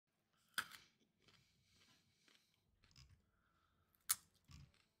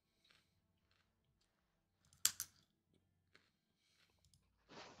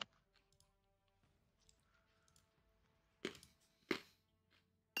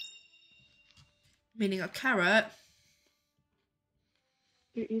Meaning a carrot.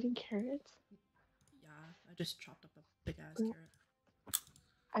 You're eating carrots? Yeah, I just chopped up a big ass Bro, carrot.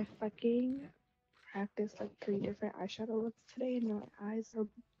 I fucking practiced like 3 different eyeshadow looks today, and my eyes are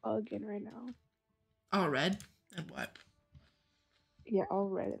bugging right now. All red and what? Yeah, all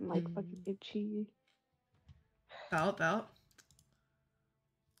red and like fucking itchy. Belt.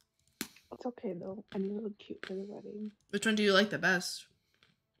 It's okay though. I need to look cute for the wedding. Which one do you like the best?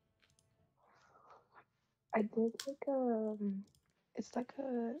 I did like it's like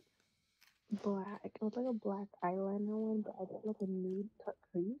a black. It was like a black eyeliner one, but I did like a nude cut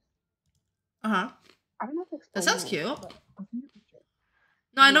crease. Uh-huh. I don't know if to That explain sounds it, cute. but I'll send you a picture.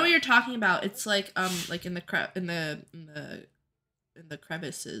 No, I know Yeah. what you're talking about. It's like in the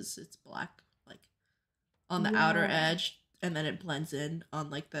crevices, it's black, like on the outer Yeah. edge, and then it blends in on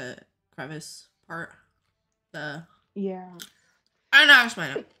like the crevice part. Yeah. I don't know how to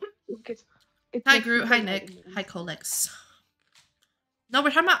explain it. It's Hi like Groot, super hi Nick, lightening. hi Colex. No, we're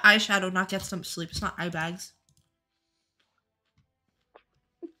talking about eyeshadow, not get some sleep. It's not eye bags.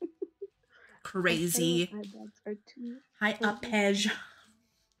 Crazy. Eyeshadow and eye bags are too. Hi Upej.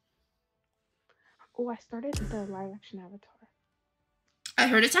 Oh, I started the live action Avatar. I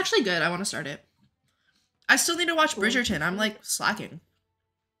heard it's actually good. I want to start it. I still need to watch When Bridgerton. I'm like slacking.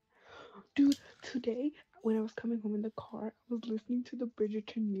 Dude, today when I was coming home in the car, I was listening to the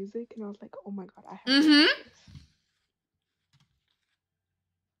Bridgerton music, and I was like, "Oh my god, I have to watch this."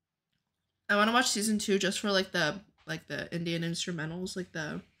 I want to watch season 2 just for like the Indian instrumentals, like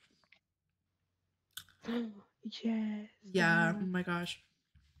the. Yes. Yeah. Oh my gosh.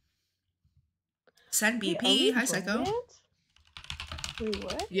 Send Wait, BP. Hi Psycho. Wait,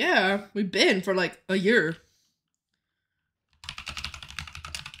 what? Yeah, we've been for like a year.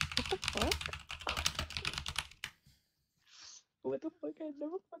 What the fuck? What the fuck? I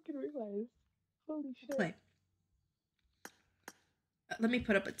never fucking realized. Holy shit. Play. Let me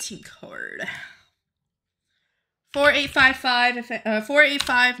put up a T card. 4855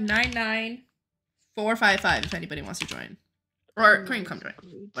 48599 455 if anybody wants to join. Or Cream, come join.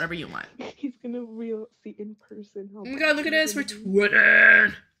 Whatever you want. He's gonna see in person. Oh my god, look at this for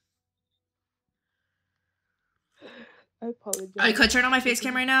Twitter. I apologize. I could turn on my face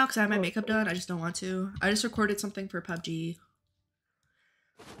cam right now because I have my makeup done. I just don't want to. I just recorded something for PUBG.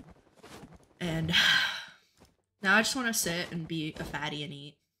 And now I just want to sit and be a fatty and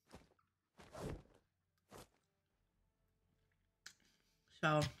eat.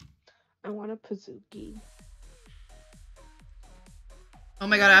 So. I want a Pubg. Oh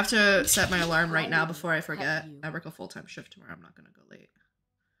my god, I have to set my alarm right now before I forget. I work a full-time shift tomorrow. I'm not gonna go late.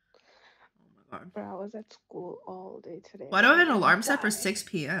 Oh my god. But I was at school all day today. Why do I have an alarm set for 6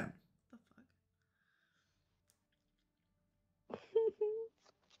 p.m.?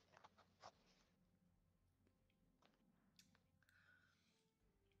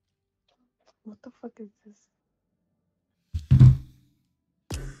 What the fuck is this?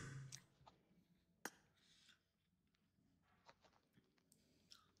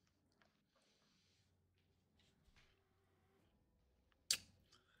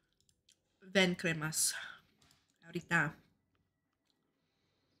 Ven cremas. Ahorita.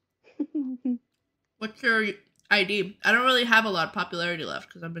 What's your ID? I don't really have a lot of popularity left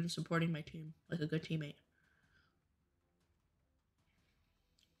because I've been supporting my team like a good teammate.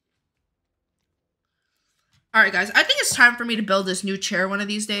 Alright guys, I think it's time for me to build this new chair one of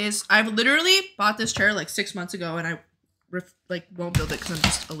these days. I've literally bought this chair like 6 months ago and I won't build it because I'm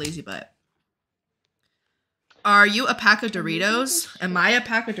just a lazy butt. Are you a pack of Doritos? Am I a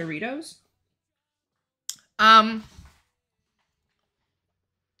pack of Doritos? I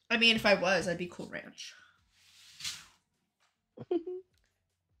mean, if I was, I'd be Cool Ranch.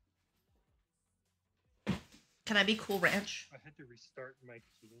 Can I be Cool Ranch? I had to restart my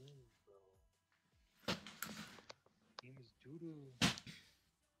game, bro. Game is doo-doo.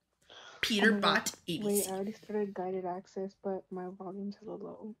 Peterbot ABC. Wait, I already started guided access, but my volume's a little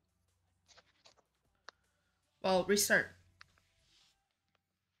low. Well, restart.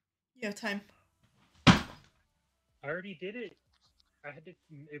 You have time. I already did it. It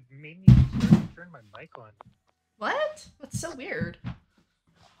made me start to turn my mic on. What? That's so weird.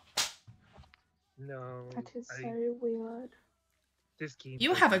 No. That is very weird. This game.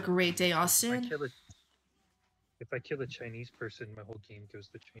 You have a great day, Austin. If I kill a Chinese person, my whole game goes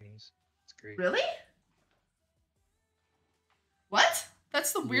to Chinese. It's great. Really? What?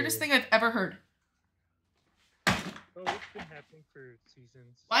 That's the weirdest thing I've ever heard. Oh, it's been happening for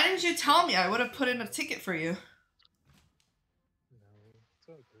seasons. Why didn't you tell me? I would have put in a ticket for you. No, it's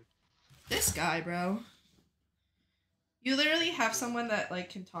all good. This guy, bro. You literally have someone that like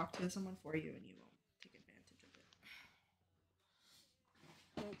can talk to someone for you and you won't.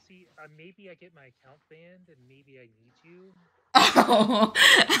 Well, see, maybe I get my account banned, and maybe I need you. Oh.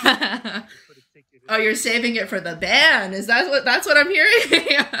 Put a ticket in. Oh, you're saving it for the ban. Is that's what I'm hearing?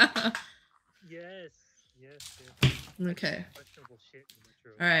 Yes, yes, yes. Okay. Questionable shit in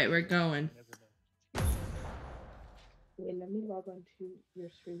Metro. All right, we're going. You never know. Wait, let me log on to your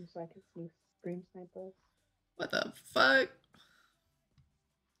stream so I can stream snipe us. What the fuck?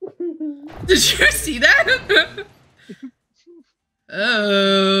 Did you see that?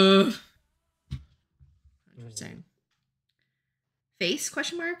 Oh. Interesting. Face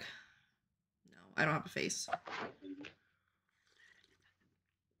question mark? No, I don't have a face.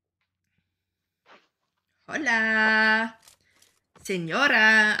 Hola.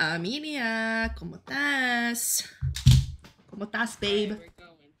 Señora Amelia, ¿cómo estás? ¿Cómo estás, babe?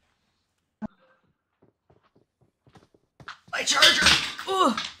 My charger.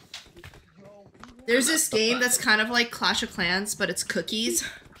 Ugh. There's this game that's kind of like Clash of Clans, but it's cookies.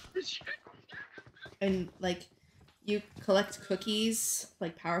 And like you collect cookies,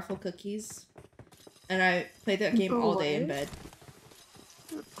 like powerful cookies. And I played that game all day in bed.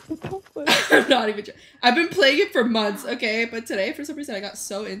 I'm not even joking. I've been playing it for months, okay? But today, for some reason, I got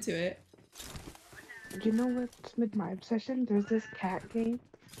so into it. You know what's with my obsession? There's this cat game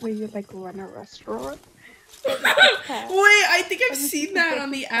where you like run a restaurant. Wait, I think I've seen that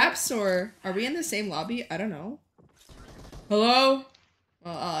on the App Store. Are we in the same lobby? I don't know. Hello?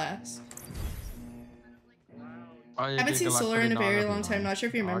 Well, I'll ask. I haven't seen Solar in a very long time. Not sure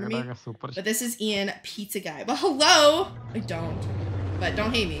if you remember me. But this is Ian, Pizza Guy. Well, hello! I don't. But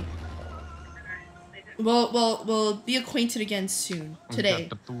don't hate me. We'll be acquainted again soon. Today.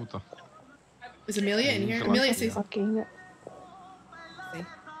 Is Amelia in here? Amelia, say fucking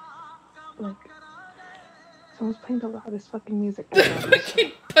like someone's playing the loudest fucking music.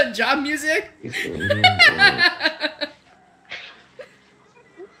 Fucking Punjab music.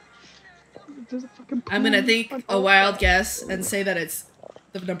 I'm gonna think a wild guess and say that it's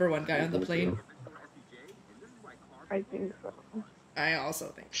the #1 guy on the plane. I think so. I also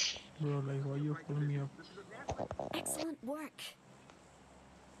think. Bro, like, why you pulling me up? Excellent work.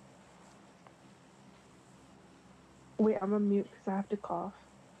 Wait, I'm on mute because I have to cough.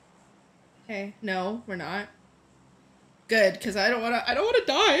 Okay, no, we're not. Good, because I don't wanna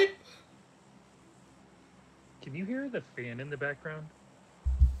die. Can you hear the fan in the background?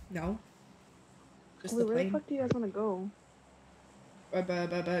 No. Just Wait, the where plane. the fuck do you guys want to go?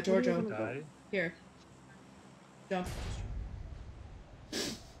 Giorgio. Die? Here. Jump.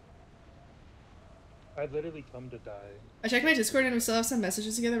 I literally come to die. I checked my Discord and we still have some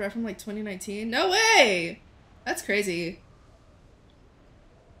messages together right from like 2019. No way! That's crazy.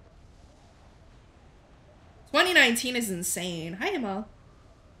 2019 is insane. Hi, Emma.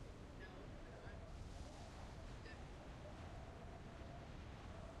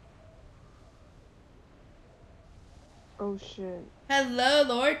 Oh shit. Hello,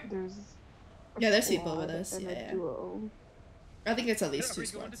 Lord. There's people with us. And Yeah. a duo. I think it's at least 2 Are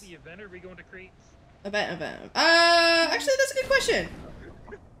we going to squads. the event or are we going to crates? Event. Actually, that's a good question.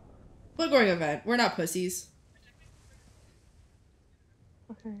 We're going event. We're not pussies.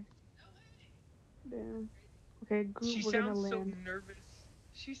 Okay. Damn. Okay, group, She we're gonna sounds so land. nervous.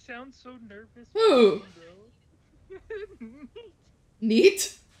 She sounds so nervous. Who? Bro.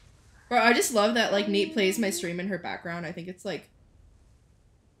 Neat? Bro, I just love that, like, Neat plays my stream in her background. I think it's, like,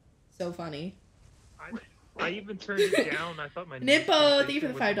 so funny. I even turned it down. I thought my Nippo, thank you for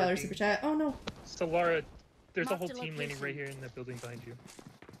the $5 super chat. Oh, no. So, Laura, there's a whole team landing right here in the building behind you.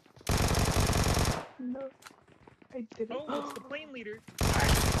 No. I didn't. Oh, it's the plane leader.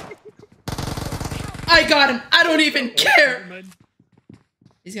 I got him. I don't even Oh, care. never mind.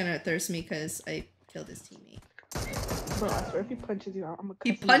 He's gonna thirst me because I killed his teammate. Bro, I swear if he punches you out, I'm gonna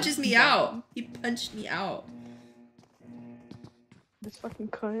He punches me out. He punched me out. This fucking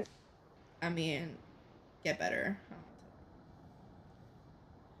cunt. I mean, get better.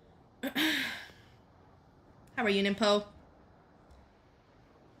 How are you, Nimpo?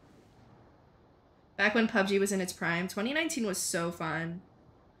 Back when PUBG was in its prime, 2019 was so fun.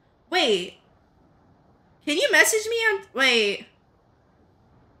 Wait. Can you message me on... Wait.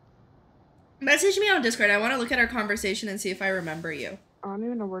 Message me on Discord. I want to look at our conversation and see if I remember you. I don't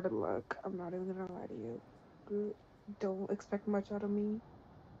even know where to look. I'm not even gonna lie to you. Group, don't expect much out of me.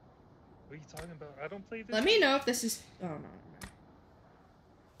 What are you talking about? I don't play this. Let me know if this is... Oh, no.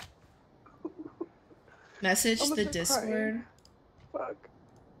 Message I'm the gonna Discord. Cry. Fuck.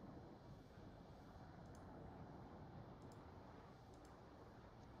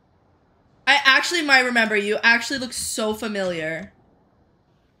 I actually might remember you. Actually looks so familiar.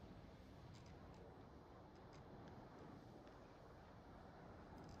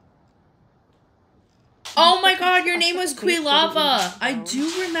 Oh my god, your name was suck a dick for the Quilava. I intro.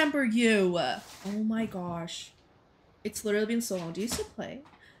 do remember you. Oh my gosh. It's literally been so long. Do you still play?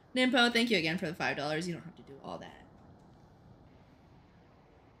 Nimpo, thank you again for the $5. You don't have to do all that.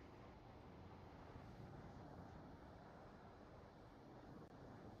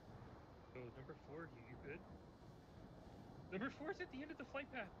 So number 4, you good? Number 4's at the end of the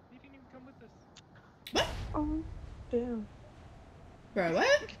flight path. He didn't even come with us. What? Oh, damn. Bro,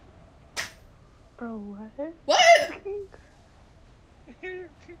 what? Bro, what? What?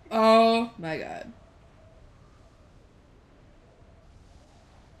 Oh my god.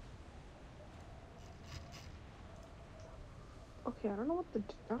 Okay, I don't know what to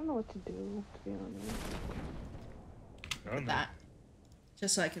do. I don't know what to do, to be honest. With that.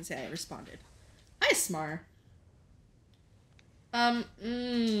 Just so I can say I responded. Hi, Smar.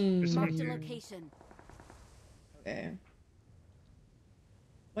 Marked a location. Okay.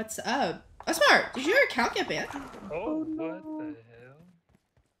 What's up? Oh, Smart, did your account get banned? Oh, no. what the hell?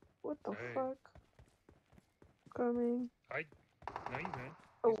 What the Hey. fuck? Coming. No, you man.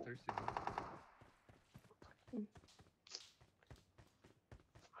 Oh. He's thirsty.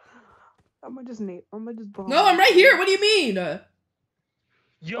 I'ma just bomb. No, I'm right here. What do you mean?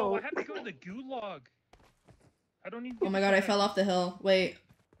 Yo, Oh. I have to go to the gulag. I don't need. Oh my god, I fell off the hill. Wait.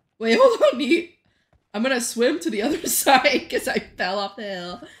 Wait, hold on, Neat. I'm gonna swim to the other side because I fell off the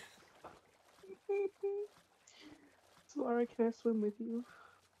hill. Laura, can I swim with you?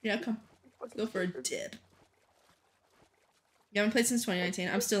 Yeah, come. Let's go for a dip. You haven't played since 2019.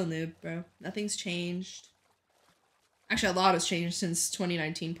 I'm still a noob, bro. Nothing's changed. Actually, a lot has changed since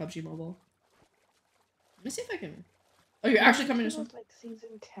 2019 PUBG Mobile. Let me see if I can... Oh, you're actually coming to swim? Like season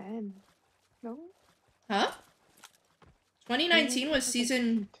 10. No? Huh? 2019 was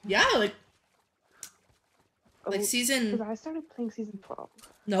season... Yeah, like season... Because I started playing season 12.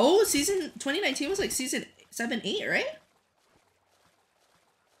 No, season... 2019 was like season 7, 8, right?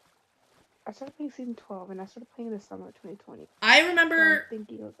 I started playing season 12, and I started playing in the summer of 2020. I remember So I'm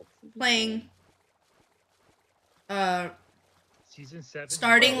thinking it was like season playing... 12. Season 7.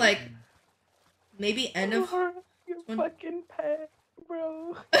 starting, like, maybe end of... Laura, you fucking pet,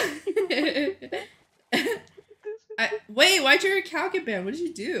 bro. Wait, why'd your account get banned? What did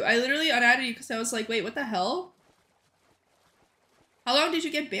you do? I literally unadded you because I was like, wait, what the hell? How long did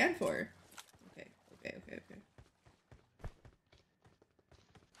you get banned for? Okay.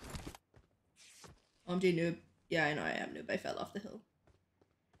 OMG noob. Yeah, I know I am noob. I fell off the hill.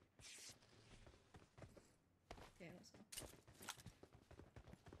 Okay, let's go.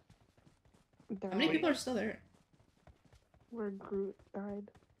 How many people are still there? Where Groot died.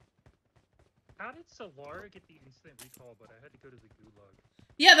 How did Solara get the instant recall, but I had to go to the gulag?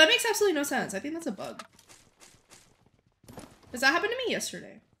 Yeah, that makes absolutely no sense. I think that's a bug. Because that happened to me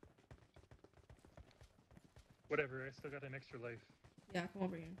yesterday. Whatever, I still got an extra life. Yeah, come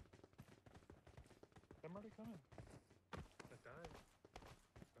over here. I'm already coming. I died.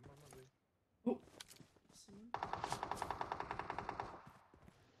 I'm on my way. Oh.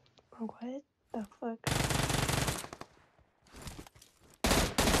 Bro, what the fuck?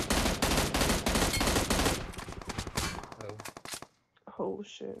 Oh. Oh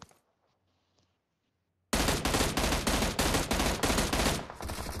shit.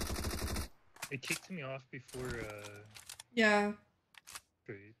 It kicked me off before, Yeah.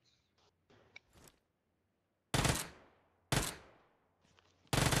 trades.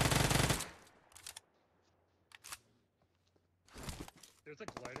 There's a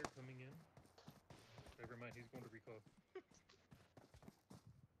glider coming in. Never mind, he's going to recall.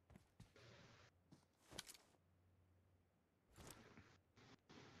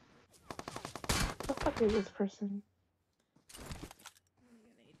 What the fuck is this person?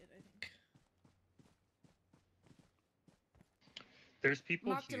 There's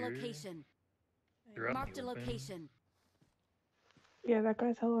people Marked a here. location. You're out in Marked the a open. location. Yeah, that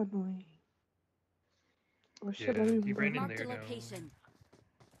guy's hella annoying. Oh shit, Yeah, let me he ran in Marked a there now. location.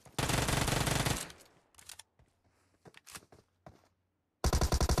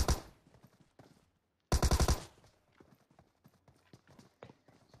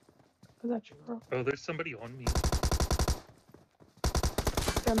 Is that you, bro? Oh, there's somebody on me.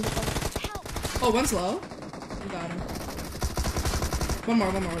 Stand the fuck. Help! Oh, one's low. I got him. One more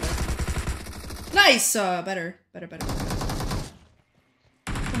over there. Nice! Better.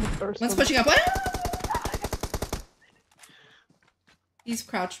 One's pushing up. What? He's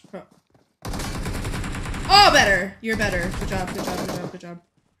crouched. Oh, better. You're better. Good job.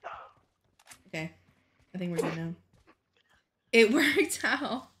 Okay. I think we're good now. It worked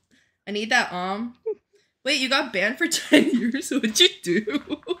out. I need that Wait, you got banned for 10 years? What'd you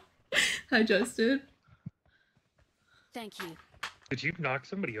do? Hi, Justin. Thank you. Did you knock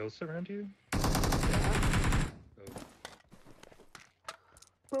somebody else around you? Oh.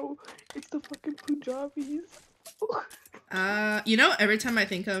 Bro, it's the fucking Punjabis. You know, every time I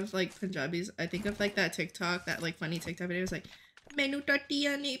think of like Punjabis, I think of like that TikTok, that like funny TikTok video. It's like, "Menu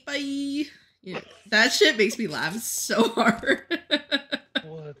tortilla nahi pai." Yeah, that shit makes me laugh so hard.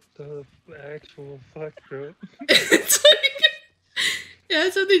 What the actual fuck, bro? It's like, yeah,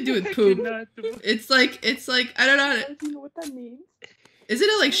 it's something to do with I poop. cannot- It's like I don't know. How to, Do you know what that means? isn't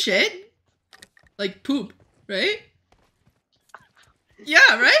it like shit? Like poop, right? Yeah,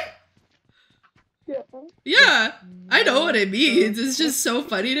 right? Yeah. Yeah, I know what it means. It's just so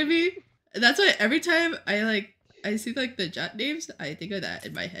funny to me. And that's why every time I see like the Jat names, I think of that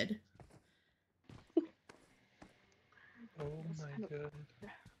in my head. Oh my god.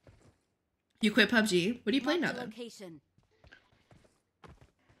 You quit PUBG? What are you playing now Marked a then? location.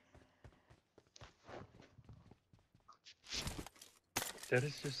 That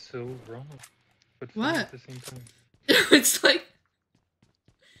is just so wrong. But fun What? at the same time. It's like,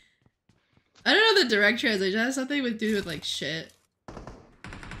 I don't know the direct translation. It has something to do with like shit.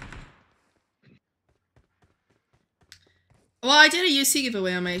 Well, I did a UC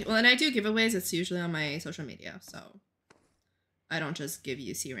giveaway on my, well, and I do giveaways. It's usually on my social media, so I don't just give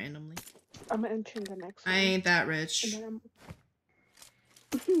UC randomly. I'm entering the next one. I ain't that rich. And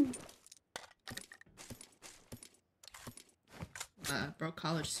then Broke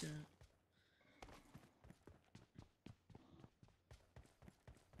college student.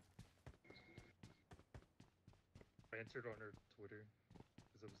 I answered on her Twitter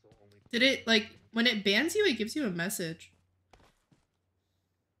because it was the only. Did it, like, when it bans you, it gives you a message.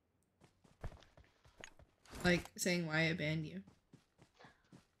 Like, saying why it banned you.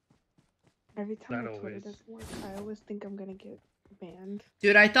 every time Not my Twitter always. doesn't work, I always think I'm gonna get banned.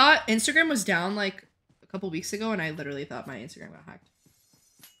 Dude, I thought Instagram was down, like, a couple weeks ago, and I literally thought my Instagram got hacked.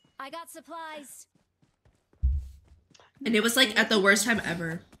 I got supplies. And it was, like, at the worst time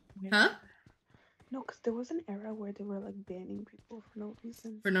ever. Huh? No, because there was an era where they were like banning people for no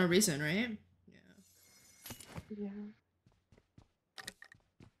reason. For no reason, right? Yeah. Yeah.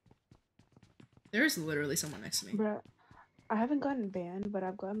 There's literally someone next to me. Bruh, I haven't gotten banned, but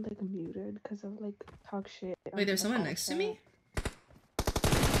I've gotten like muted because of like talk shit. Wait, there's someone next to me?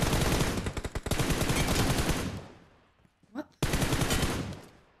 What?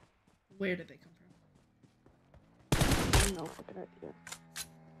 Where did they come from? No fucking idea.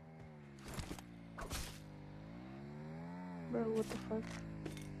 Bro, what the fuck?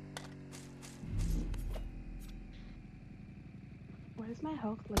 Why is my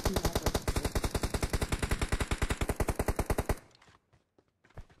health like never?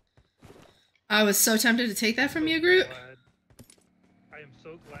 I was so tempted to take that from you, Groot. I am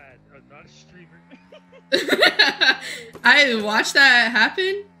so glad I'm not a streamer. I watched that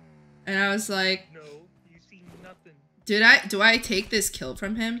happen, and I was like, No, you see nothing. do I take this kill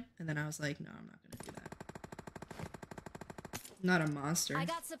from him? And then I was like, no, I'm not gonna do that. I'm not a monster. I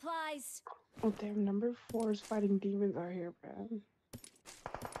got supplies. Oh damn, number 4 is fighting demons out here, bro.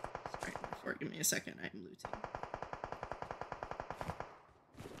 Sorry, before, give me a second, I'm looting.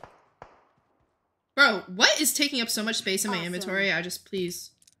 Bro, what is taking up so much space in my inventory? I just,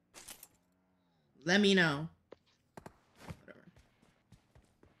 please, let me know. Whatever.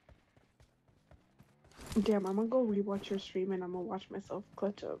 Damn, I'm gonna go rewatch your stream and I'm gonna watch myself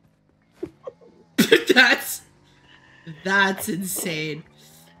clutch up. That's insane.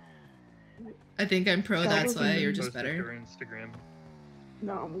 I think I'm pro, That that's would why be- you're just Post it to better. her Instagram.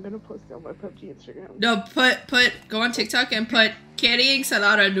 No, I'm gonna post it on my PUBG Instagram. No, go on TikTok and put carrying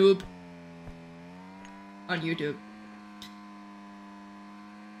Salara noob on YouTube.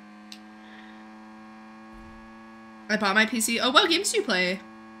 I bought my PC. Oh, what games do you play?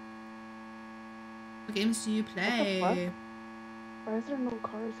 What games do you play? Why is there no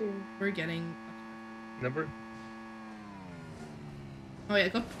cars here? We're getting. Number. Oh yeah,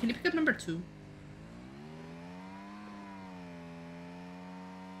 go. Can you pick up number 2?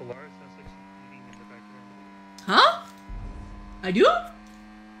 Alara sounds like she's eating in the background. Huh? I do? I'm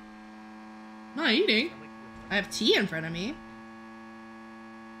not eating. Sound like you're- I have tea in front of me.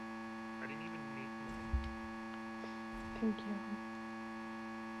 I didn't even need. Thank you.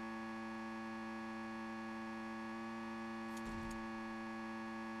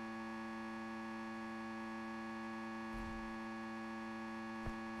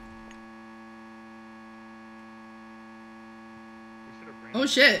 We should have ran. Oh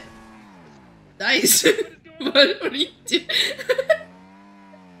shit. Nice. what are you doing?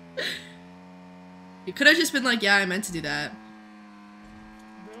 You could have just been like, yeah, I meant to do that.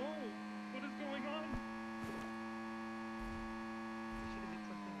 No! What is going on?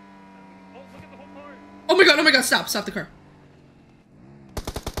 gotta stop. Stop the car.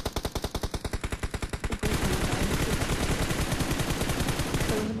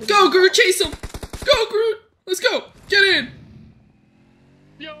 Go, Groot, chase him! Go, Groot! Let's go! Get in!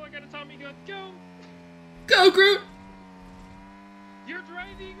 Yo, I got a Tommy gun. Go! Go, Groot! You're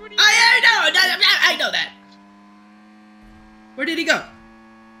driving. What are you? I know that. Where did he go?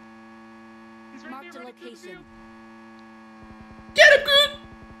 He's right Marked a there, right through the location. field. Get him, Groot!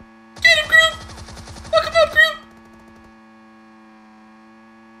 Get him, Groot! Hook him up, Groot!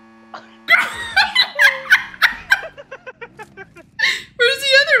 Where's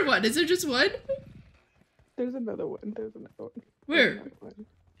the other one? Is there just one? There's another one. There's another one. Where? There's another one.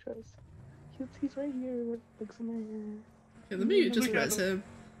 Trust. He's right here with like some hair. Okay, let me Look just at res him. him.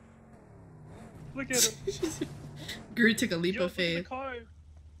 Look at him. Groot took a leap Yo, of look at the faith. car.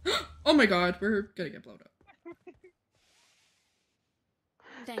 Oh my god, we're gonna get blown up.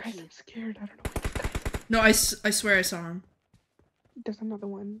 Thank Guys, you. I'm scared. I don't know. No, I swear I saw him. There's another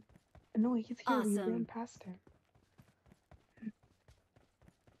one. No, he's here. We Awesome. ran past him.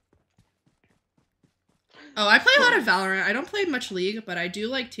 Oh, I play a lot of Valorant. I don't play much League, but I do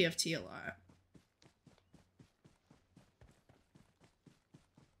like TFT a lot.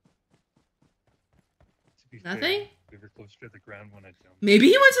 To be fair, Nothing? we were closer to the ground when I jumped. Maybe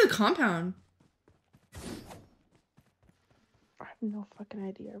he went to the compound. I have no fucking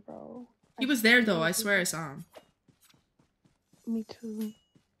idea, bro. He was there though, I swear I saw him. Me too.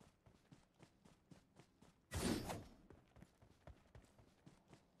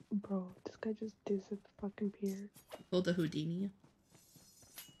 Bro, this guy just fucking pier. Pulled the Houdini.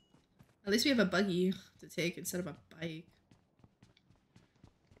 At least we have a buggy to take instead of a bike.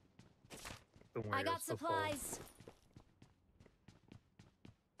 Don't worry, I I'll got still fall. supplies.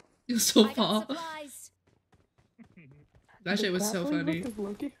 You'll still I fall. got supplies. That shit was so funny. Is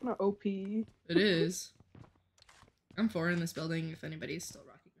Loki kind of OP. It is. I'm 4 in this building if anybody's still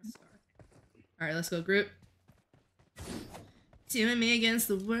rocking this star. Alright, let's go, Groot. You and me against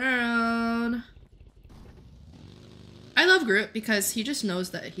the world. I love Groot because he just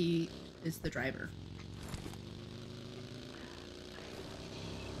knows that he is the driver.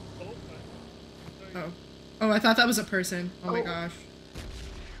 Oh. Oh, I thought that was a person. Oh my Oh. gosh.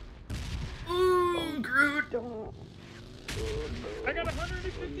 Ooh, Groot. Don't. I got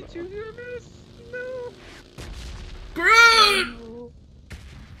 152 near miss. No. Groot! No.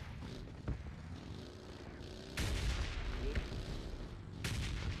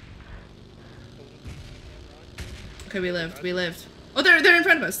 Okay, we lived. We lived. Oh, they're in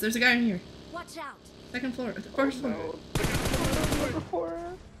front of us. There's a guy in here. Watch out. Second floor. First floor. No. Number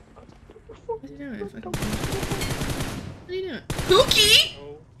 4. What are you doing? Fucking- What are you doing? Pookie!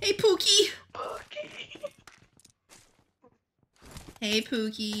 Oh. Hey, Pookie! Hey,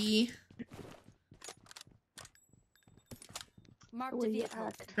 Pookie. Marked a Where you vehicle.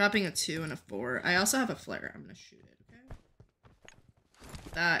 at? Dropping a 2 and a 4. I also have a flare. I'm gonna shoot it, okay?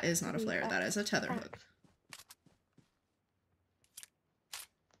 That is not a flare. That is a tether hook.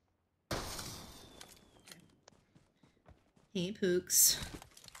 Hey, Pooks.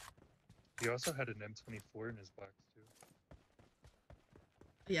 He also had an M24 in his box too.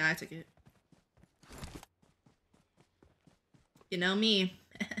 Yeah, I took it. You know me.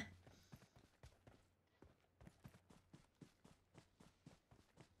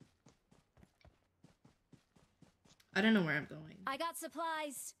 I don't know where I'm going. I got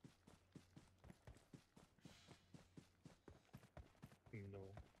supplies.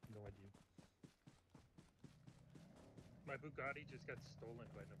 No idea. My Bugatti just got stolen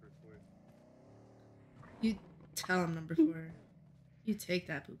by number 4. You tell him number 4. You take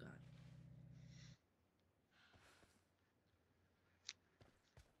that Bugatti.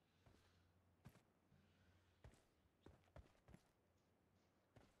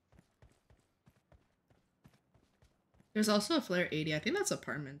 There's also a flare 80. I think that's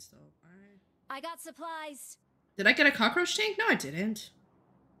apartments though. I got supplies. Did I get a cockroach tank? No, I didn't.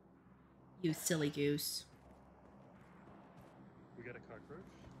 You silly goose. We got a cockroach.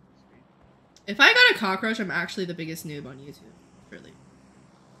 Sweet. If I got a cockroach, I'm actually the biggest noob on YouTube. Really.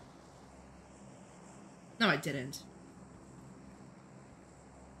 No, I didn't.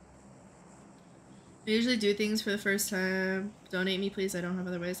 I usually do things for the first time. Donate me, please. I don't have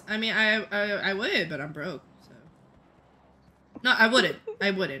other ways. I mean, I would, but I'm broke. So. No, I wouldn't.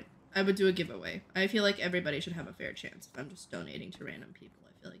 I wouldn't. I would do a giveaway. I feel like everybody should have a fair chance. If I'm just donating to random people,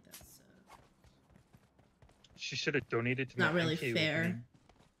 I feel like that's She should have donated to not my really MK fair. opening.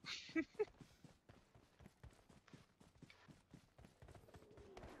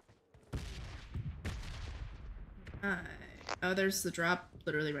 Alright. Oh, there's the drop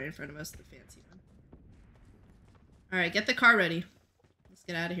literally right in front of us, the fancy one. All right, get the car ready. Let's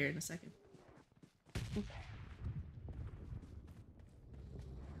get out of here in a second. Okay.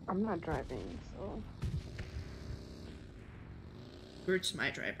 I'm not driving, so. We're just my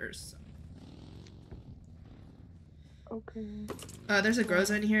drivers. So. Okay. There's a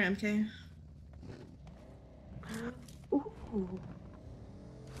Groza in here, MK. Ooh.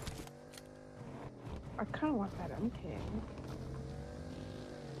 I kind of want that MK.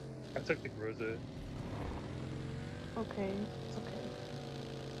 I took the Groza. Okay, it's okay.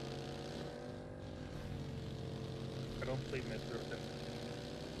 I don't play Metro that much.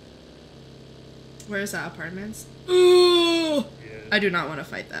 Where's that apartments? Ooh! Yeah. I do not want to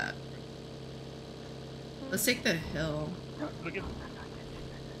fight that. Let's take the hill. Look at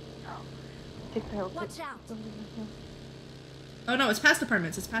Take the hill. Watch out. Oh no, it's past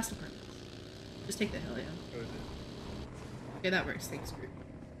apartments. It's past apartments. Just take the hill, yeah. oh, is it? Okay, that works. Thanks, group.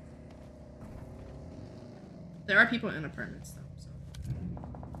 There are people in apartments though,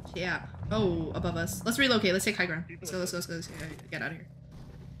 so. Yeah. Oh, above us. Let's relocate. Let's take high ground. Let's go, let's go, let's go. Let's go. Get out of here.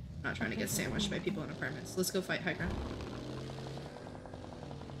 I'm not trying to get sandwiched by people in apartments. Let's go fight high ground.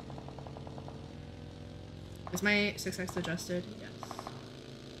 Is my 6x adjusted? Yes.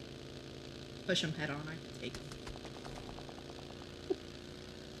 Push him head on. I can take him.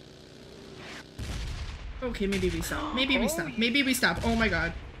 Okay, maybe we stop. Maybe we stop. Maybe we stop. Oh my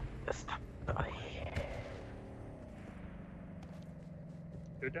god.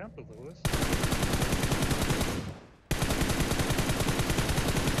 They're down below us.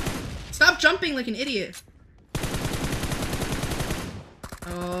 Stop jumping like an idiot.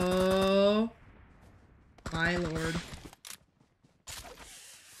 Oh my lord.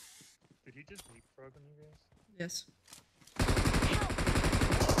 Did he just leapfrog on you guys? Yes.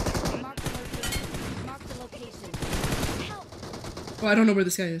 Mark the location. Mark the location. Help! Oh, I don't know where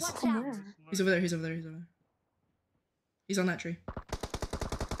this guy is. Watch out. He's over there. He's over there. He's over there. He's on that tree.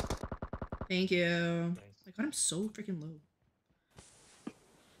 Thank you. Nice. My god, I'm so freaking low.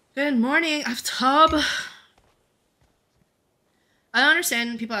 Good morning. I've tub. I don't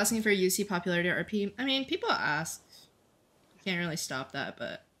understand people asking for UC popularity or RP. I mean, people ask. Can't really stop that,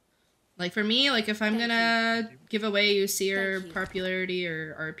 but like for me, like if I'm gonna give away UC or Thank you. popularity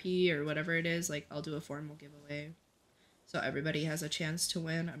or RP or whatever it is, like I'll do a formal giveaway. So everybody has a chance to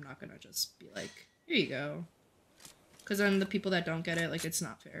win. I'm not gonna just be like, here you go. Because then the people that don't get it, like, it's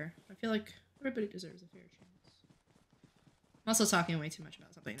not fair. I feel like everybody deserves a fair chance. I'm also talking way too much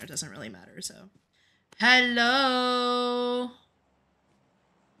about something that doesn't really matter, so. Hello!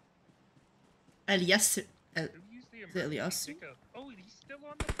 Elias. Who used the Is it Elias? emergency pickup? Oh, he's still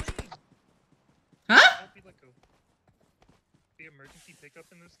on the plane. Huh? That'd be like the emergency pickup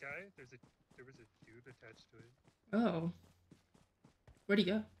in the sky. There was a dude attached to it. Oh. Where'd he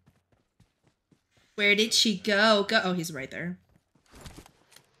go? Where did she go? Oh, he's right there.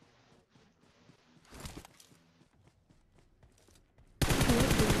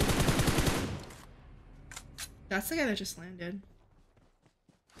 That's the guy that just landed.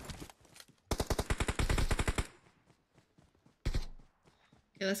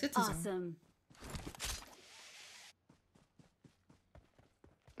 Okay, let's get to zone. Awesome.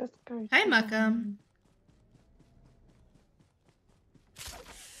 Let's go. Hi, Makam.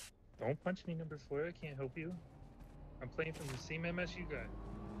 Don't punch me, number 4. I can't help you. I'm playing from the same MS you got.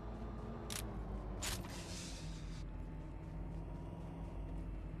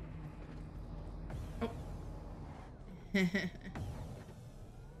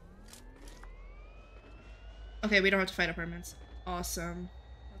 Okay, we don't have to fight apartments. Awesome.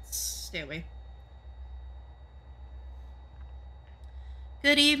 Let's stay away.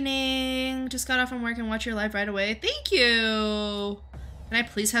 Good evening. Just got off from work and watch your live right away. Thank you. Can I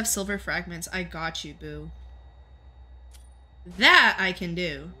please have silver fragments? I got you, boo. That I can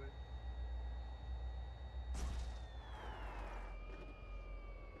do.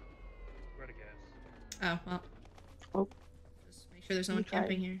 We're out of gas. Oh, well. Oh. Just make sure there's no one Okay.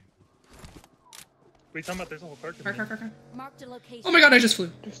 camping here. Wait, talking about there's a whole park. Car, car, car, car. Mark the location. Oh my god, I just flew.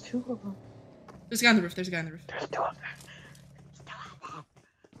 There's 2 of them. There's a guy on the roof. There's a guy on the roof. There's 2 of them.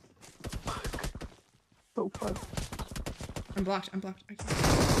 So close. I'm blocked. I'm blocked. I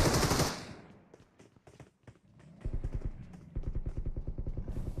can't.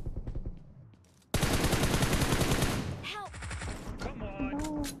 Help! Come on.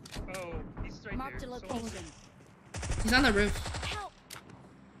 No. Oh, he's right Mark the there. So- location. He's on the roof. Help!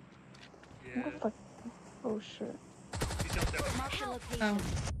 yeah. What the fuck? Oh shit. He jumped out. Mark the location. Oh.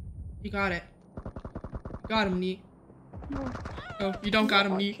 You got it. You got him, neat. No. Oh, you don't got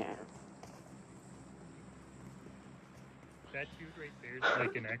him, No, I neat. can't. That dude right there is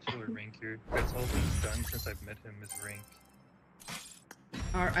like an actual ranker. That's all he's done since I've met him is rank.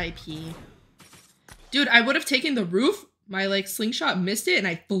 R.I.P. Dude, I would have taken the roof. My like slingshot missed it and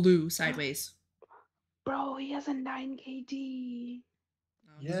I flew sideways. Bro, he has a 9 KD.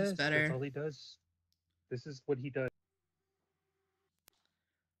 Oh, he's just Yes, that's better. all he does. This is what he does.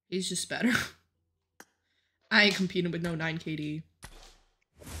 He's just better. I ain't competing with no 9 KD.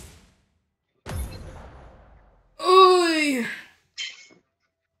 Ooh.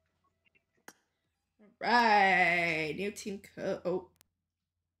 Right. New team code. Oh.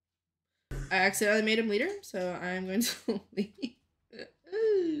 I accidentally made him leader, so I'm going to leave.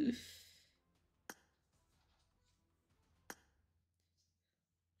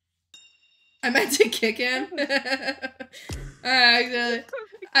 I meant to kick him.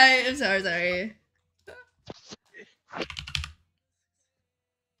 I'm sorry.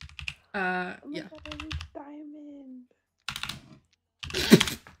 Oh my Yeah. God, I reached diamond.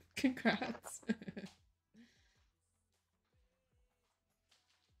 Congrats.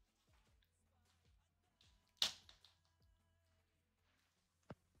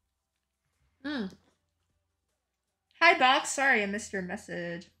 Hi, Box. Sorry, I missed your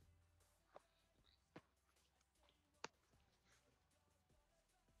message.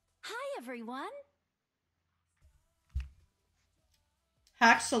 Hi, everyone.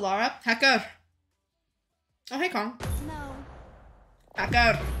 Hack Solara. Hacker. Oh, hey, Kong. No.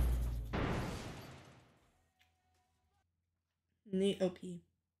 Hacker. Neat OP.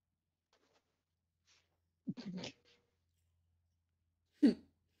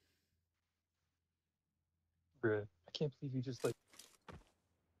 Bruh, I can't believe you just like.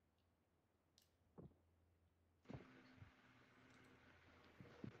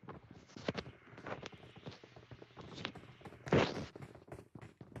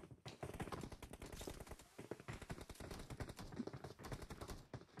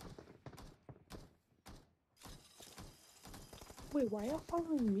 Wait, why y'all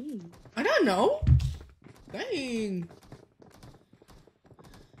following me? I don't know. Dang.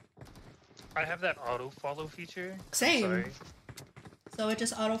 I have that auto follow feature. Same. Sorry. So it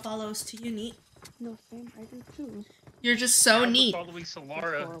just auto follows to you, neat. No, same. I do too. You're just so I'm neat. following That's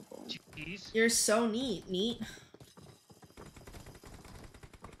Solara. horrible. Jeez. You're so neat, neat.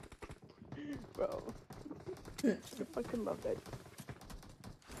 Bro. I fucking love that.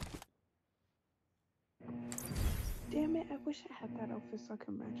 Damn it, I wish I had that outfit so I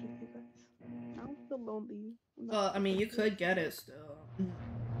could match with you guys. I don't feel lonely. Well, I mean, you could get it still.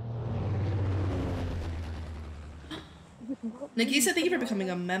 With what Nagisa, thank you for money, becoming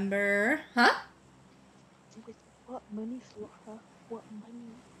a Solara? member. Huh? With what money, Solara? What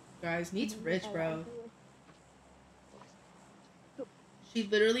money? Guys, Neat's Money rich, I bro. like it. She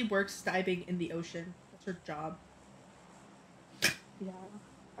literally works diving in the ocean. That's her job. Yeah,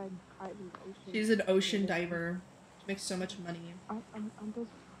 I'm hiding ocean. She's an ocean diver. She makes so much money. I'm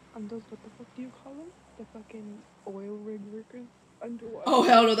those, what the fuck do you call them? The fucking oil rig workers underwater. Oh,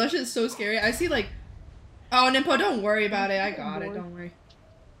 hell no, that shit's so scary. I see, like... Oh, Nimpo, don't worry about it. I got it, don't worry.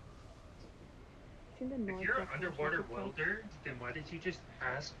 It's in the If north, you're an like, underwater Tropical. welder, then why did you just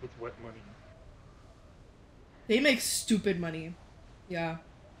ask with what money? They make stupid money. Yeah.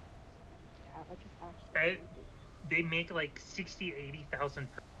 Yeah, I just actually. They make like 60,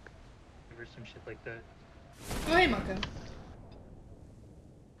 80,000 per or some shit like that. Oh, hey, Maka.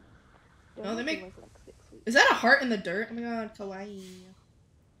 They're Oh, they only make... work, like 6 weeks. Is that a heart in the dirt? Oh my god, kawaii.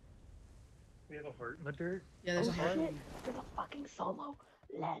 We have a heart in the dirt. Yeah, there's Oh a heart. shit! There's a fucking solo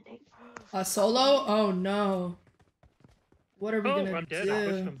landing. A solo? Oh no. What are we gonna I'm dead. I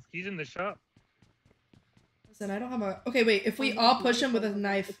pushed do? him. He's in the shop. Listen, I don't have a... Okay, wait. If we Oh, no, all it's push not him with a solo,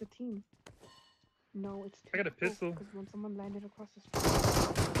 knife... It's a team. No, it's I got a pistol. Because when someone landed across the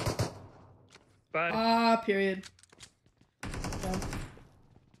street. Bye. Ah, period. Yeah.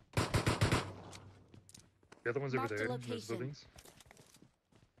 The other one's over Marked a there. In those location. buildings.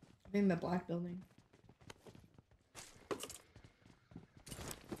 I think the black building.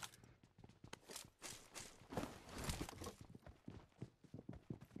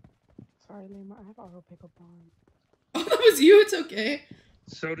 Sorry, Lima, I have auto pickup on. Oh, that was you? It's okay.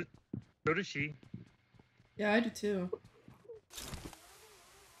 So does she. Yeah, I do too.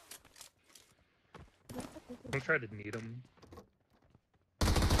 Don't try to need him.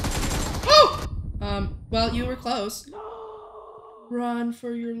 Oh! Well, you were close. No! Run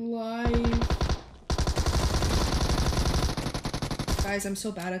for your life. Guys, I'm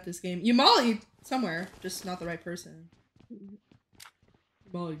so bad at this game. You mollied somewhere, just not the right person. You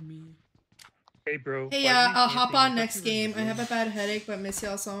mollied me. Hey, bro. Hey, why were you I'll hop camping? I on thought next you were in the game. I have room. a bad headache, but miss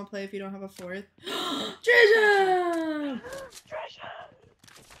y'all. So I'm gonna play if you don't have a fourth. Treasure!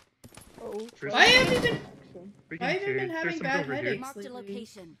 Oh, Trisha? Why have you been? action. Why have you been There's having some bad over here. headaches Marked a lately?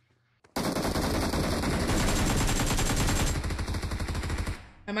 location.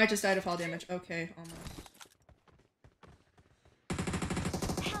 I might just die to fall damage. Okay, almost.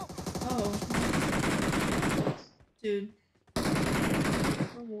 Help! Oh, dude.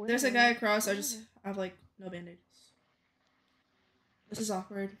 From There's a where? guy across. I Where? just have like no band-aids. This is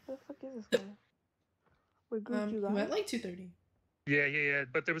awkward. Where the fuck is this guy? Wait, Goog, you He got went it? like 230. Yeah.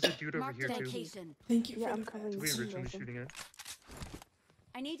 But there was a dude over Marked here a too. location. Thank you Yeah, for I'm the covering Who we you. originally Listen. shooting at.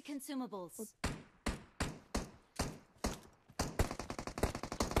 I need consumables.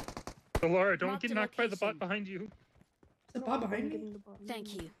 So Laura, don't Marked get a knocked by the bot location. behind you. The No, bot I'm behind me? getting the bot.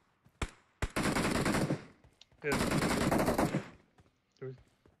 Thank you. Yeah.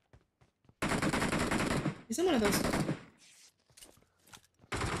 He's in one of those.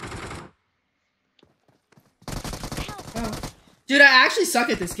 Help! Wow. Dude, I actually suck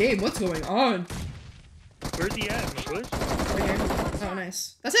at this game. What's going on? Where's he at? In the bush? Right here. Oh,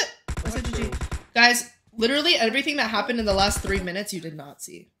 nice. That's it. That's it, What, GG. bro? Guys, literally everything that happened in the last 3 minutes you did not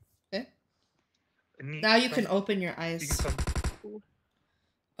see. Okay? Now you can open your You can eyes. come.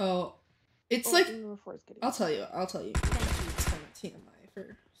 Oh. It's Oh, like, even before it's getting. I'll tell you. Thank you. It's kind of TMI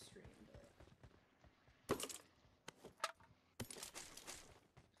for stream, but...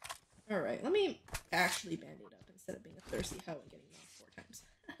 Alright, let me actually band-aid up instead of being a thirsty hoe and getting knocked 4 times.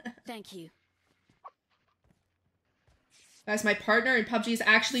 Thank you. Guys, my partner in PUBG is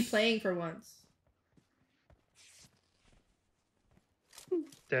actually playing for once.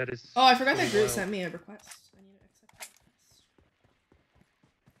 That is. Oh, I forgot so that Groot wild. sent me a request. I need to accept that request.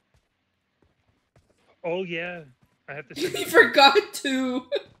 Oh yeah, I have to. Send He it. forgot to.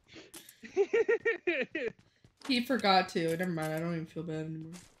 He forgot to. Never mind. I don't even feel bad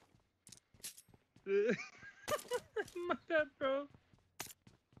anymore. My bad, bro.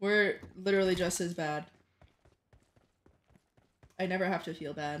 We're literally just as bad. I never have to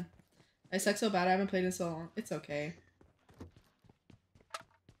feel bad. I suck so bad. I haven't played in so long. It's okay.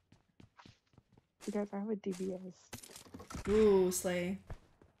 You guys, I have a DBS. Ooh, slay.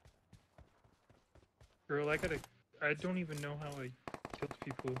 Girl, I don't even know how I killed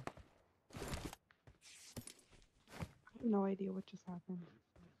people. I have no idea what just happened.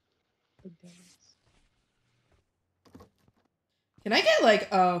 Like, damn it. Can I get like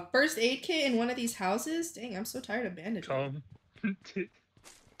a first aid kit in one of these houses? Dang, I'm so tired of bandaging. Come.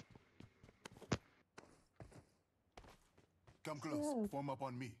 Come close. Yeah. Form up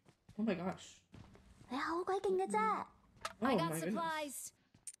on me. Oh my gosh. I Oh got my goodness. supplies.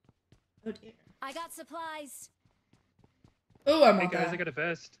 Oh dear. I got supplies. Oh, I'm Hey on guys, that. I got a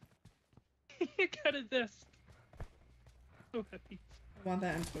vest. I got a vest. So happy. I want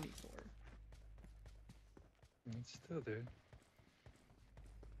that M24. It's still there.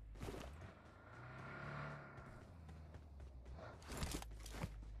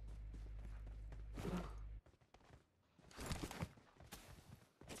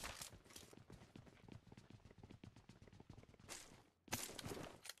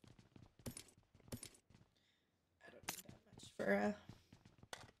 I don't need that much for yeah,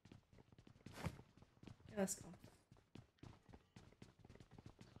 let's go.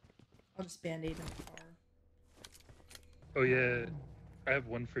 I'll just band-aid in the car. Oh yeah, I have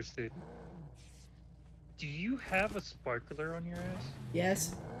one first aid. Do you have a sparkler on your ass?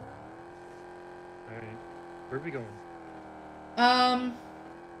 Yes. Alright. Where are we going? I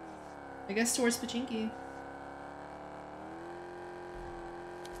guess towards Pachinki.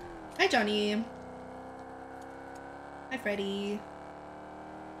 Hi, Johnny. Hi, Freddy.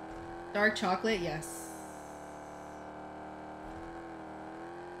 Dark chocolate, yes.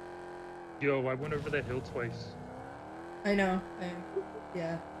 Yo, I went over that hill twice. I know.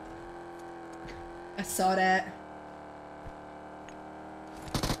 Yeah. I saw that.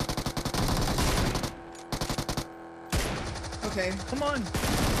 Okay. Come on!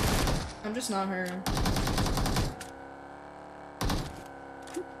 I'm just not her.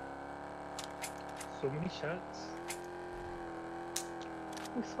 So many shots.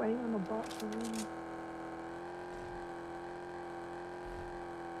 We're sweating on the bot for real.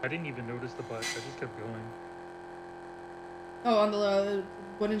 I didn't even notice the butt. I just kept going. Oh, on the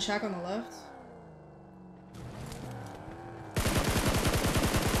wooden shack on the left?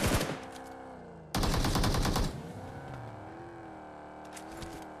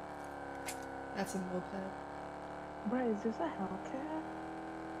 That's a moped. Bruh, is this a Hellcat?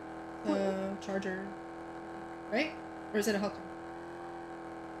 The charger. Right? Or is it a Hellcat?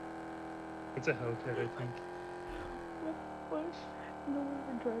 It's a Hellcat, I think. What? No, we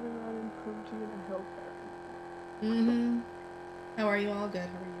were driving around in Pubg in a Hellcat. Mm-hmm. How are you all? Good.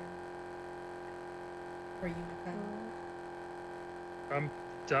 How are you? How are you, my friend? I'm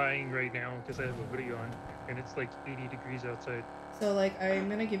dying right now because I have a hoodie on and it's like 80 degrees outside. So, like, I'm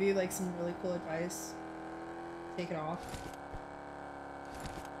gonna give you, like, some really cool advice. Take it off.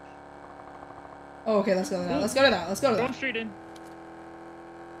 Oh, okay, let's go to that. Let's go to that. Let's go to Going that. straight in.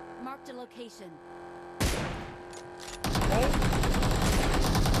 Marked a location.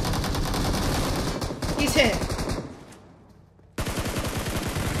 He's hit.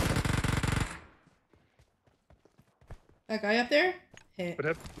 That guy up there? Hit. What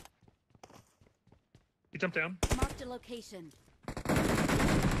happened? He jumped down. Marked a location.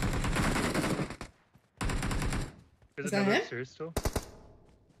 There's Is that another him? upstairs still.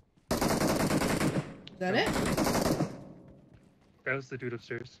 Is that it? That was the dude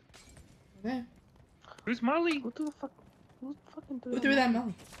upstairs. Okay. Who's Molly? Who the fuck? Who fucking threw Who threw that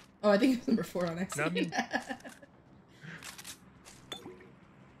molly? Oh, I think it was number 4 on accident. Not me.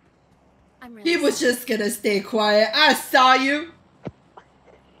 I'm really He was sorry. just gonna stay quiet. I saw you.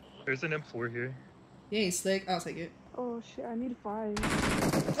 There's an M4 here. Yeah, he's slick. I'll take it. Oh shit! I need 5.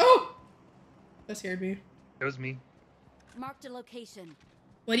 Oh! That scared me. That was me. Marked a location.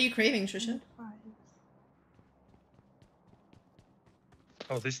 What are you craving, I Trisha? need 5.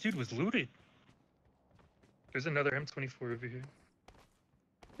 Oh, this dude was looted. There's another M24 over here.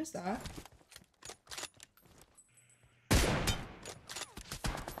 What is that?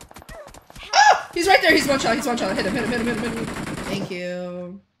 Oh! He's right there. He's one shot. He's one shot. Hit him. Hit him. Hit him. Hit him. Hit him. Thank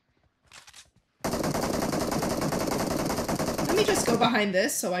you. Let me just go behind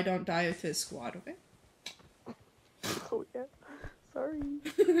this so I don't die with his squad, okay? Oh yeah. Sorry.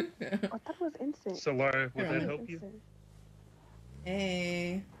 I thought it was instant. So, Lara, will Here, that I'll help you? Instant.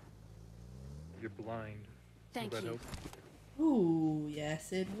 Hey. You're blind. Thank will that you. help? Ooh,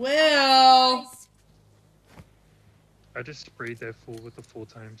 yes it will. Supplies. I just sprayed that fool with the full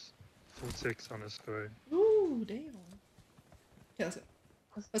 6 on his scar. Ooh, damn. Okay, let's go.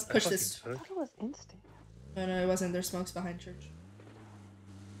 Let's That push fucking this. I sucked. thought it was instant. No, no, it wasn't. There's smokes behind church.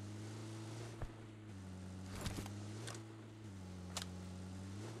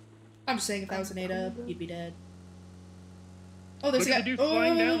 I'm just saying if that was an 8-up, you'd be dead. Oh, there's Look a at guy. the dude Oh,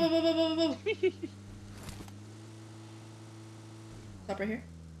 flying whoa, down. whoa, whoa, whoa, whoa, whoa, whoa. Stop right here.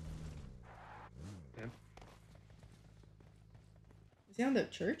 Yeah. Is he on the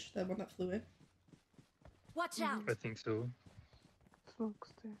church? That one that flew in? Watch out. I think so.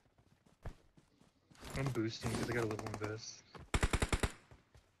 Smokes there. I'm boosting because I got a level 1 vest.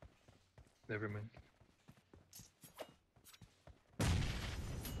 Never mind.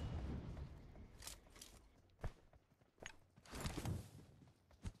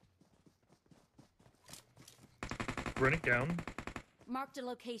 Run it down. Marked a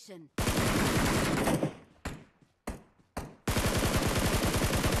location.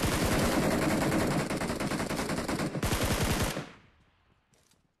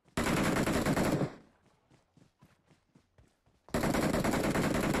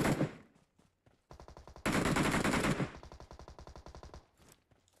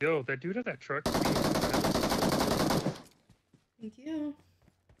 Yo, that dude at that truck. Thank you.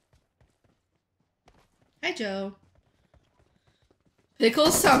 Hi, Joe.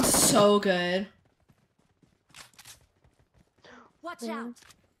 Pickles sound so good. Watch out.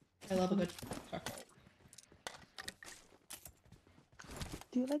 I love a good taco.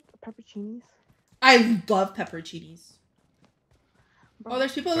 Do you like pepperoncinis? I love pepperoncinis. Bro, Oh,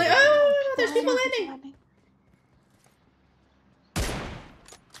 there's people Oh, landing. Oh, there's people landing.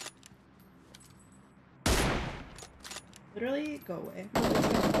 Literally, go away.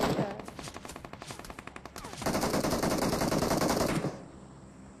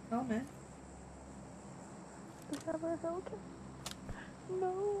 Oh, man. We have our Hellcat.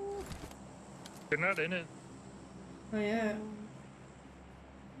 No. They're not in it. Oh, yeah.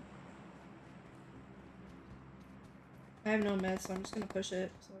 I have no meds, so I'm just gonna push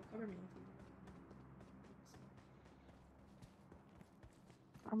it. So cover me.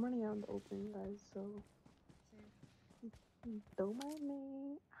 I'm running out in the open, guys, so don't mind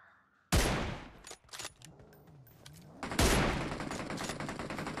me.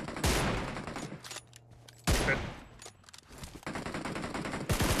 Okay.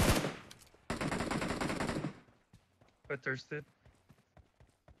 I thirsted.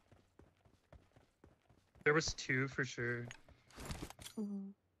 There was 2 for sure. I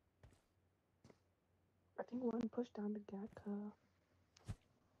think one pushed down the Gatka.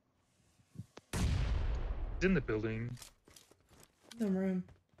 It's in the building. The room.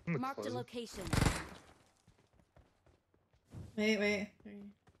 In the Marked a closet. location. Wait.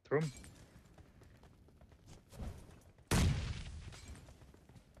 Throw him.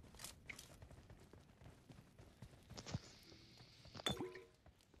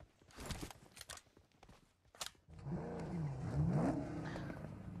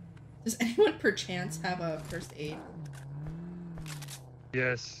 Does anyone perchance have a first aid?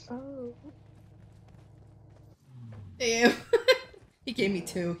 Yes. Oh. Ew. He gave me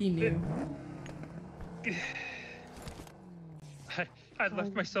 2. He knew. I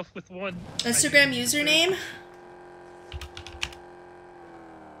left myself with 1. Instagram username?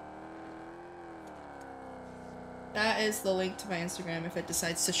 That is the link to my Instagram if it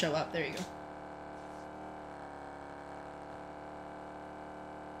decides to show up. There you go.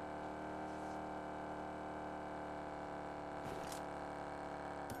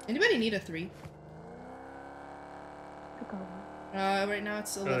 Anybody need a 3? I got one. Right now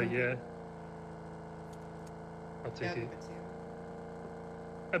it's 11. Yeah. I'll take Yeah, it. give it to you.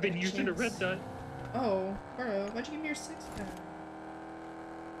 I've been Get a using a red chance. dot. Oh, bro, why'd you give me your 6 gun?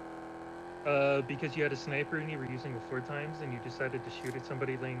 Because you had a sniper and you were using it 4 times and you decided to shoot at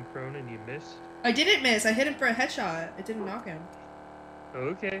somebody laying prone and you missed. I didn't miss. I hit him for a headshot. It didn't knock him.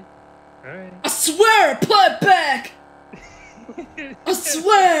 Okay. Alright. I swear, play it back! I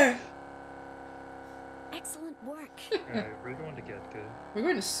swear! Excellent work. Alright, we're going to get good. We're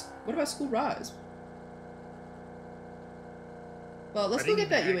going to. What about School Rise? Well, let's I go didn't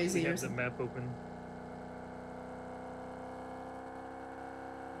get that even UAZ actually or have the something. map open.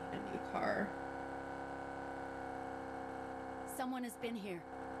 A new car. Someone has been here.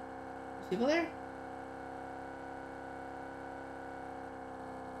 There's people there?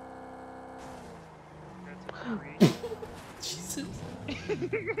 That's a free. Jesus.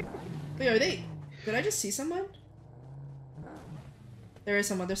 Wait, are they? Did I just see someone? There is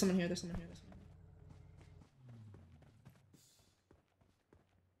someone. There's someone here. There's someone here.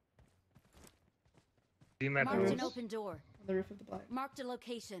 Seen that Marked roof? an house? open door. On the roof of the black. Marked a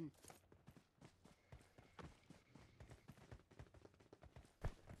location.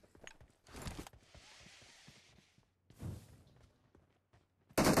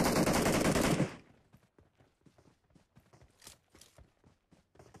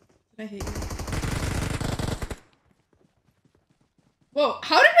 Did I hit you? Whoa!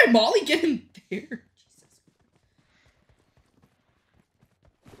 How did my molly get in there? Jesus.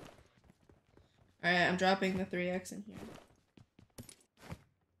 All right, I'm dropping the 3x in here.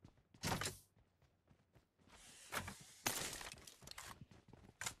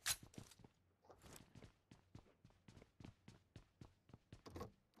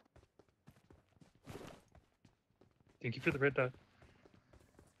 Thank you for the red dot.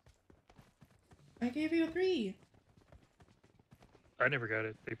 I gave you a 3. I never got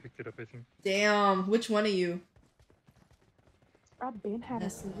it. They picked it up, I think. Damn, which one of you? I've been had a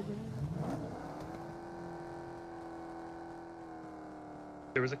Yes. season.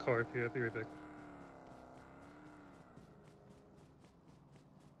 There was a car up here. I'll be right back.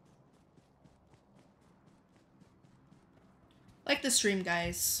 Like the stream,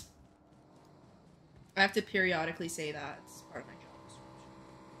 guys. I have to periodically say that. It's part of my job description.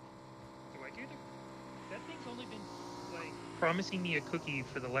 Do I get it? That thing's only been, like, promising me a cookie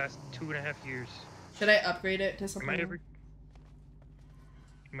for the last 2.5 years. Should I upgrade it to something? Am I ever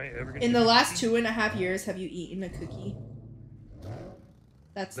gonna In get the a last cookie? 2.5 years, have you eaten a cookie?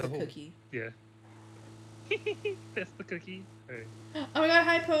 That's the No. cookie. Yeah. That's the cookie. Alright. Oh my god,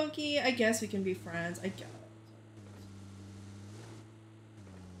 hi Pokey. I guess we can be friends. I guess.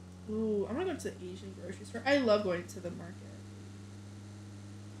 Ooh, I'm gonna go to the Asian grocery store. I love going to the market.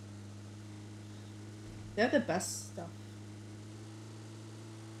 They have the best stuff.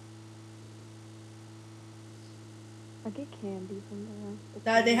 I get candy from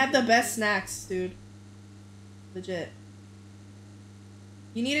there. They have the best snacks, dude. Legit.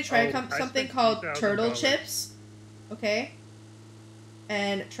 You need to try I something spent called $2,000. turtle chips, okay?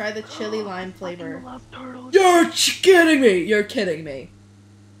 And try the chili lime I flavor. love turtles. You're kidding me! You're kidding me.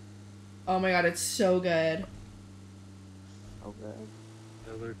 Oh my god, it's so good. So good.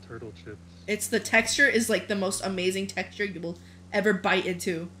 Another turtle chips. It's the texture is like the most amazing texture you will ever bite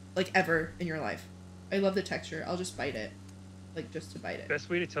into, like ever in your life. I love the texture. I'll just bite it, like just to bite it. Best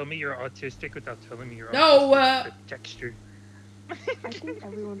way to tell me you're autistic without telling me you're No, autistic. The texture. I think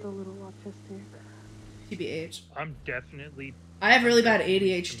everyone's a little autistic. TBH. I'm definitely. I have really bad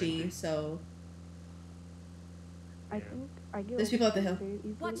Definitely ADHD, commended. so I Yeah. think I get There's people at the hill. very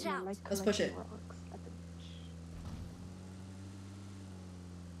easily Watch and I out. like Let's push collecting it. rocks at the beach.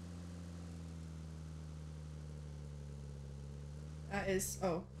 That is.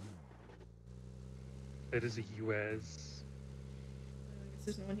 Oh. That is a US. I guess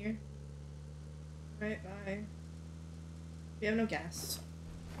there's no one here. Alright, bye. We have no gas.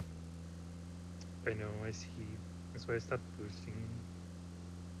 I know, I see. That's why I stopped boosting.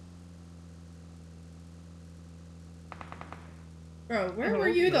 Bro, where Oh, were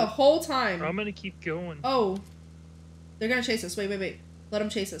you the no. whole time? I'm gonna keep going. Oh. They're gonna chase us. Wait, wait, wait. Let them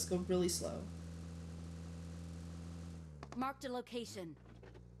chase us. Go really slow. Marked a location.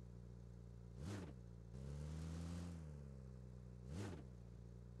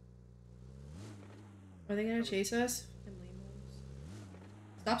 Are they gonna chase us?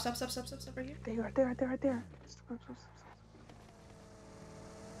 Stop, stop, stop, stop, stop, stop right here. They are there, right there, right there. Stop, stop, stop, stop.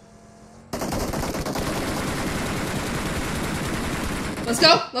 Let's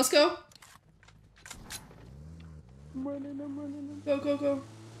go! Let's go! I'm running, I'm running, I'm Go, go, go.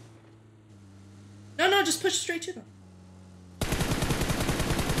 No, no, just push straight to them.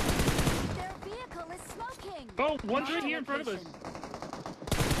 Their vehicle is smoking. Oh, one's Marked right a here in front of us. location.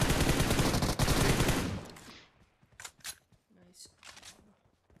 Nice.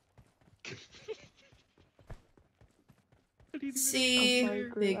 What do you think See, sorry,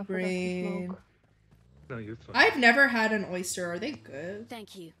 Groot, I big forgot to brain. smoke. No, you're fine. I've never had an oyster. Are they good?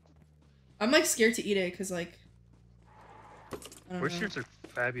 Thank you. I'm like scared to eat it because like. I don't know. Oysters are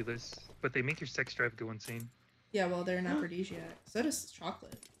fabulous, but they make your sex drive go insane. Yeah, well, they're an aphrodisiac. So does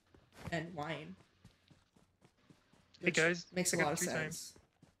chocolate and wine. Hey Which guys, makes I a got lot of 3 sense. times.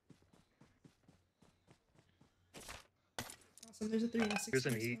 Awesome. There's a 3 and a 6. Here's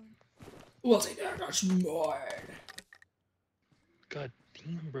an 8. Ooh, I'll take that. That's mine. God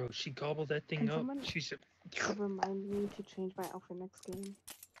damn, bro, she gobbled that thing Can up. someone- She said, Remind me to change my outfit next game.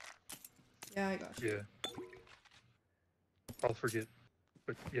 Yeah, I got you. yeah. I'll forget,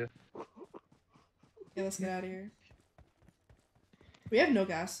 but yeah. Okay, let's get out of here. We have no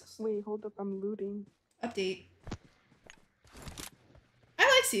gas. Wait, hold up, I'm looting. Update. I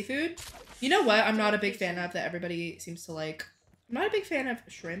like seafood. You know what? I'm not a big fan of that everybody seems to like. I'm not a big fan of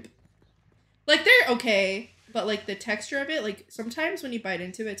shrimp. Like, they're okay, but like the texture of it, like sometimes when you bite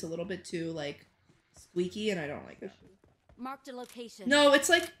into it, it's a little bit too like squeaky, and I don't like it. Marked a location. No, it's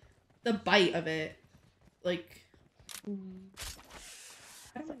like the bite of it. Like,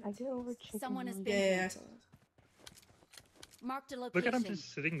 I get over chicken. Someone has wings. been- yeah, I saw that. Marked a Look location. at him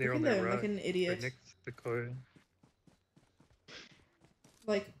just sitting there Look on at that him rock, like an idiot. right next to the car.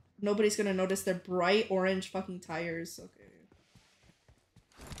 Like, nobody's gonna notice their bright orange fucking tires. Okay.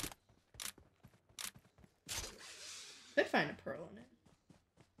 Could find a pearl in it.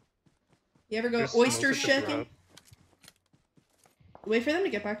 You ever go There's smoke oyster at the shaking? drop. Wait for them to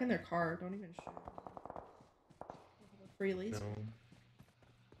get back in their car. Don't even shoot. Free laser. No.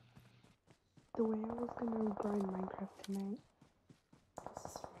 The way I was gonna grind Minecraft tonight. This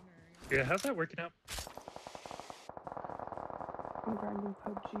is funner. Yeah, how's that working out? I'm grinding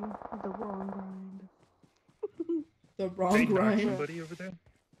PUBG. The wrong grind. The They wrong knocked grind. somebody over there.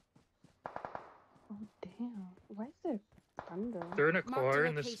 Oh damn! Why is there thunder? They're in a Marked a car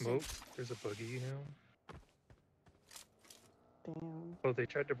in the location. smoke. There's a buggy now. Damn. Oh, they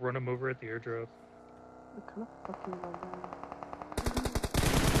tried to run him over at the airdrop. What kind of fucking was that?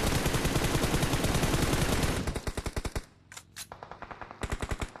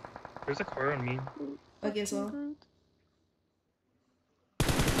 There's a car on me. Buggy as well. Groot.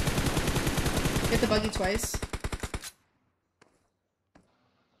 Hit the buggy twice.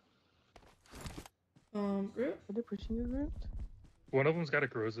 Groot? Are they pushing you, Groot? One of them's got a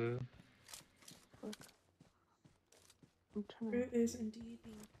Groza. Fuck. I'm trying Groot is indeed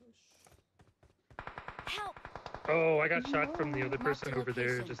being pushed. Help! Oh, I got shot from the No. other Marked person the over there,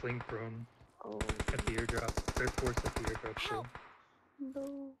 location. just laying prone Oh at the airdrop. They're forced at the airdrop. So. Help!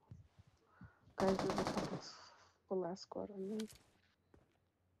 no. Guys, there's a fucking full ass squad on me.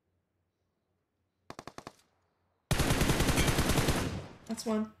 That's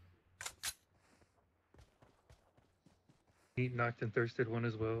one. He knocked and thirsted one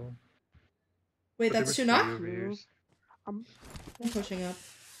as well. Wait, But there that's was 2 three knock? over yours. I'm Pushing up.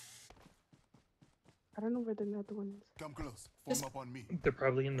 I don't know where the other one is. Come close. Form Just- up on me. They're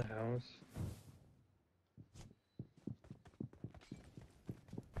probably in the house.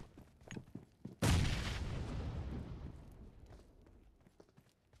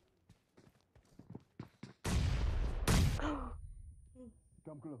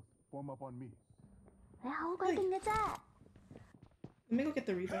 Come close. Form up on me. Let me go get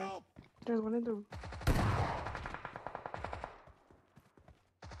the revive. Help! There's one in the.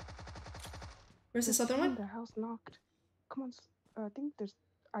 Where's this there's other two in one? The house knocked. Come on. I think there's.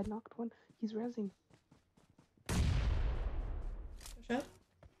 I knocked one. He's rezzing.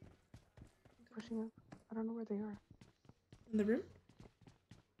 pushing up. I don't know where they are. In the room?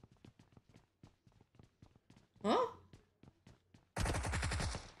 Huh?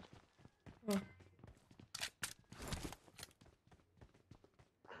 Oh.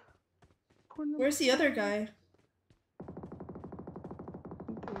 Poor number Where's the other 4. guy?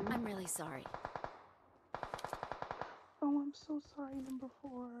 Okay. I'm really sorry. Oh, I'm so sorry, number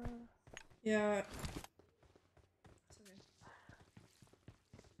 4. Yeah. It's okay.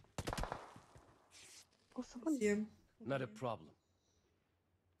 Oh, I someone. see him. Not a Okay. problem.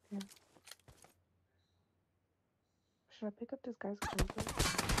 Should I pick up this guy's clothing?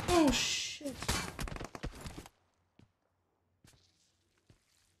 Oh shit.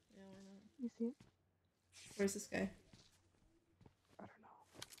 Yeah, why not? You see it? Where's this guy? I don't know.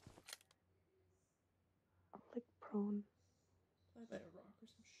 I'm like prone. Probably by a rock or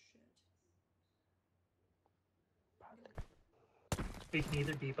some shit. Probably. He can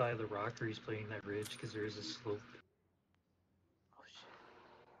either be by the rock or he's playing that ridge because there is a slope. Oh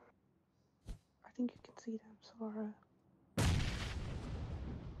shit. I think you can see them, Sora.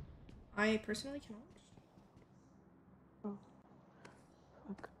 I personally cannot. Oh.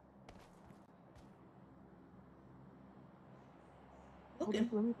 Fuck. Hold Okay.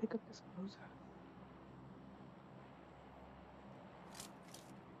 up, let me pick up this closer.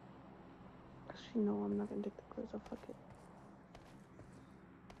 Actually, no, I'm not gonna take the closer. Fuck it.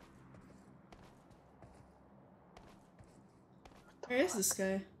 What the Where is fuck? this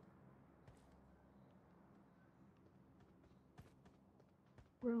guy?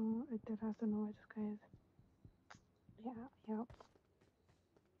 Bro, I did have to know where this guy is. Yeah.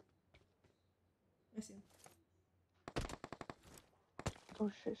 I see him.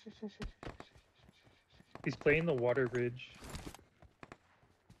 Oh shit. He's playing the water ridge.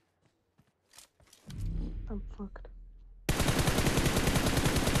 I'm fucked.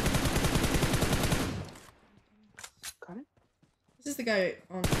 Got it? This is the guy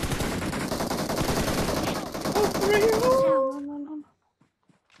on. Oh, right here! Oh!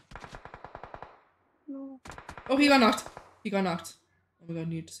 No. Oh, he got knocked. He got knocked. Oh my god,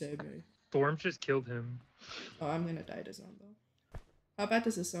 need to save me. Storm just killed him. Oh, I'm gonna die to zone though. How bad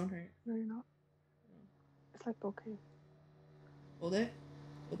does this zone hurt? No, you're not. It's like okay. Hold it.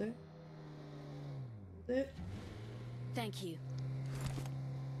 Hold it. Hold it. Thank you.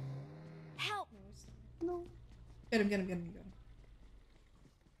 Help! No. Get him, get him, get him, you got him.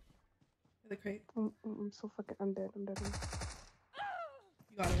 Get the crate. I'm so fucking. I'm dead. You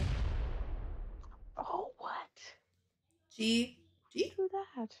got it. Oh, what? G. G? Do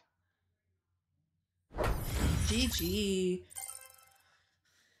that. GG.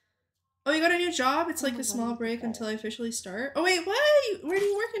 Oh, you got a new job? It's Oh like my a God, small look at break that. until I officially start. Oh wait, what? Where are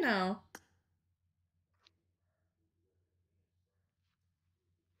you working now?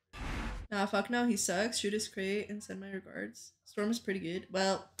 Nah, fuck no, he sucks. Shoot his crate and send my regards. Storm is pretty good.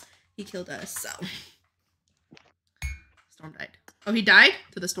 Well, he killed us, so. Storm died. Oh, he died?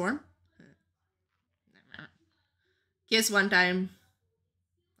 To the storm? Kiss one time.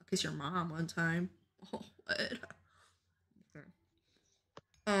 I'll kiss your mom one time. Oh, what?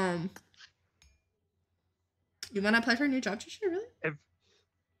 You wanna apply for a new job, Trisha? Really?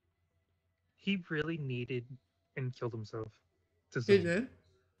 He really needed and killed himself. To He zone. did.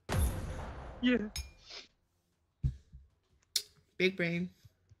 Yeah. Big brain.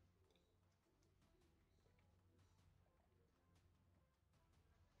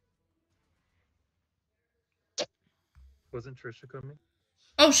 Wasn't Trisha coming?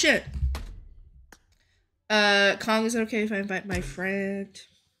 Oh shit. Kong, is it okay if I invite my friend?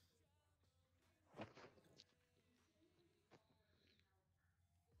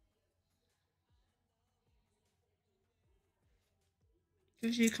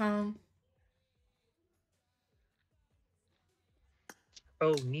 GG, Kong.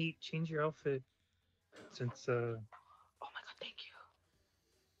 Oh, neat. Change your outfit. Since Oh my God, thank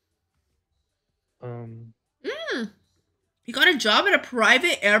you. You got a job at a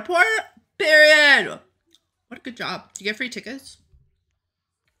private airport? Period. What a good job. Do you get free tickets?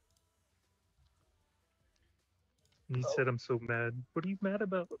 Neat said I'm so mad. What are you mad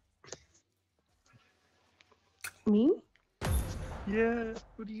about? Me? Yeah,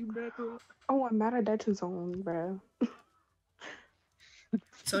 what are you mad about? Oh, I'm mad at that to zone, bro.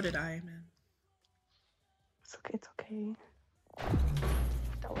 So did I, man. It's okay. It's okay.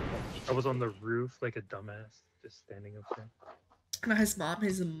 I was on the roof like a dumbass, just standing up there. Not his mom,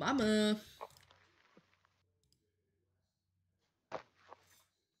 his mama.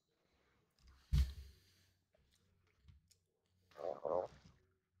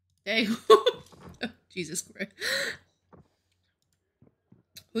 Hey. Jesus Christ.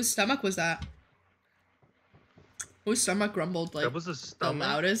 Whose stomach was that? Whose stomach grumbled like That was a the stomach.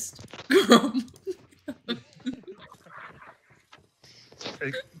 loudest? Can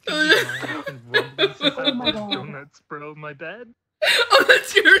you mind? I've been rumbling since I Oh my was God. donuts, bro. My bad. Oh,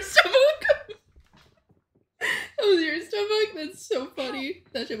 that's your stomach. That was your stomach. That's so funny.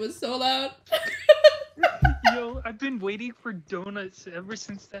 That shit was so loud. Yo, I've been waiting for donuts ever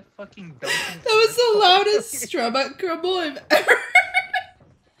since that fucking Dunkin' That was the commercial. loudest stomach grumble I've ever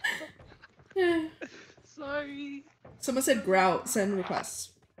heard. Sorry. Someone said grout, send requests.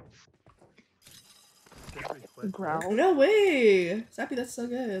 Growl. No way! Zappy, that's so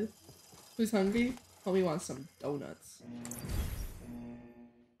good. Who's hungry? Homie wants some donuts.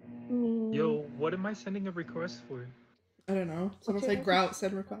 Me. Yo, what am I sending a request for? I don't know. Someone What's your said grout,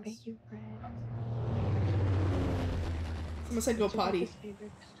 send requests. favorite? Someone said go What's your potty. guys'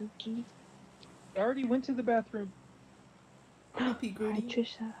 favorite Suki? I already went to the bathroom. Poopy Hi, Goody.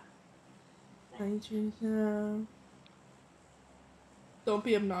 Trisha. Hi, Trisha. Don't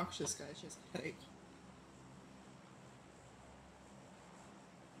be obnoxious, guys. She has a headache.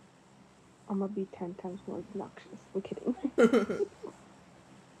 I'm gonna be 10 times more obnoxious. I'm kidding.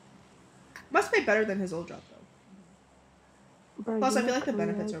 Must pay better than his old job, though. Bro, Plus, you I feel know like the Korea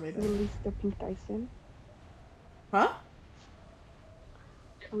benefits are way better. released the Pink Dyson. Huh?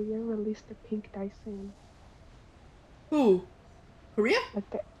 Korea released the Pink Dyson. Who? Korea? Like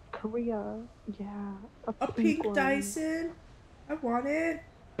the Korea, yeah, A pink one. Dyson? I want it.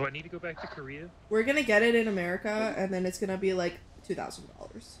 Do I need to go back to Korea? We're gonna get it in America, and then it's gonna be like $2,000.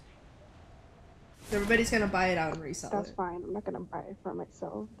 Everybody's gonna buy it out and resell That's it. fine. I'm not gonna buy it for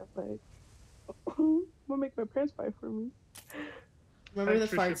myself. But I'm gonna make my parents buy it for me. Remember Hi, the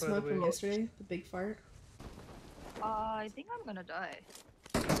Trisha, fart by the smoke from way. yesterday? The big fart? I think I'm gonna die.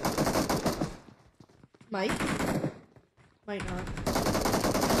 Might? Might not.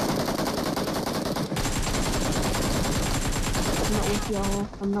 I'm not with y'all.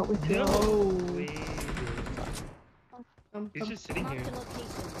 I'm not with y'all. No. Wait. He's just sitting Mark here. the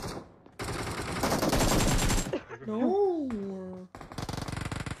location. No.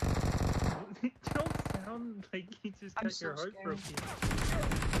 Don't sound like you just I'm got so your heart scared. broken.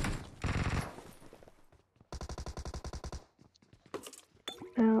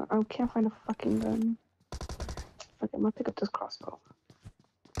 I can't find a fucking gun. Okay, I'm gonna pick up this crossbow.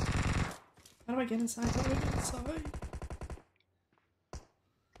 How do I get inside? How do I get inside?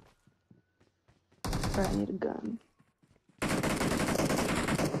 Alright, I need a gun.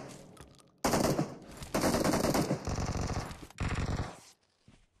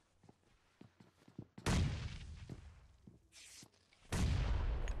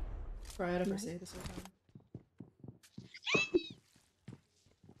 Sorry, I had to say this whole time.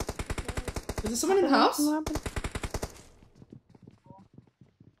 Is there someone in the house? What happened?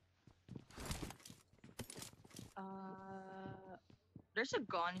 There's a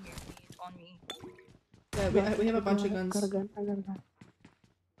gun here on me. Yeah, we have a bunch of guns. Got a gun. I got a gun.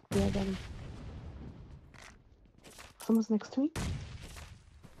 Yeah, I got him. Someone's next to me.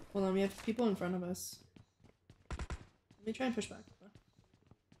 Hold on, we have people in front of us. Let me try and push back.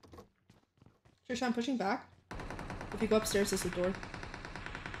 Trisha, I'm pushing back. If you go upstairs, there's a door.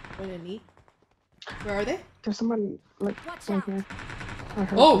 Going to neat. Where are they? There's someone like Watch right out. here. I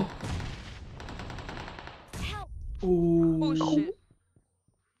heard Oh! them. Help! Ooh. Oh shit.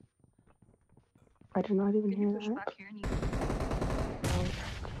 I did not even Can you hear push that. back here and you...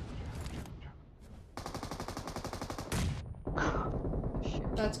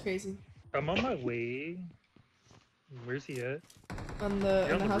 Shit. That's crazy. I'm on my way. Where's he at? On the You're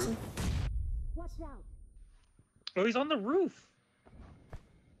in on the the house. roof? Watch out! Oh, he's on the roof.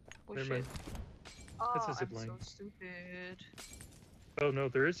 Oh Never shit. mind. Oh, That's a I'm zip line. so stupid. Oh no,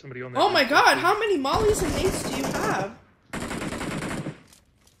 there is somebody on that Oh my roof. god, how many mollies and nades do you have?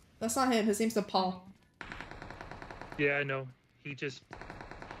 That's not him, his name's Paul. Yeah, I know. He's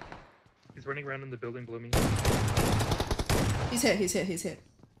running around in the building below me. He's hit, he's hit, he's hit.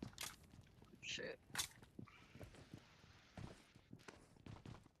 Shit.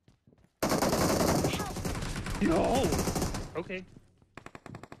 No! Okay.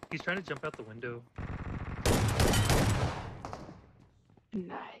 He's trying to jump out the window.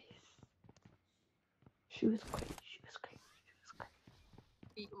 Nice. She was great. She was great. She was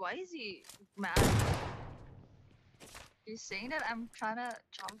great. Why is he mad? He's saying that I'm trying to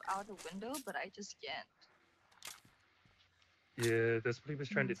jump out the window, but I just can't. Yeah, that's what he was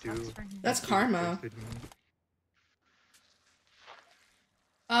trying to do. Sucks for him. That's He karma. texted me.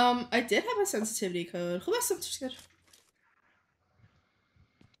 I did have a sensitivity code. Who has sensitivity code?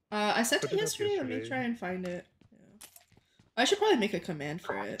 I sent Put it it up yesterday. Let me yesterday. try and find it. Yeah. I should probably make a command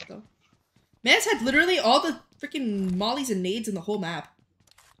for it though. Man's had literally all the freaking mollies and nades in the whole map.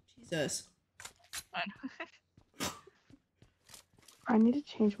 Jesus. I need to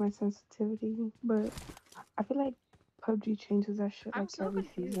change my sensitivity, but I feel like PUBG changes that shit I'm like so every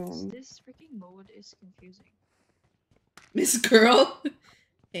confused. season. This freaking mode is confusing. Miss Girl.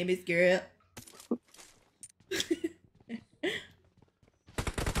 Hey, Miss Girl.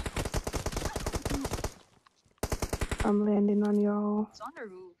 I'm landing on y'all. It's on the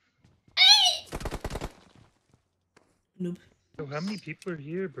roof. Noob. So how many people are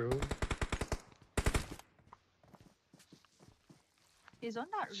here, bro? He's on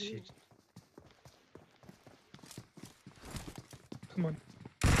that roof. Shit. Come on.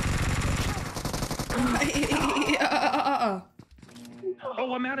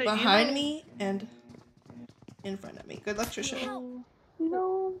 Oh, I'm out of Behind ammo. me and in front of me. Good luck, Trisha.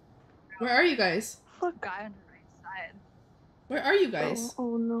 No. Where are you guys? Fuck. Guy on the right side. Where are you guys?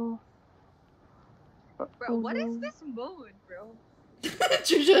 Oh no. Bro, Oh, what is no. this mode, bro?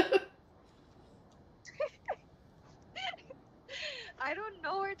 Trisha. I don't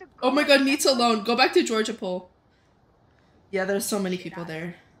know where to go. Oh my god, I Neat's can't alone. Go back to Georgia Pole. Yeah, there's so many people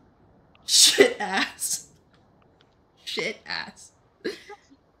there. Shit ass. Shit ass. To be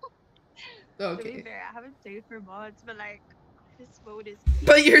Okay. fair, I haven't played for mods, but like, this mode is.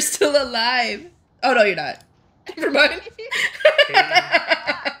 But you're still alive. Oh no, you're not. Never mind.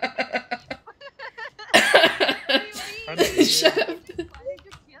 Shut up. Why did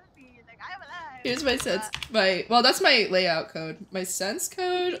you kill me? Like, I'm alive. Here's my sense. Well, that's my layout code. My sense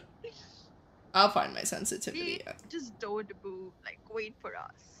code. I'll find my sensitivity. We just don't move. Like, wait for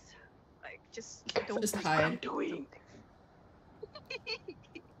us. Like, just don't. Just move. hide. Doing.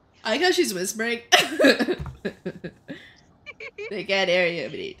 I like how she's whispering. They can't hear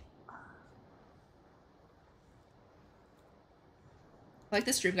you, but like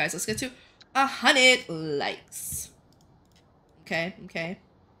this stream, guys. Let's get to 100 likes. Okay, okay.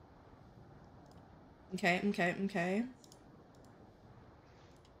 Okay, okay, okay.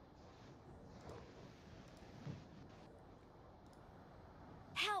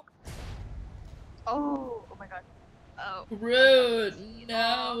 Help! Oh my god. Oh. Rude. Oh,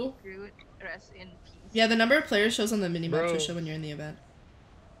 No. Groot, rest in peace. Yeah, the number of players shows on the minimap, Bro. Trisha, when you're in the event.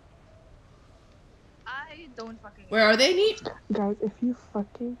 I don't fucking. Where are they, Neat? Guys, if you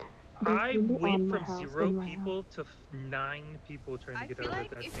fucking. I really went on my from house, 0 on my people to 9 people trying I to get feel out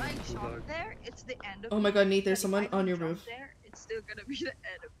like of that if I thing. jump there, it's the end of Oh my god, Neat, there's but if someone I on don't your jump roof. There, it's still gonna be the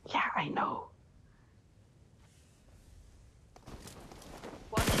end of Yeah, I know.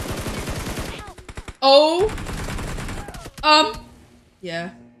 what? Oh!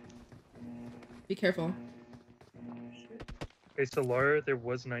 Yeah. Be careful. Okay, so Laura, there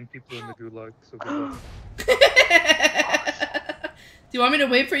was 9 people in the gulag, so good luck. Do you want me to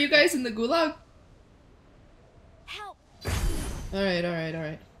wait for you guys in the gulag? Help! Alright, alright,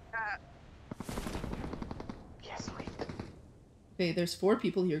 alright. Yes, wait. Okay, there's 4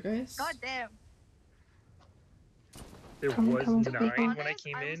 people here, guys. God damn. There Come, was come, 9 come, come. when I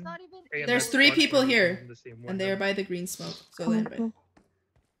came I was in. not even. and There's that 3 spawn people wasn't here, even the same one, and they are though. by the green smoke. So Come on, anyway. come on.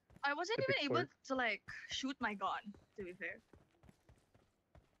 I wasn't The even big able fort. to like shoot my gun. To be fair.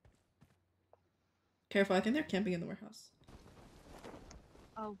 Careful, I think they're camping in the warehouse.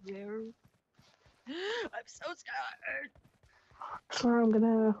 Oh, where? I'm so scared. Sorry, I'm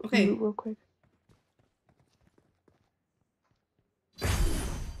gonna Okay. loot real quick.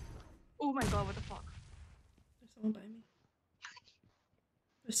 Oh my god, what the fuck? There's someone by me.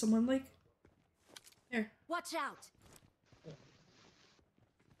 There's someone like there. Watch out!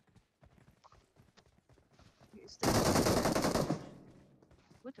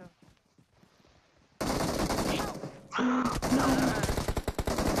 What the? No.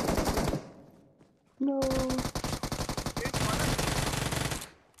 No. There's one of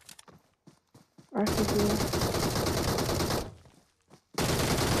I see you.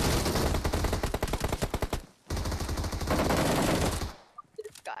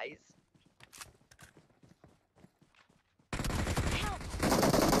 these guys.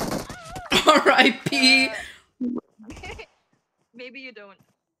 R.I.P. Maybe you don't.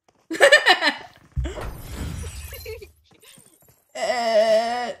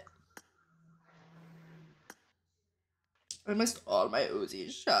 I missed all my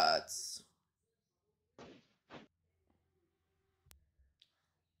Uzi shots.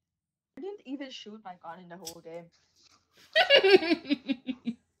 I didn't even shoot my gun in the whole game.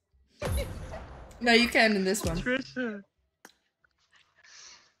 No, you can in this one. Trisha!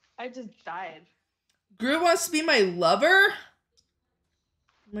 I just died. Gru wants to be my lover?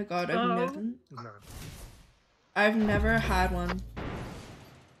 Oh my god, No. I've never had one.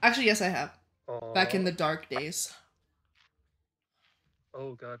 Actually, yes, I have. Oh. Back in the dark days.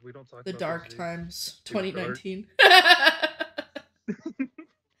 Oh god, we don't talk The about dark those days. times. They were dark. 2019.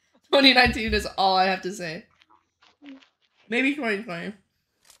 2019 is all I have to say. Maybe 2020.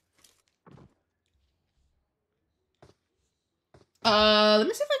 Let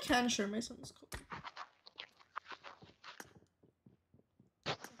me see if I can share my son's code.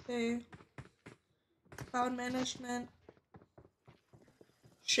 Okay. Cloud management.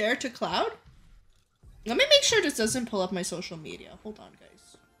 Share to cloud? Let me make sure this doesn't pull up my social media. Hold on,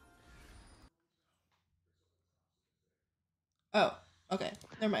 guys. Oh, okay.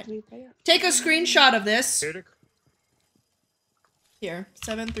 Never mind. Take a screenshot of this. Here to- Here.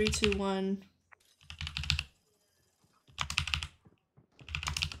 7, 3, 2, 1.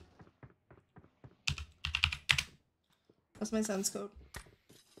 That's my son's code.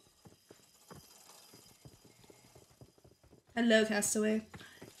 Hello, Castaway.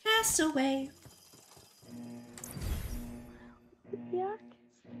 Castaway. Yeah.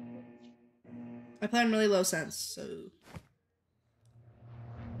 I play on really low sense, so.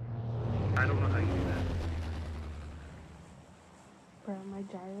 I don't know how you do that. Bro, my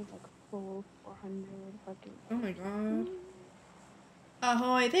gyro's like full 400 fucking. Oh my god.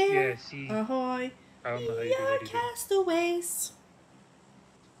 Ahoy there. Yeah, see, Ahoy. I don't know how you do Yeah, that either. castaways.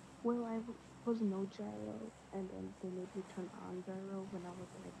 Well, I was no gyro, and then they made me turn on gyro when I was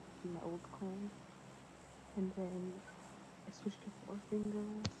like in my old clan, and then I switched to 4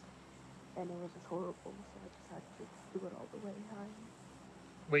 fingers, and it was just horrible. So I just had to do it all the way high.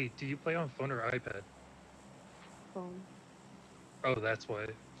 Wait, do you play on phone or iPad? Phone. Oh, that's why.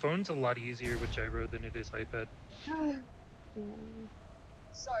 Phone's a lot easier with gyro than it is iPad. Yeah.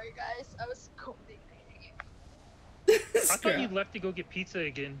 Sorry guys, I was coding. I thought you left to go get pizza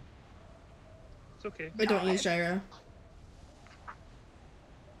again. It's okay. I don't use gyro.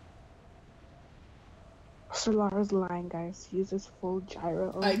 Solara's lying, guys. He uses full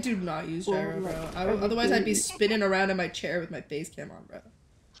gyro. I do not use Full, gyro, like, bro. Otherwise, I'd be everything. spinning around in my chair with my face cam on, bro.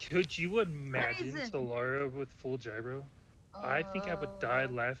 Could you imagine Reason. Solara with full gyro? I think I would die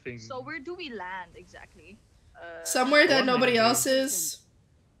laughing. So where do we land exactly? Somewhere that Or nobody Mango. else is.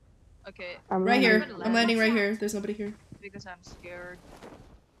 Okay, I'm Right landing. here. gonna I'm land. landing right here. There's nobody here. because I'm scared.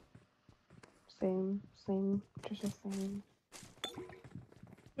 Same. Just the same.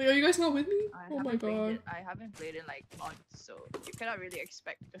 Wait, are you guys not with me? I Oh my haven't played god. it. I haven't played in like months, so you cannot really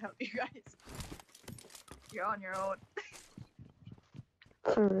expect me to help you guys. You're on your own.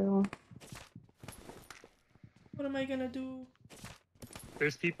 For real. What am I gonna do?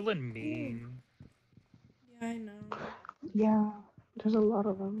 There's people in Maine. Yeah, I know. Yeah. There's a lot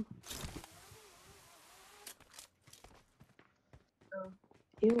of them.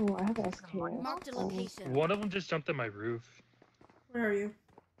 Ew, I have a SKS. Marked a Oh. location. One of them just jumped on my roof. Where are you?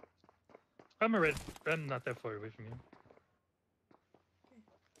 I'm not that far away from you.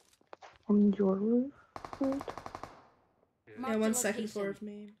 On your roof? Right? Yeah. Marked Yeah, a one second floor location.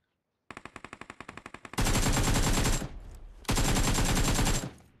 of Maine.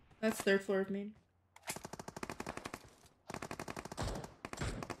 That's third floor of Maine.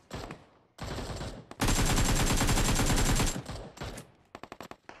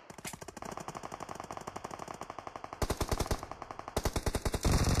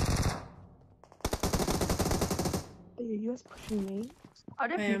 Are you guys pushing me? Are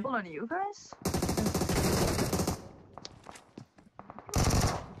there I am. people on you guys?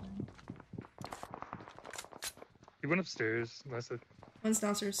 He went upstairs. That's it. One's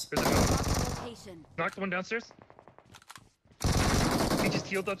downstairs. There's another. Marked a location. Knocked one downstairs. He just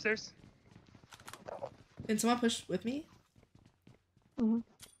healed upstairs. Can someone push with me? Mhm.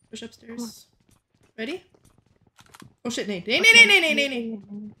 Push upstairs. Ready? Oh shit, Nate. Nate.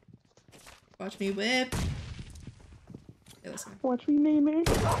 Watch me whip. Okay, listen. Watch me, Nene.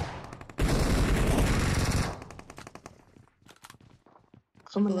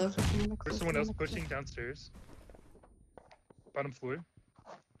 Someone Below. next to someone next to There's someone else next to- pushing downstairs. Bottom floor.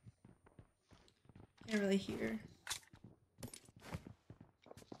 Can't really hear.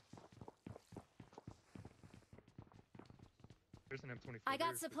 There's an M24. I there.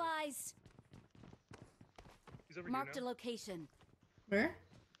 got supplies. He's over Marked a here now. location. Where?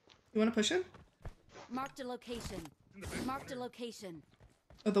 You wanna push him? Marked a location. He's in the back Marked a corner. location.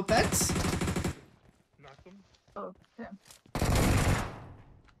 Oh, the beds? Knocked him. Oh, yeah.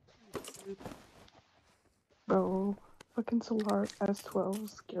 Bro, fucking Solar S12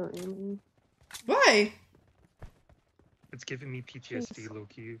 is scaring me. Why? It's giving me PTSD low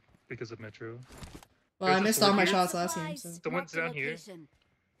key because of Metro. Well, I There's a missed all sword my here. shots last game, so. Supplies. Someone's Marked a down here. location.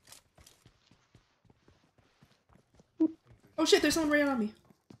 Oh shit, there's someone right on me.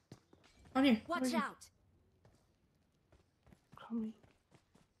 On here. Watch out! Coming.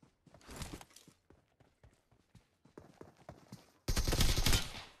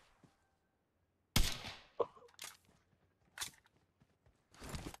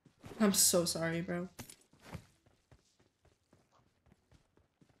 I'm so sorry, bro.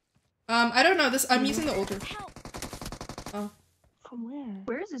 I don't know this. I'm using the older. Help! Oh, From where?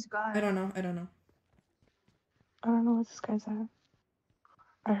 Where is this guy? I don't know. I don't know. I don't know what this guy's at.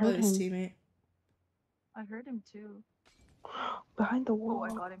 I Probably heard his him. teammate. I heard him too. Behind the wall.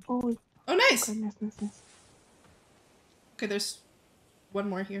 I got him. Oh, Oh, nice. goodness. Okay, there's one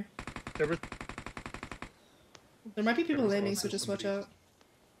more here. There were There might be people was landing, also so just watch somebody- out.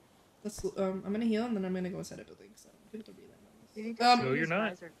 Let's. I'm gonna heal and then I'm gonna go inside a building. So people to reland You need on to this. No, you're these not.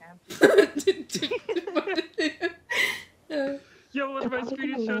 guys are camping. Yo, what if I They're probably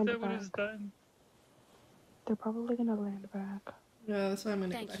gonna screenshot land that when it's back. done? They're probably gonna land back. Yeah, that's why I'm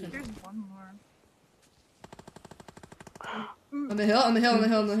gonna Thank go back you. in. There's one more. On the hill, on the hill, on the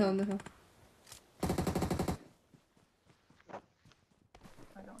hill, on the hill, on the hill.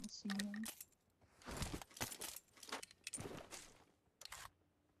 I don't see him.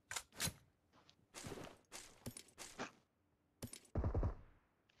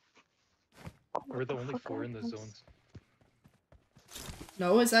 Oh, We're what the only fuck? 4 in the I'm s- zones.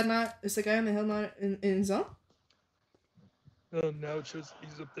 No, is that not? Is the guy on the hill not in zone? Oh, now it shows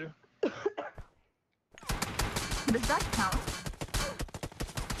he's up there. Does that count?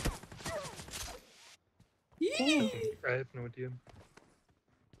 Yee! I have no idea.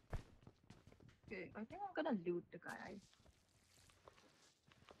 Okay, I think I'm gonna loot the guy.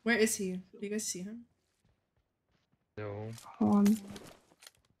 Where is he? Do you guys see him? No. Hold on.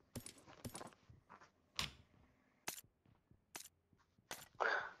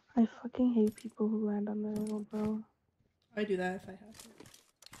 I fucking hate people who land on the hill, bro. I do that if I have to.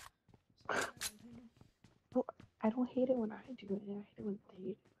 I don't hate it when I do it. I hate it when they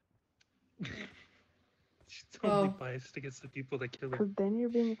do it. She's totally Oh. biased against the people that kill her. Cause then you're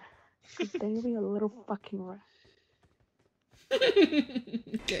being a little fucking rat.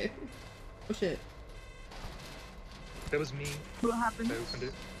 Okay. Oh shit. That was me. What happened? I opened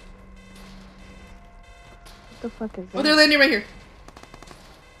it. What the fuck is that? Oh, they're landing right here.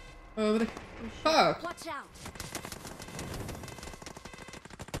 Oh, over there. Fuck. Watch out!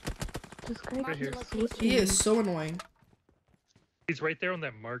 This guy Right Mark here. the keeps location. He is so annoying. He's right there on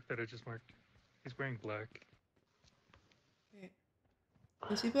that mark that I just marked. He's wearing black. Wait.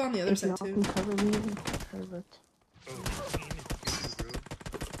 There's people on the other If y'all side can too. cover me, then perfect. Oh, I mean, it's you,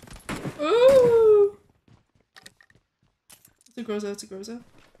 bro. Ooh! It's a Groza, it's a Groza.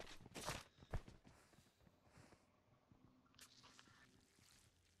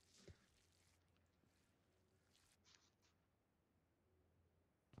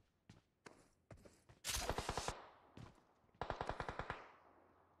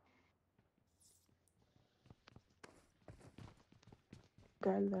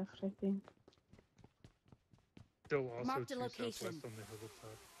 Guy left, I think. Still also Marked to a location. southwest on the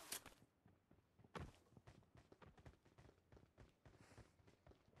hilltop.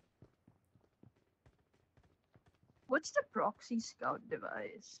 What's the proxy scout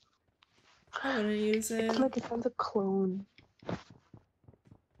device? I wouldn't use it. It's like it has a clone.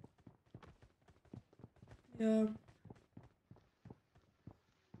 Yeah.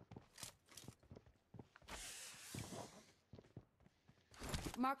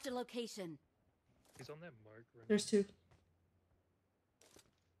 Marked a location. He's on that mark right There's two.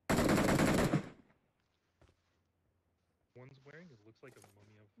 One's wearing, it looks like a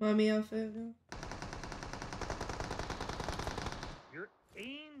mummy outfit. Mommy outfit. Yeah. Your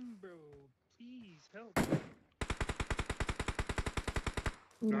aim, bro. Please help. Mm.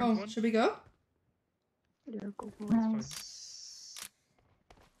 Knocked Oh, one. should we go? Yeah, go for it. fine. Nice.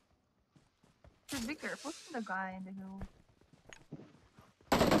 Just be careful for the guy in the hill.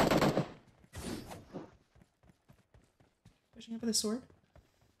 Pushing up with a sword.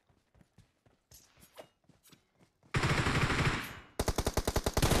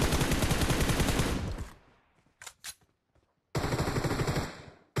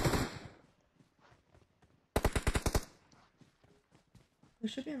 There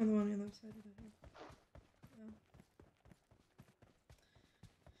should be another one on the other side of the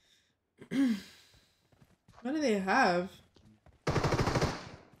hill. Yeah. What do they have?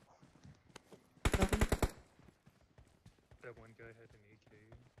 Nothing. That one guy had an AK.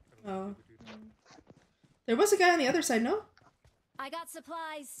 I don't know Oh. what the other dude. There was a guy on the other side, no? I got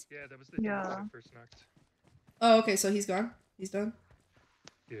supplies. Yeah, that was the dude that Yeah. I first knocked. Oh, okay, so he's gone. He's done.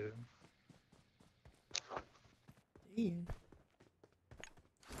 Yeah. Damn.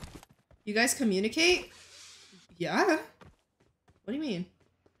 You guys communicate? Yeah. What do you mean?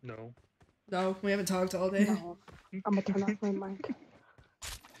 No. No, we haven't talked all day. No, I'm gonna turn off my mic.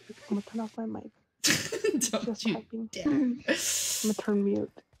 I'm gonna turn off my mic. Don't Just you typing. dare. I'm gonna turn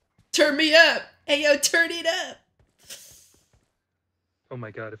mute. Turn me up. Hey, yo, turn it up. Oh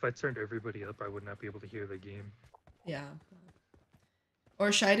my god, if I turned everybody up, I would not be able to hear the game. Yeah.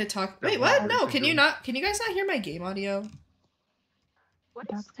 Or shy to talk. That Wait, one what? person No, can you doing- not? Can you guys not hear my game audio? What is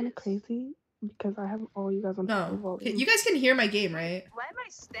That's kind of this? crazy because I have all you guys on full No. volume. You guys can hear my game, right? Why am I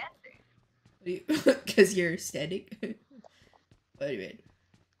standing? Because you're standing. But anyway.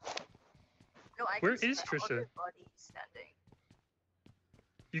 No, I Where can see is my Trisha? other body standing.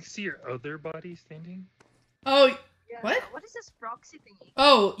 You can see your other body standing? Oh, Yeah. What? What is this proxy thingy?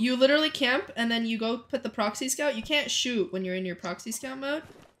 oh, you literally camp and then you go put the proxy scout. You can't shoot when you're in your proxy scout mode.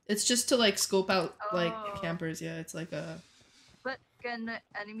 It's just to like scope out like Oh. campers. Yeah, it's like a. But can the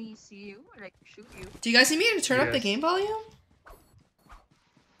enemy see you? Like shoot you? Do you guys need me to turn up the Yes. game volume?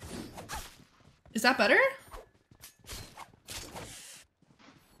 Is that better?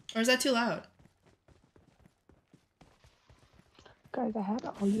 Or is that too loud? Guys, I had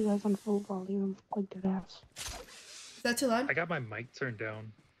all you guys on full volume, like dead ass. Is that too loud? I got my mic turned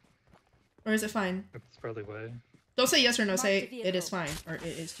down. Or is it fine? That's probably why. Don't say yes or no. Mark Say the it is vehicle. fine or it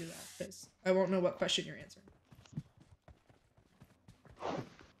is too loud. Because I won't know what question you're answering.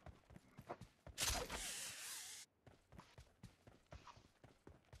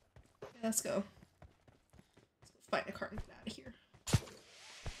 Okay, let's go. Let's go find a car and get out of here.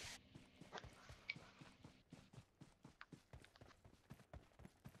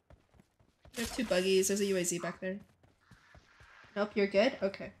 We have two buggies. There's a UAZ back there. Nope, you're good?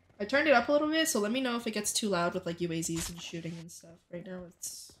 Okay. I turned it up a little bit, so let me know if it gets too loud with like UAZs and shooting and stuff. Right now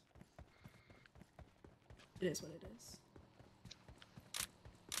it's... It is what it is.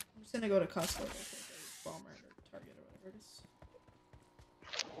 I'm just gonna go to Costco real quick, or Walmart or Target or whatever it is.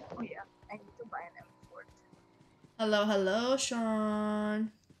 Oh yeah, I need to buy an M4. Hello, hello,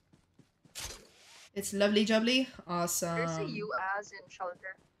 Sean. It's lovely jubbly. Awesome. There's a U-as in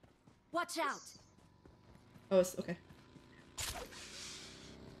shelter. Watch out! Oh, it's okay.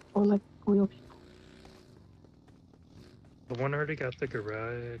 Or like real people. The one already got the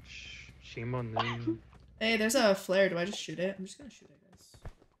garage. Shame on them. Hey, there's a flare. Do I just shoot it? I'm just gonna shoot it,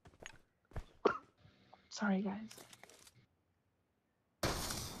 guys. Sorry, guys.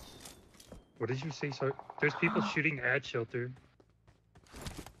 What did you say? Sorry. There's people shooting at shelter.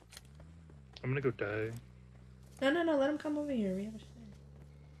 I'm gonna go die. No, no, no. Let him come over here. We have a flare.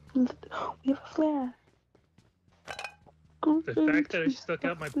 We have a flare. The fact that I stuck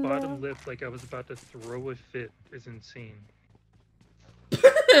out my bottom lip like I was about to throw a fit is insane.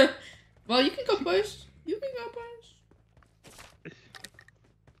 Well, you can go push. You can go push.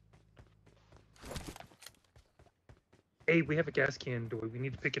 Hey, we have a gas can. Do we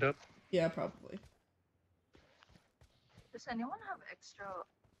need to pick it up? Yeah, probably. Does anyone have extra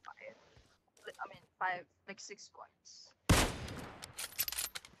 6 coins?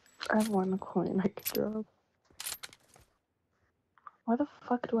 I have one coin I could drop. Why the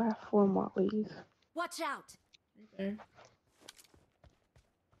fuck do I have 4 mollies? Watch out! Right there.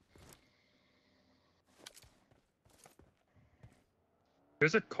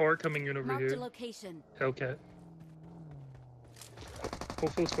 There's a car coming in over Marked here. a location. Hellcat.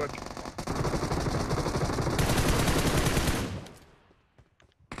 Full squad.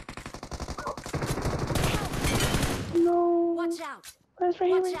 No! Watch out! Guys, right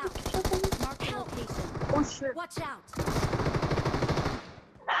here, Watch right out! here. Marked a location. Oh shit! Watch out!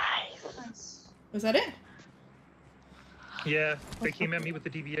 Nice! Nice. Was that it? Yeah, they came at me with the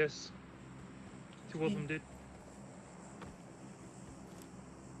DBS. 2 of them did.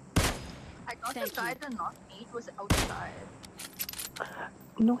 I thought Thank the guy you. that knocked me was outside.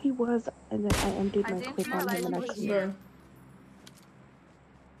 No, he was, and then I emptied I my didn't clip on him and I realize couldn't. he Sure.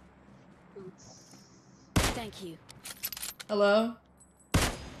 Boots. Thank you. Hello?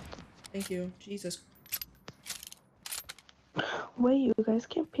 Thank you. Jesus. Wait, you guys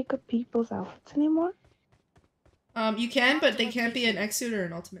can't pick up people's outfits anymore? You can, but they can't be an X suit or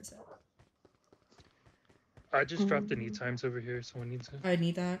an ultimate set. I just dropped the need times over here. Someone needs it. I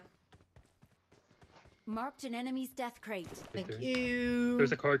need that. Marked an enemy's death crate. Thank Okay. you.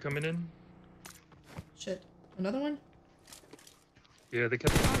 There's a car coming in. Shit. Another one? Yeah, they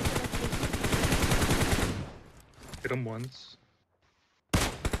kept Marked a location. hit him once.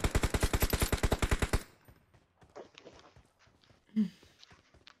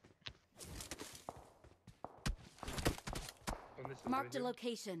 Oh, this is right Marked a here.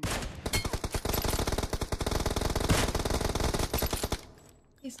 location.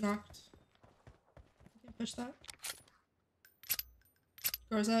 He's knocked. Push that.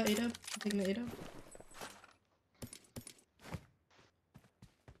 Garza, A-dub. I'm taking the A-dub.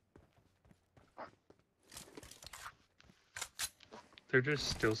 They're just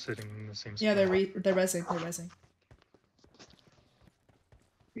still sitting in the same spot. Yeah, they're rezzing. They're rezzing.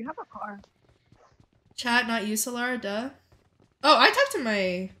 You have a car. Chat, not you, Solara, duh. Oh, I talked to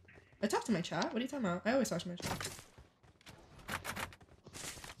my chat. What are you talking about? I always talk to my chat.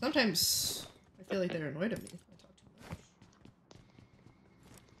 Sometimes I feel like they're annoyed at me if I talk too much.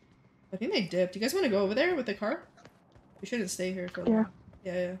 I think they dipped. You guys want to go over there with the car? We shouldn't stay here for long.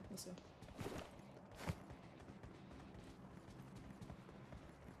 Yeah. Yeah, let's go.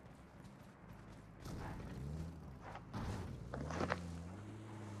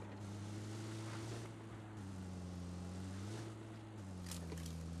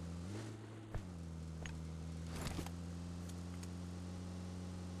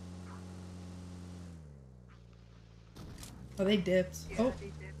 Oh, they dipped. Yeah, Oh,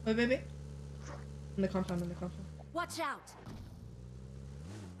 they did. wait. In the compound, Watch out!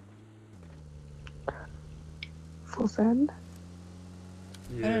 Full send.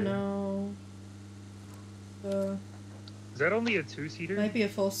 Yeah. I don't know. Is that only a 2-seater? Might be a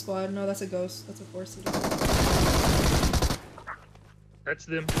full squad. No, that's a ghost. That's a 4-seater. That's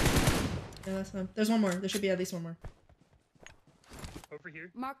them. Yeah, that's them. There's one more. There should be at least one more. Over here.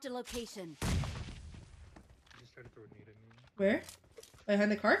 Marked a location. Just try to throw a nade at me. Where?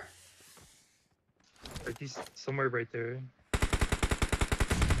 Behind the car? Like he's somewhere right there.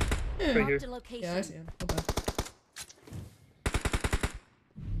 Yeah. Right here. Marked a location. Yeah, I see him. Hold on.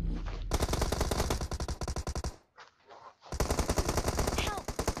 Help!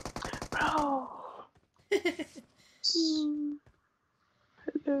 Bro.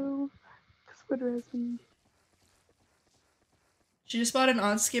 Hello. Squid resin. She just bought an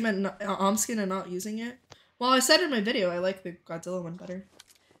on skin and not using it. Well, I said in my video I like the Godzilla one better.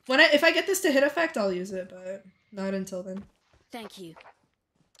 If I get this to hit effect, I'll use it, but not until then. Thank you.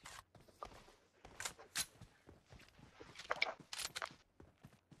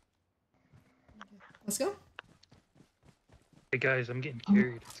 Let's go. Hey guys, I'm getting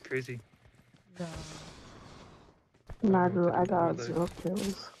carried. It's crazy. No. Nah, dude, I Really? got 0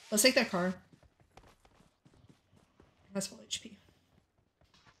 kills. Let's take that car. That's full HP.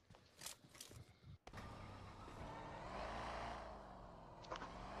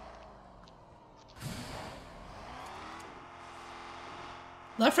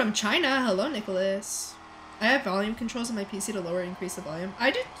 Love from China. Hello, Nicholas. I have volume controls on my PC to lower and increase the volume. I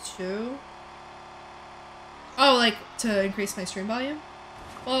did too. Oh, like to increase my stream volume?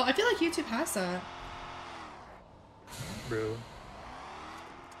 Well, I feel like YouTube has that. Bro.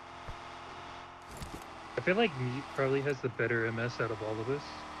 I feel like Meat probably has the better MS out of all of us.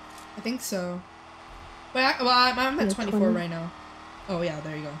 I think so. But I'm at Yeah, 24 20. right now. Oh yeah,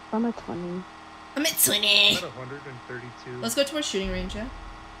 there you go. I'm at 20. I'm at 20. I'm at 132. Let's go to our shooting range, yeah?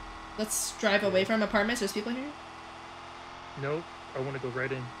 Let's drive away from apartments. There's people here. Nope. I want to go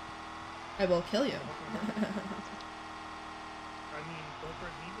right in. I will kill you. I mean, don't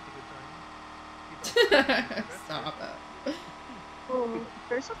threaten me with a good time. Stop it. Oh,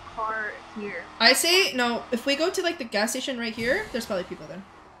 there's a car here. I say, no, if we go to like the gas station right here, there's probably people there.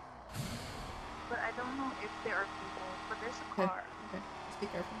 But I don't know if there are people. But there's a Okay. car. Okay, let's be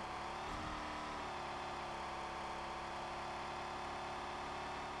careful.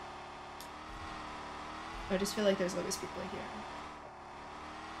 I just feel like there's always people here.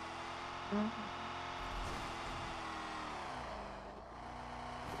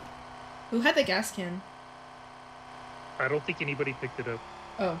 Who had the gas can? I don't think anybody picked it up.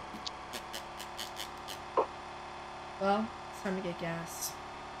 Oh. Well, it's time to get gas.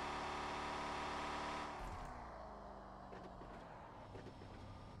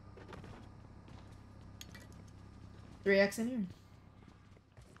 Three X in here.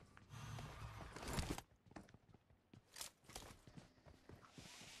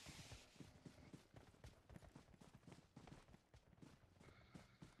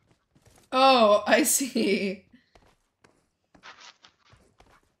 Oh, I see.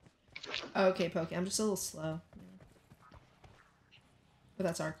 Okay, Pokey, I'm just a little slow. Yeah. But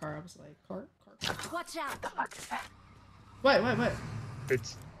that's our car. I was like, car. Watch out! What?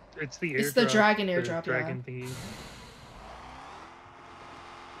 It's the airdrop. It's the dragon the airdrop, yeah. dragon thingy.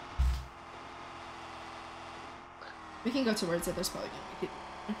 We can go towards it. There's probably gonna be people.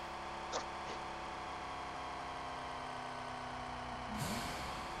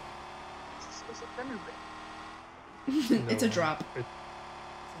 It's a thunder brick. It's a No, drop. it-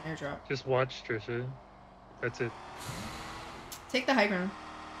 It's an airdrop. Just watch, Trisha. That's it. Take the high ground.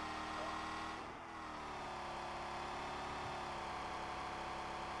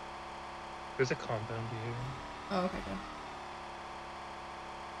 There's a compound here. Oh, okay, good.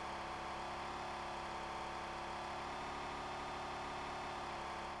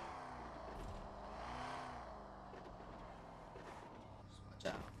 Just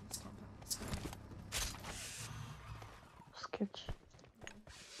watch out. This compound is Sketch.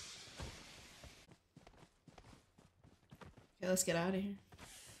 Okay, let's get out of here.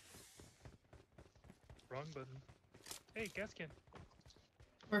 Wrong button. Hey, gas can.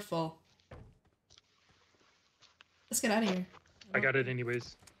 We're full. Let's get out of here. I got it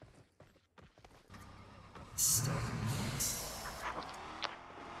anyways.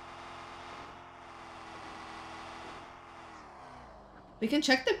 We can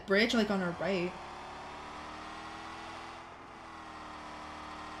check the bridge like on our right.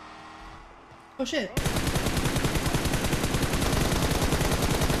 Oh shit.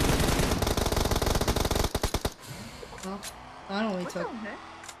 Well, that only What took. the heck?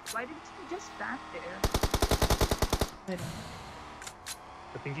 Why didn't he just stand there? I don't know.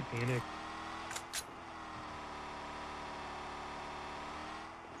 I think he panicked.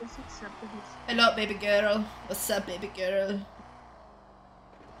 Just accepted his. Hello, baby girl. What's up, baby girl?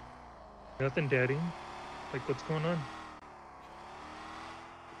 Nothing, daddy. Like, what's going on?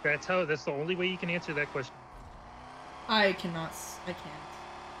 That's the only way you can answer that question. I cannot. I can't.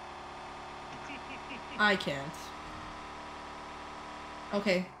 I can't.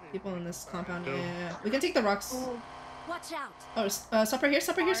 Okay, people in this compound. Yeah, yeah, yeah. We can take the rocks. Oh, Watch out! Oh, stop right here,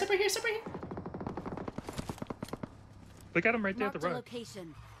 stop right here, stop right here, stop right here. Look at him right there at Mark the the rock.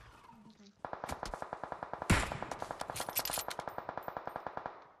 location.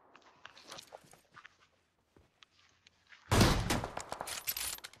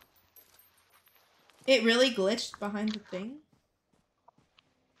 It really glitched behind the thing.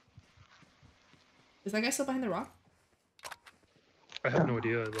 Is that guy still behind the rock? I have no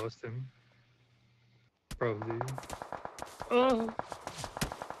idea. I lost him. Probably. Oh!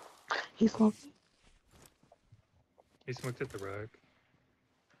 He's smoking. He smoked at the rock.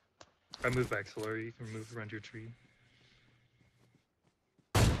 I moved back slower. You can move around your tree.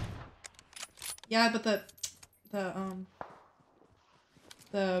 Yeah, but the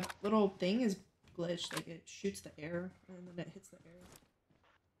little thing is glitched. Like it shoots the air and then it hits the air.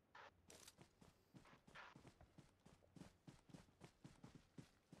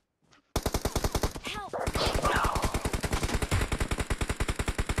 Help!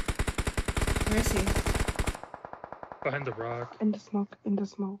 Where is he? Behind the rock. In the smoke. In the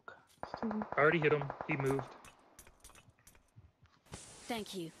smoke. Still. I already hit him. He moved.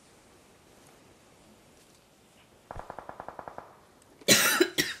 Thank you.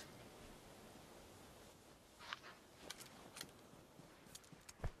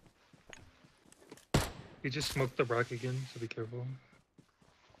 He just smoked the rock again, so be careful.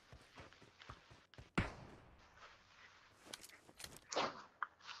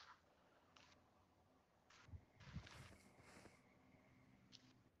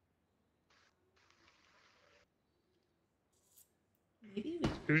 Maybe we.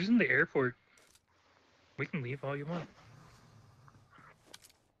 Who's in the airport? We can leave all you want.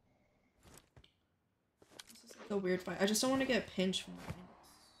 This is like a weird fight. I just don't want to get pinched from behind us.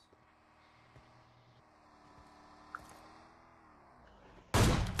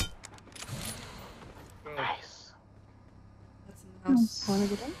 Nice. That's in the house. Wanna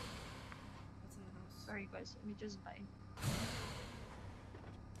get in? That's in the house. sorry guys. Let me just buy.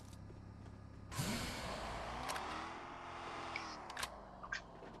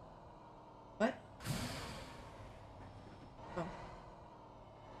 What? Oh.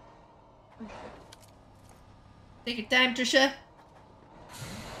 Oh, shit. Take your time, Trisha.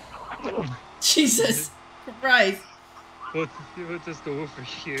 Jesus Christ. We'll just go over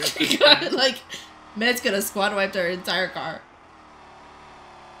here. We got like Med's gonna squad wiped our entire car.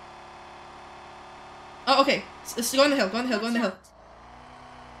 Oh, okay. So go on the hill, go on the hill, go on the hill.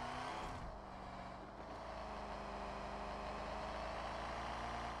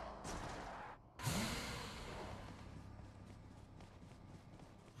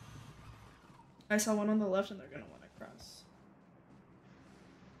 I saw one on the left and they're gonna want to cross.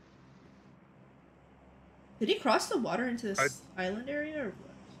 Did he cross the water into this island area or what?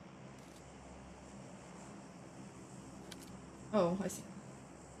 Oh, I see.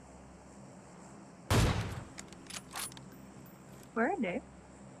 Where are they?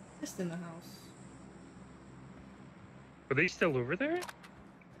 Just in the house. Are they still over there?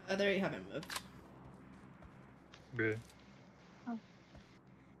 They haven't moved. Yeah. Oh.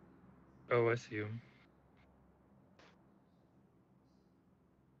 Oh, I see him.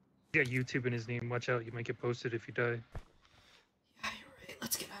 He got YouTube in his name. Watch out, you might get posted if you die. Yeah, you're right.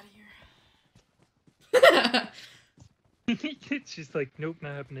 Let's get out of here. She's like, nope,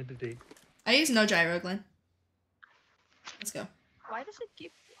 not happening today. I use no gyro, Glenn. Let's go. Why does it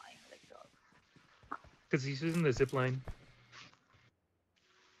keep flying like that? Because he's using the zip line.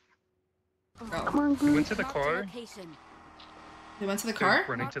 Come Oh. on, He Glenn. went to the Marked a car. location. They went to the They're car?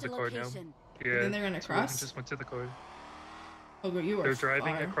 running Marked to the a car now. location. Yeah. And then they're gonna two of them cross? just went to the car. Oh, girl, you are They're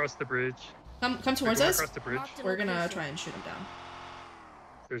driving far. across the bridge. Come They're towards going us. across the bridge. Marked a We're gonna location. try and shoot them down.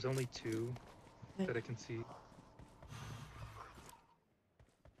 There's only two Okay. that I can see.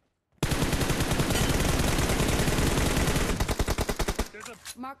 There's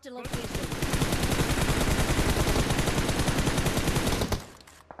a Marked a location.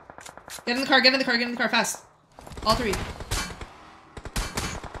 Get in the car, get in the car, get in the car, fast. All three.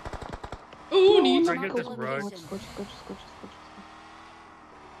 Ooh, No, neat. no, Right here, go, this go, go, rock. go, just go, just go, just go, just go,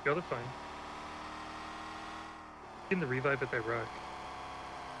 just Y'all are fine. In the revive at that rock.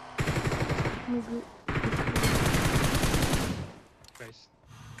 go. Maybe- Nice.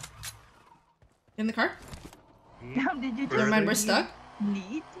 Get in the car. Damn, did you Where Never are mind, they? we're stuck.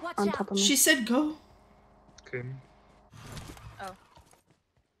 need? Watch On out. top of me. She said go. Okay.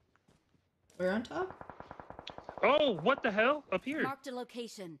 We're on top. Oh, what the hell? Up here. Marked a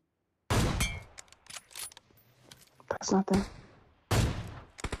location. That's not them.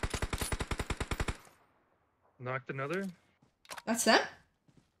 Knocked another? That's them?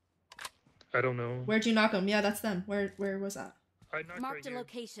 I don't know. Where'd you knock them? Yeah, that's them. Where was that? I knocked Marked right a here.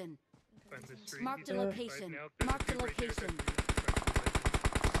 location. Behind the street. Marked He's a on the location. side now. There's Marked a dude right there location. that's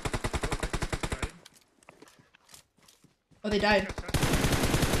Oh, they died.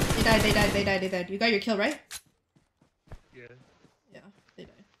 They died, they died, they died, they died. You got your kill, right? Yeah. Yeah, they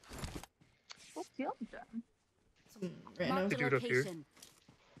died. Who killed them? Some random. Marked a dude up here. location.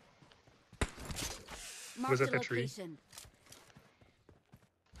 Marked Was a that that tree? location.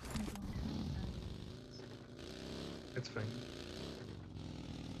 It's fine.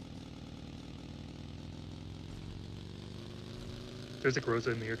 There's a Groza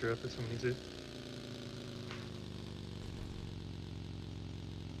in the airdrop if someone needs it.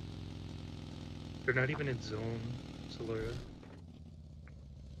 They're not even in zone, Solera.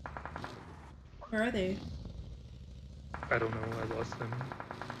 Where are they? I don't know, I lost them.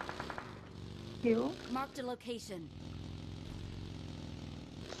 Kill? Marked a location.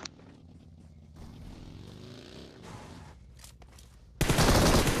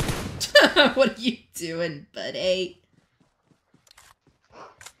 What are you doing, buddy?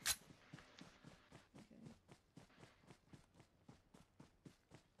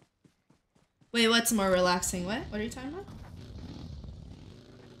 Wait, what's more relaxing? What? What are you talking about?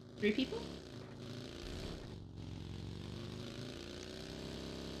 3 people?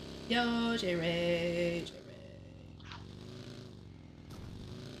 Yo, J-Ray, J-Ray.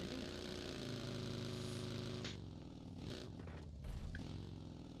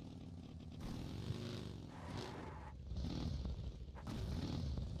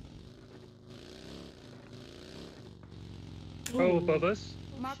 Oh, above us?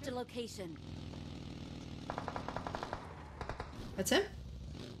 Marked a location. That's him?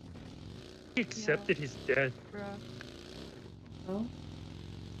 He accepted his death. Bruh. Oh.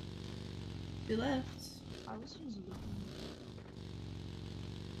 He left. I was just looking.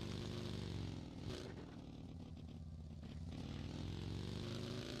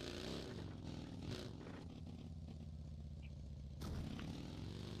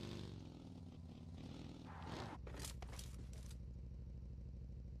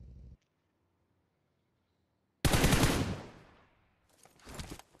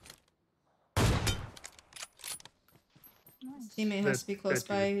 Nice. Teammate has to be close that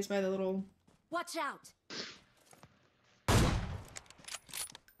by. dude. He's by the little. Watch out.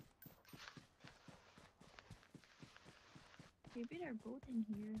 Maybe they're both in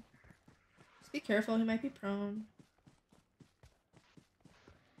here. Just be careful. He might be prone.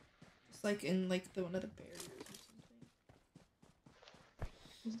 Just like in like the one of the barriers or something.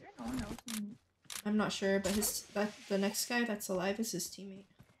 Is there no one else in? I'm not sure, but the next guy that's alive is his teammate.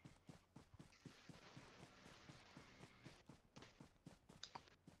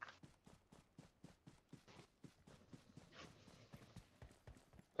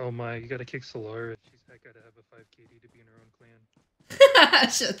 Oh my, you gotta kick Solara. She's gotta have a 5 KD to be in her own clan.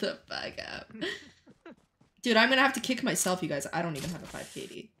 Shut the fuck up. Dude, I'm gonna have to kick myself, you guys. I don't even have a 5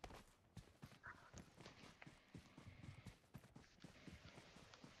 KD.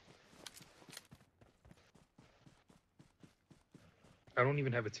 I don't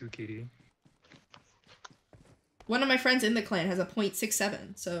even have a 2 KD. One of my friends in the clan has a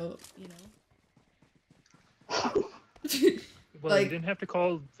 0.67, so, you know. Well, Like- you didn't have to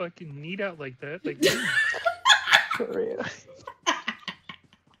call fucking Need out like that. Like, For real.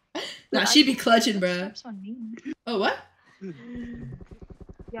 Nah, she be clutching, bruh. Steps on me. Oh, what?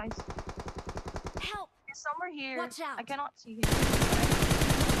 Yeah, Help! he's somewhere here. Watch out. I cannot see him.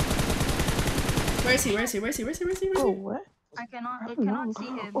 Where is he? Where is he? Where is he? Where is he? Where is he? Where is Oh, he? what? I I don't cannot know. see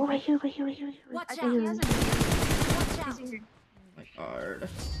him. Oh, right here, right here, right here, right here. Watch I out. think he has a Watch out. He's here. Oh my god.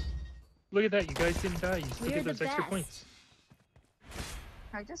 Look at that, you guys didn't die. You still We're get the those extra best. points.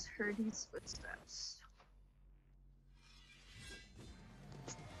 I just heard his footsteps.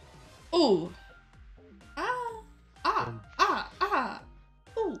 Ooh. Ah. Ah. Ah. Ah.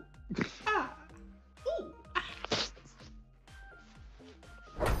 Ooh. Ah. Ooh. Ah.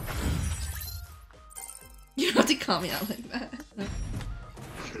 You don't have to call me out like that.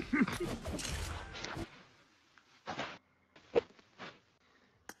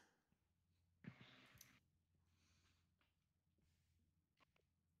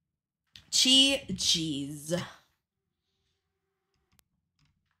 Jeez.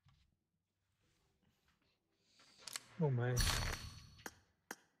 Oh my.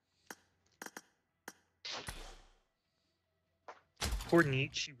 Poor Neat,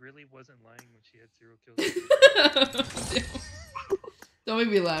 she really wasn't lying when she had 0 kills. Don't make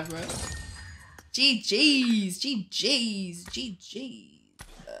me laugh, bro. GG's. GG's. GG's.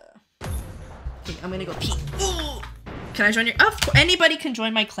 Okay, I'm gonna go pee. Ooh. Can I join your? Oh, anybody can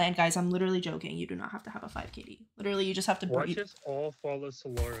join my clan, guys. I'm literally joking. You do not have to have a 5 KD. Literally, you just have to. Watch us all follow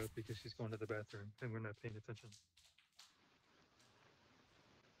Solara because she's going to the bathroom and we're not paying attention.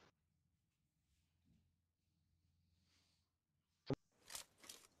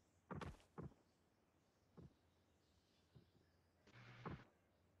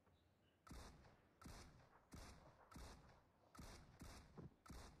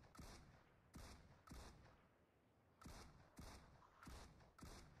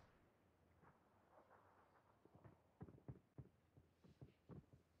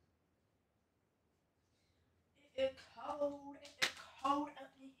 It's cold. It's cold up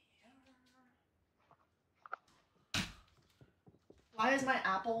here. Why is my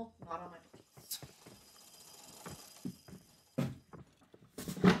apple not on my plate?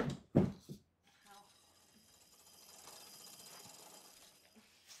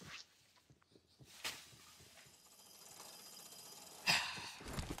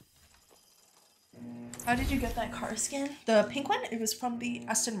 How did you get that car skin? The pink one? It was from the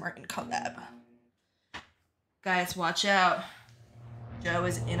Aston Martin collab. Guys, watch out. Joe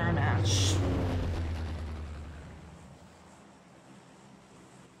is in our match.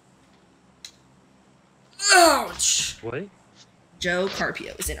 Ouch! What? Joe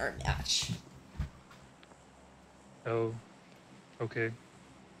Carpio is in our match. Oh. Okay.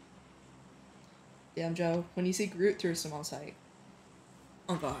 Damn, Joe. When you see Groot through small sight.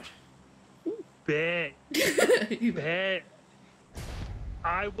 Oh god. Bet. Bet.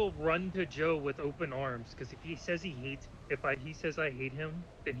 I will run to Joe with open arms because if he says he hates, he says I hate him,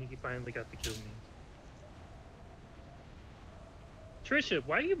 then he finally got to kill me. Trisha,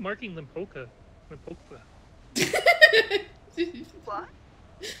 why are you marking Limpoka? Limpoka. What?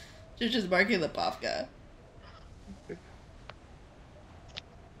 She's just marking the Pubg.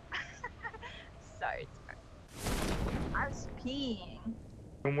 Sorry. I was peeing.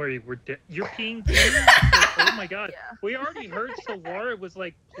 Don't worry, we're dead. You're peeing too? Oh my god. Yeah. We already heard Solara was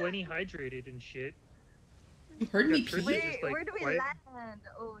like plenty hydrated and shit. You heard me Yeah, Trisha pee? Wait, just, like, where do we quiet. land?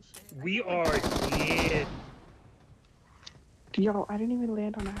 Oh shit. We are dead. Yo, I didn't even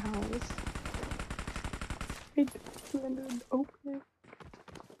land on a house. I landed open.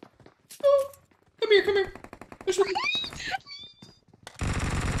 Oh, come here, come here. Push me.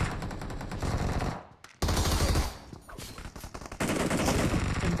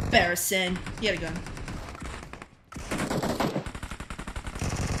 Embarrassing. He had a gun.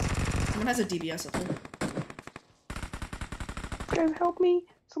 Someone has a DBS up there. Guys, help me!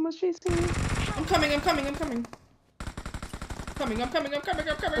 Someone's chasing me. I'm coming, I'm coming, I'm coming. I'm coming.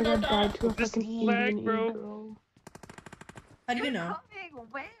 I got died to a This fucking lag, Indian bro. girl. How do you know? Coming,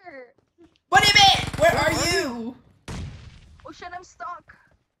 where? What do you mean? Where are you? Oh shit, I'm stuck.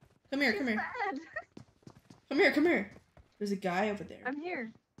 Come here, He's come here. bad. Come here, come here. There's a guy over there. I'm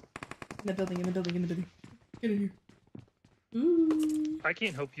here. In the building, in the building, in the building. Get in here. Ooh. I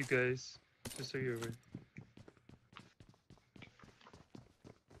can't help you guys, just so you're aware.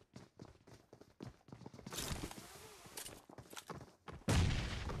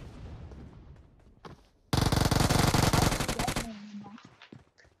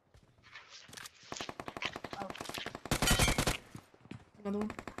 Another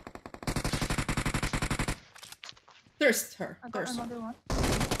one. Thirst her. I got Thirst her. another one.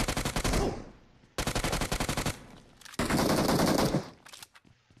 Oh.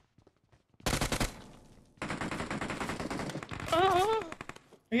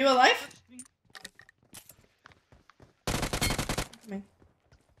 Are you alive? Touched me. Coming.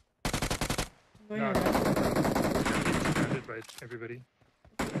 I'm going No. around. Getting surrounded by everybody.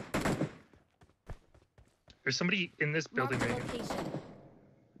 There's somebody in this Mark building the right here. location.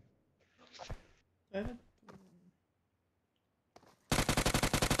 Do I have a-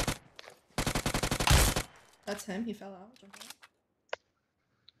 That's him. He fell out. Jump out.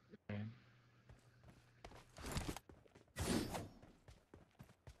 Okay.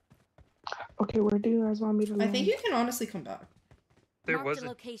 Okay, where do you guys want me to I land? think you can honestly come back. There Mark was the a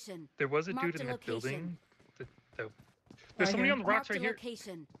location. there was a dude Marked in a the building. location. There's I somebody hear on the rocks Marked a right here.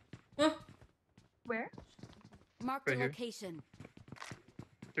 location. Huh? Where? Marked Right a here. location.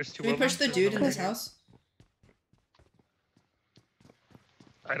 There's two Should we of them. push the Two of dude them in right this here. house?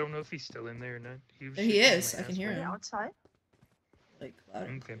 I don't know if he's still in there or not. He was There he shooting is. my I can ass hear off. Are they him. outside? Like loud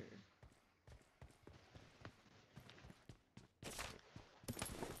and Okay. clear.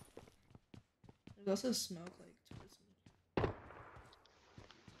 There's also smoke like towards me.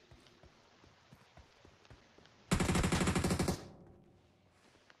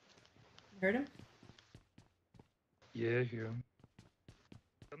 You heard him? Yeah, I hear him.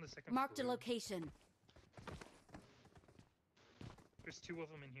 On the second Marked a floor. location. There's two of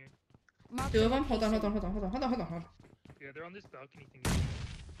them in here. Marked Two a of them? Hold on, hold on, location. hold on, hold on, hold on, hold on. Yeah, they're on this balcony thing.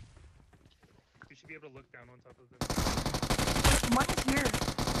 You should be able to look down on top of them. One is here.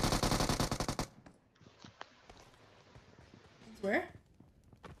 Where?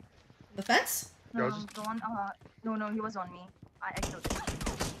 The fence? Yeah, I No, was just- the one. No, he was on me. I killed him.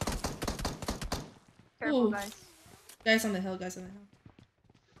 Careful, Ooh. guys. Guys on the hill, guys on the hill.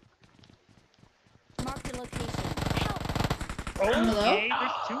 Marked a location. Oh, Hello? yay,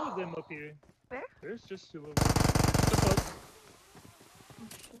 there's two of them up here. Where? There's just two of them. Above. Oh,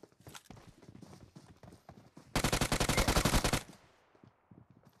 shit.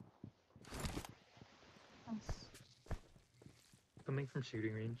 Nice. Coming from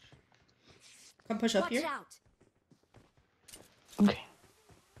shooting range. Come push up Watch here. out. Okay.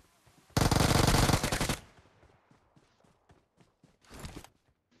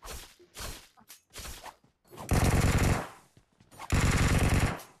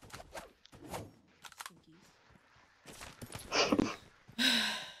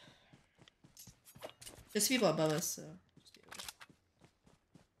 There's people above us, so.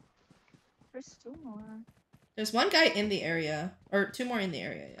 There's two more. There's one guy in the area. Or two more in the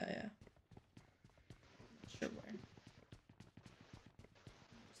area, yeah. Not sure where.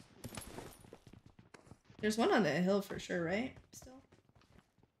 There's one on the hill for sure, right? Still?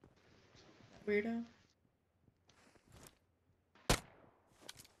 That weirdo.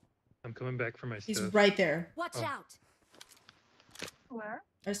 I'm coming back for my He's stuff. right there. Watch Oh. out. Where?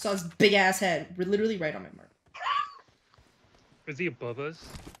 I saw his big ass head. We're literally right on my mark. Is he above us?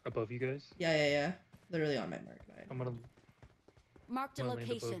 Above you guys? Yeah. Literally on my mark. I'm gonna Marked a land above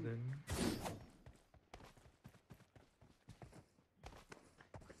location. them.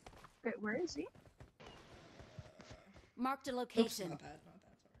 Wait, where is he? Marked a Oops, location. not that.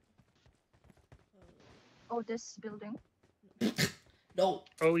 Oh, this building. No,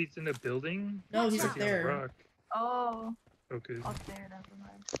 Oh, he's in a building? no, Watch he's Or out. is he on a there. rock? Oh, Okay. up there. Never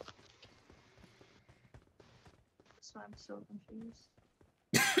mind. So I'm so confused.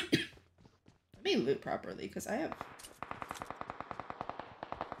 Let me loot properly, because I have...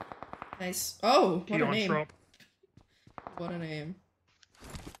 Nice. Oh, what He a on name. Trump. What a name.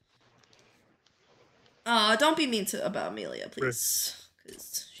 Don't be mean to about Amelia, please.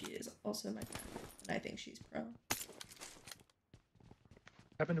 Because she is also my friend. And I think she's pro.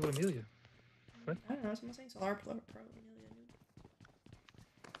 Happened to Amelia? I don't know, someone saying Solar pro Amelia.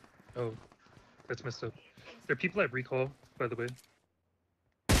 Oh, that's messed up. There are people at recall, by the way.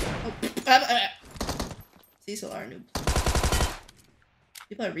 Oh, see Solar noob.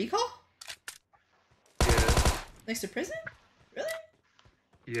 People at recall? Yeah, Next to prison? Really?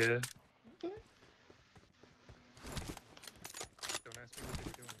 yeah. Okay. Don't ask me what they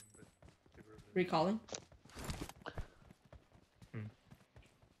were doing, but they were over there. Recalling?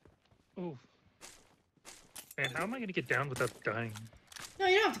 Oh. Man, how am I gonna get down without dying? No,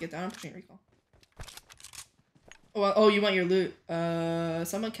 you don't have to get down. I'm pushing recall. Oh, you want your loot?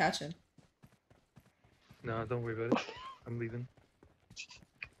 Someone catch him. No, don't worry about it. I'm leaving.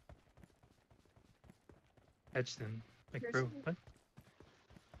 Edgeton. Like, There's bro, somebody- what?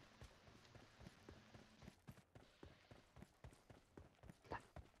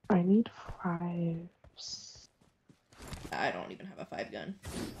 I need 5s. I don't even have a 5 gun.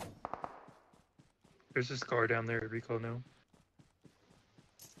 There's this car down there at recall now.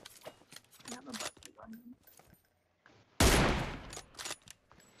 I have a bucket on me.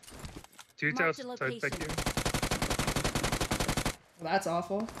 Dude's Marked a outside back location. here. Well, that's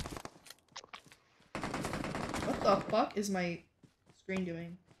awful. What the fuck is my screen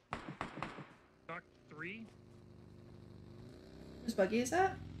doing? Knock 3. Whose buggy is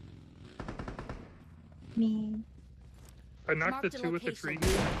that? Me. I knocked Marked the a 2 with the tree.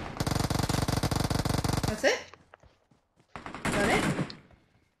 location. That's it? Is that it?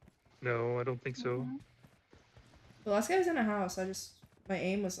 No, I don't think so. The last guy was in a house. My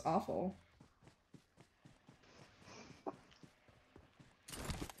aim was awful.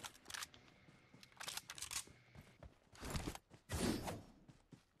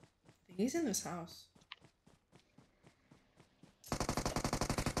 I think he's in this house.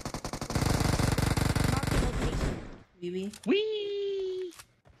 Marked a location. Maybe. Whee!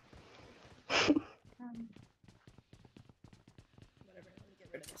 Whatever. Let me get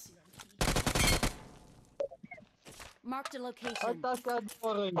rid of this. Marked a I location. thought that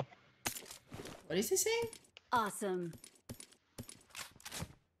boring. What is he saying? Awesome.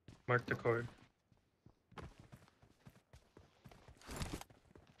 Mark the card.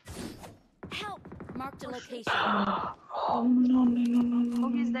 Help! Marked a location. Oh no no no no no.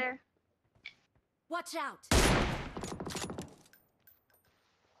 Oh, he's there. Watch out!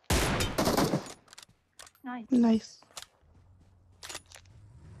 Nice. Nice.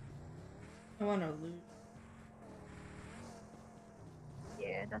 I want to loot.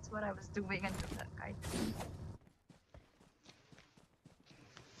 Yeah, that's what I was doing until that guy came.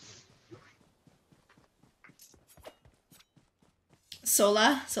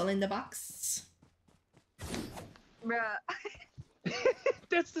 Sola in the box. Bruh.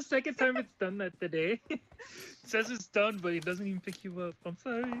 That's the second time it's done that today. It says it's done, but it doesn't even pick you up. I'm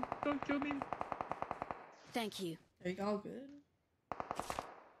sorry. Don't kill me. Thank you. Are you all good?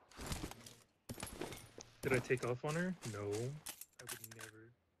 Did I take off on her? No. I would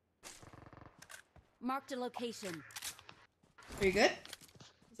never. Marked a location. Are you good?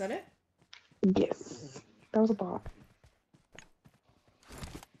 Is that it? Yes. That was a bot.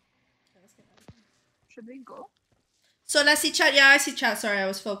 Okay, let's get out of here. Should we go? So let's see chat. Yeah, I see chat. Sorry, I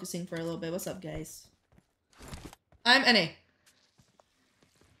was focusing for a little bit. What's up, guys? I'm NA.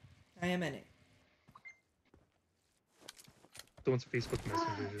 I am NA. Someone's Facebook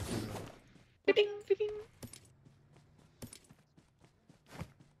Messenger just went off. Ding, ding, ding.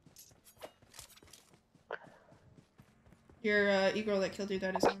 Your e-girl that killed your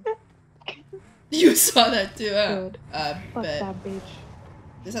dad is on. You saw that too, Good. Fuck bet. that bitch.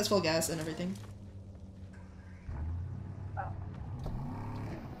 This has full gas and everything.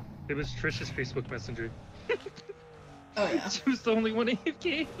 It was Trish's Facebook Messenger. Oh yeah. She was the only one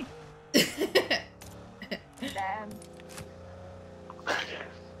AFK. Damn.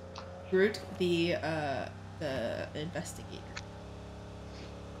 Groot, the investigator.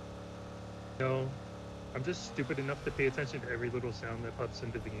 No. I'm just stupid enough to pay attention to every little sound that pops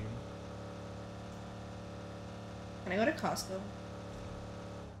into the game. Can I go to Costco? You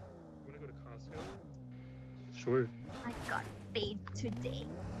wanna go to Costco? Sure. I got paid today.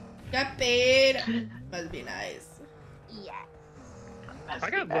 Got paid. Must be nice. Yes. I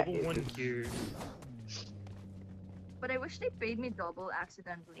got level 1 gear. But I wish they paid me double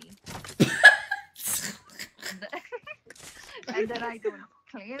accidentally. And then I don't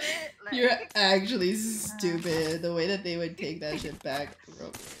claim it. Like, You're actually stupid. The way that they would take that shit back.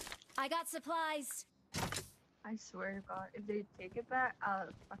 Bro. I got supplies. I swear to God, if they take it back, I'll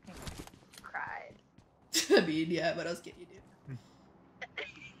fucking cry. I mean, yeah, what else can you do?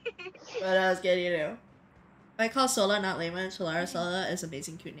 What else can you do? I call Sola not Layman. Solara Sola is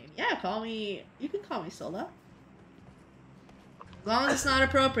amazing cute name. Yeah, call me. You can call me Sola. As long as it's not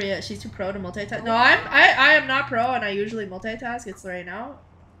appropriate. She's too pro to multitask. No, I am not pro, and I usually multitask. It's right now.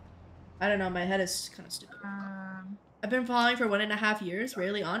 I don't know. My head is kind of stupid. I've been following for 1.5 years.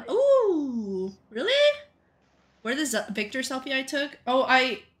 Rarely on. Ooh, really? Where this Victor selfie I took? Oh,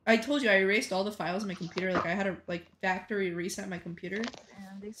 I told you I erased all the files on my computer. Like I had to like factory reset my computer.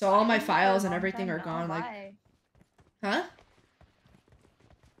 So all my files and everything are gone. Like, huh?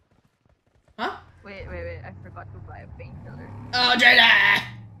 Huh? Wait, I forgot to buy a painkiller. Oh, Jada!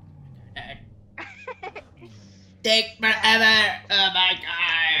 Take forever! Oh my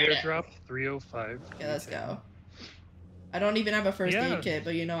god! Airdrop 305. Okay, let's go. I don't even have a first Yeah. aid kit,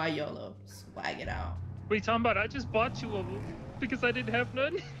 but you know I YOLO. Swag it out. What are you talking about? I just bought you a because I didn't have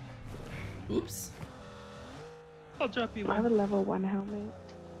none. Oops. I'll drop you I have a one. level 1 helmet.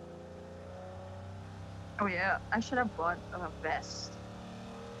 Oh yeah, I should have bought a vest.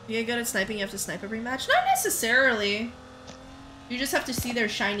 If you get good at sniping, you have to snipe every match? Not necessarily. You just have to see their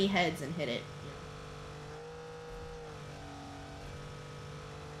shiny heads and hit it.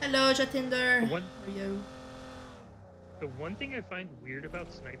 Hello, Jatinder. The one- How are you? The one thing I find weird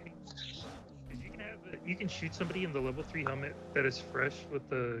about sniping is you can shoot somebody in the level 3 helmet that is fresh with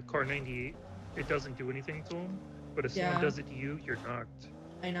the Car 98. It doesn't do anything to them, but if someone Yeah. does it to you, you're knocked.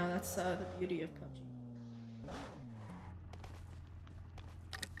 I know, that's the beauty of PUBG.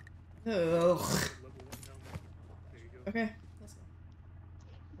 Ugh. Level 1 helmet. There you go. Okay, let's go.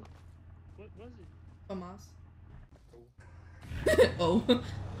 What was it? Tomas. Oh.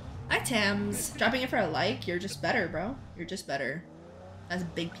 Hi, Tams. Dropping it for a like. You're just better, bro. You're just better. That's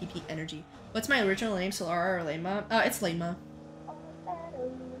big PP energy. What's my original name? Solara or Lema? It's Lema.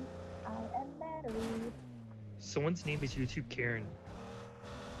 Someone's name is YouTube Karen.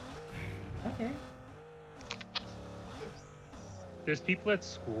 Okay. There's people at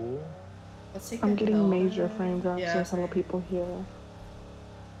school. Let's take I'm the getting hell- major frame drops. Yeah, There's hello same. people here.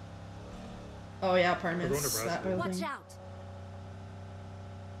 Oh yeah, We're apartments. going to That Brownsville. building. Watch out!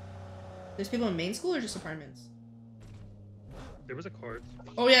 There's people in main school or just apartments? There was a card.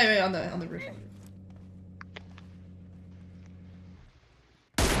 Oh yeah, on the roof. Hit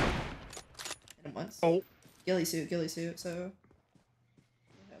him once. Oh. Ghillie suit, so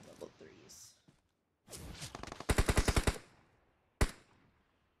we have level 3s.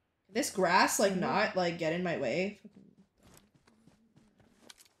 This grass like not like get in my way.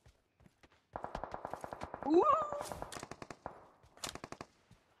 Ooh.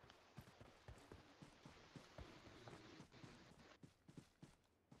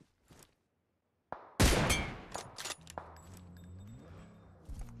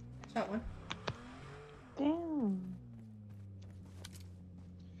 Shot one. Damn.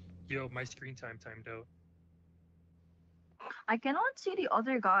 Yo, my screen time timed out. I cannot see the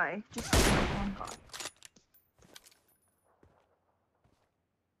other guy. Just see the one guy.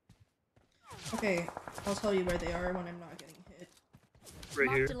 Okay, I'll tell you where they are when I'm not getting hit. Right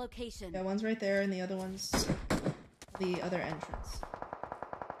here. Marked a location. Yeah, one's right there, and the other one's the other entrance.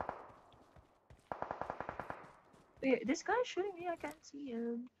 Wait, this guy's shooting me. I can't see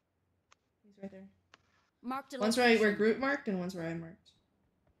him. He's right there. Marked a One's location. right where Groot marked, and one's where I marked.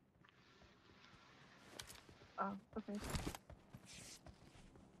 Oh, okay.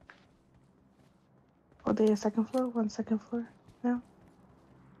 Oh, they a second floor? One second floor now?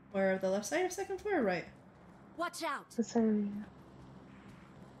 Or the left side of second floor or right? Watch out! This area.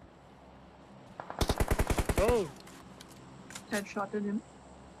 Oh, Headshotted him.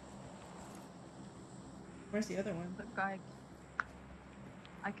 Where's the other one? The guy.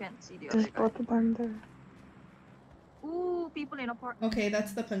 I can't see the other There's guy. both of them there. Ooh, people in apartment. Okay,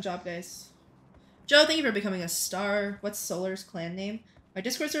 that's the Punjab guys. Joe, thank you for becoming a star. What's Solar's clan name? My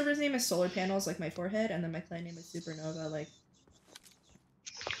Discord server's name is Solar Panels, like my forehead, and then my clan name is Supernova, like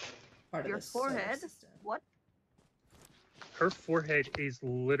part Your of the solar forehead? system. What? her forehead is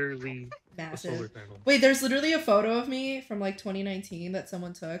literally a solar Massive. panel. Wait, there's literally a photo of me from like 2019 that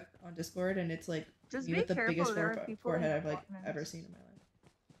someone took on Discord, and it's like Just me be with the careful. biggest There are people in forehead I've like apartments. ever seen in my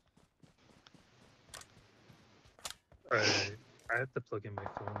life. Alright, I have to plug in my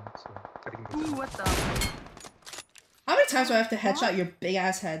phone, so gotta give me Ooh, time. what the? How many times do I have to headshot your big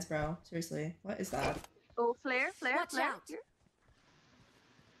ass heads, bro? Seriously, what is that? Oh, flare. Watch out. Here.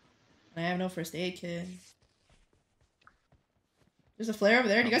 I have no first aid kit. There's a flare over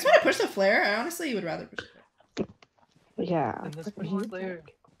there. Do you guys want to push the flare? I honestly would rather push the flare. Yeah. And let's fucking push huge. Slayer.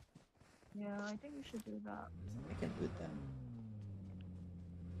 Yeah, I think we should do that. I can loot them.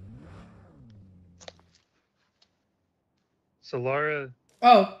 So Lara,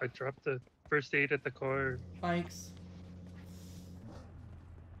 Oh, I dropped the first aid at the car. thanks.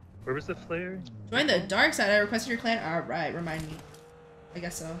 Where was the flare? Join the dark side. I requested your clan. All right, remind me. I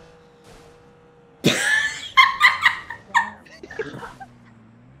guess so.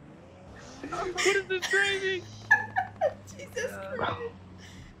 What is this driving? Jesus Christ!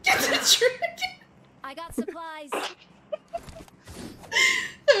 Get the trick. I got supplies.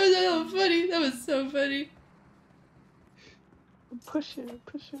 That was so funny. That was so funny. Push it,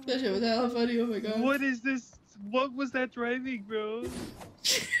 push it. That shit was hella funny. Oh my god. What is this? What was that driving, bro?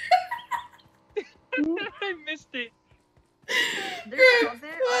 I missed it. There's Greg,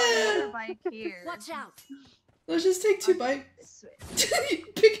 another what? bike here. Watch out! Let's just take two On bites. this way.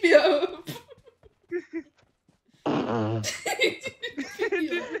 Pick me up. Pick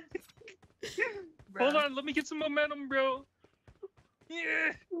me up. Hold Bruh. on, let me get some momentum, bro.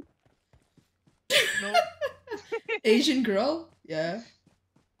 Yeah. No. Asian girl? Yeah.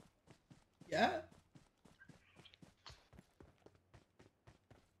 Yeah.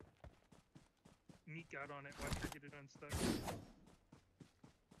 Neat got on it. Watch her get it unstuck.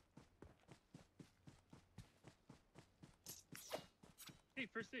 Hey,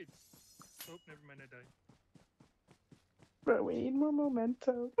 first aid. Oh, never mind, I died. Bro, we need more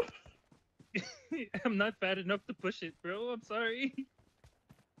momentum. I'm not fat enough to push it, bro. I'm sorry.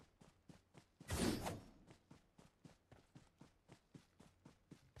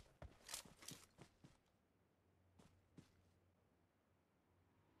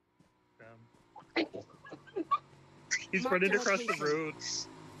 He's Marked running a across the location. road.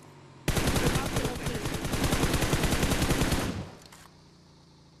 Marked a location.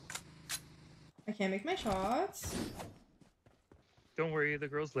 I can't make my shots. Don't worry, the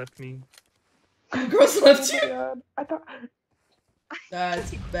girls left me. The girls Oh left my you. god. I thought.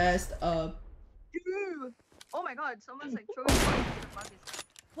 That's messed up. Ew. Oh my god, someone's like throwing bombs into the bucket.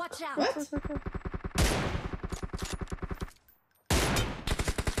 Watch out. What?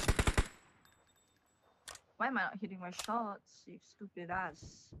 Why am I not hitting my shots, you stupid ass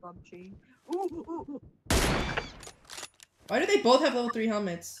Pubg? Ooh, ooh, ooh. Why do they both have level 3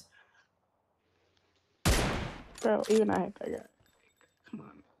 helmets? Bro, even I hit that guy. Come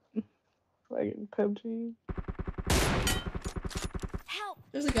on. Like Pubg. Help.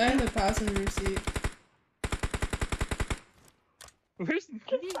 There's a guy in the passenger seat. Where's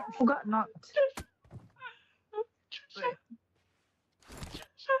Who got knocked? Wait.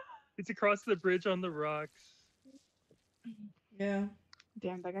 It's across the bridge on the rocks. Yeah.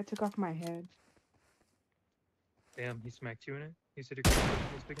 Damn, that guy took off my head. Damn, he smacked you in it. He said your confidence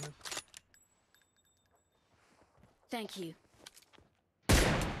was big enough. Thank you.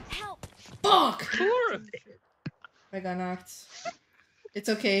 Help. Fuck! Laura! I got knocked. It's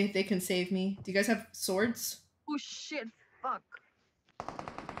okay, they can save me. Do you guys have swords? Oh shit, fuck.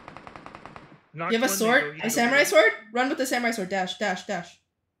 Knocked You have a one, sword? they go, you A go samurai right. sword? Run with the samurai sword. Dash, dash, dash.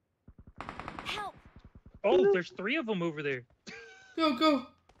 Help. Oh, there's 3 of them over there. Go, go.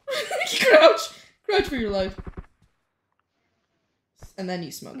 Crouch. Crouch for your life. And then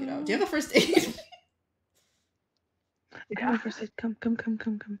you smoke it out. Do you have a first aid? Come on, first aid. Come.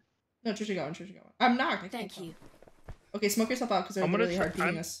 No, Trisha got one. Trisha got one. I'm knocked. I can't Thank come. you. Okay, smoke yourself out because they're I'm gonna really hard try-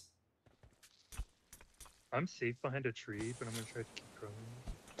 beating I'm- us. I'm safe behind a tree, but I'm gonna try to keep growing.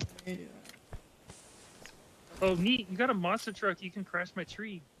 Yeah, do that. Oh, neat. You got a monster truck. You can crash my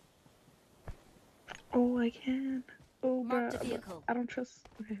tree. Oh, I can. Oh, bro. Marked a vehicle. I don't trust.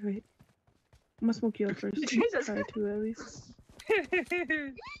 Okay, wait. I'm gonna smoke you up first. Jesus. Try to at least.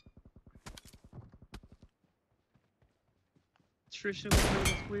 Trisha with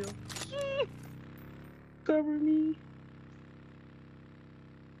the wheel. Cover me.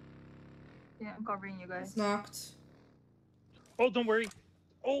 Yeah, I'm covering you guys. It's knocked. Oh, don't worry.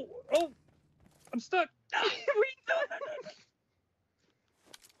 Oh, I'm stuck. What are you doing?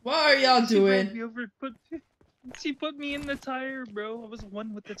 What are y'all She ran doing? me over. She put me in the tire, bro. I was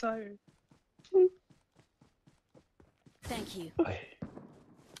one with the tire. Thank you. Okay.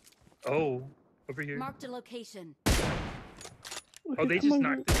 Oh, over here. Marked a location. Oh, they come just on,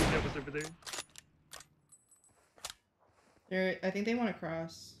 knocked the dude that was over there. I think they want to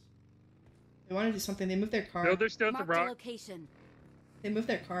cross. They want to do something. They moved their car. No, they're still at the Marked a rock. location. They moved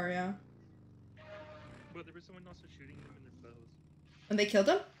their car, yeah. But there was someone also shooting them in their bows. And they killed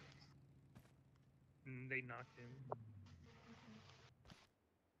him? And they knocked him.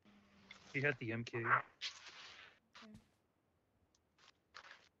 He had the MK.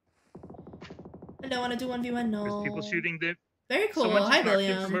 I don't want to do 1v1, no. There's people shooting them. Very cool. Someone just Hi, knocked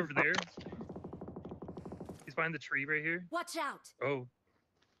him from William. over there. He's behind the tree right here. Watch out. Oh.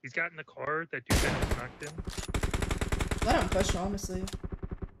 He's got in the car. That dude that just knocked him. Let him push, honestly.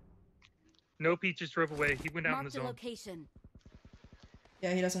 Nope, he just drove away. He went out in the Marked a zone. location.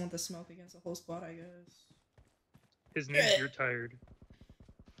 Yeah, he doesn't want the smoke against the whole squad, I guess. His name's You're Tired.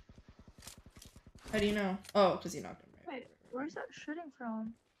 How do you know? Oh, because you knocked him, right? Wait, where's that shooting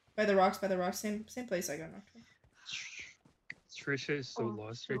from? By the rocks, same place I got knocked from. Trisha is so Oh,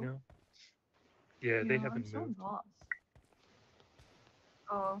 lost right so- now. Yeah, they haven't I'm so moved. lost.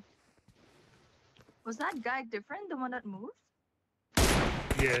 Oh. Was that guy different, the one that moved?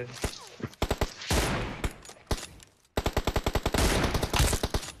 Yeah.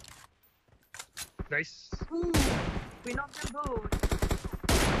 Nice. Ooh, we knocked them both.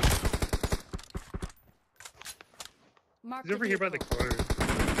 Marked He's a over here by the vehicle. car.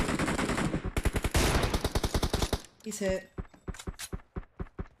 He's hit.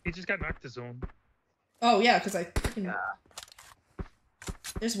 He just got knocked to zone. Oh, yeah, because I freaking... Yeah.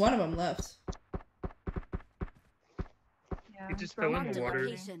 There's one of them left. Yeah. He just bro, fell in Marked the a water.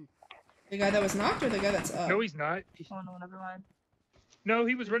 location. The guy that was knocked or the guy that's up? No, he's not. Oh no, never mind. No,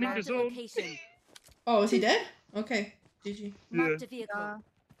 he was running to Marked a zone. location. Oh, is he dead? Okay. GG. Marked a vehicle. Yeah.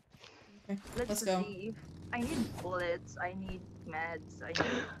 Okay, Let's let's go. see. I need bullets. I need meds. I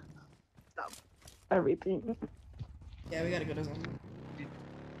need stuff. Everything. Yeah, we gotta go to zone.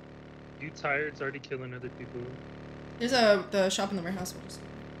 You tired's already killing other people. There's the shop in the warehouse. We'll just...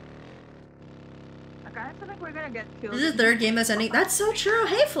 I kind of feel like we're gonna get killed. This is the third game that's ending. That's so true.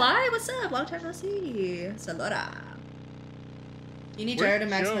 Hey, Fly, what's up? Long time no see. Salora. You need Jared to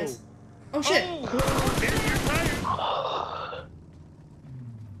Where's Joe? maximize. Oh shit! Oh, there's your tire.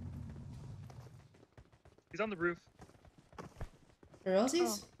 He's on the roof. Where else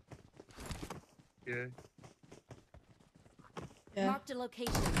is? Yeah. Yeah. Marked a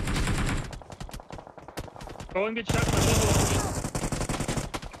location. Oh, I'm getting shot by people.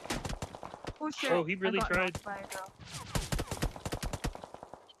 Oh shit. Oh, he really I got tried. knocked by a girl.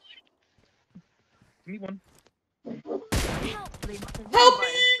 Give me one. They must have Help been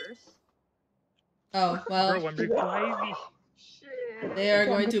me! first. Oh well. Bro, I'm reviving. Shit. They are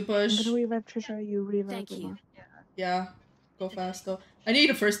going to I'm push. gonna revive Trisha, you revive Thank you. Luna. Yeah. Yeah. Go fast though. I need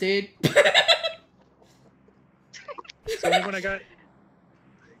a first aid. It's the only one I got.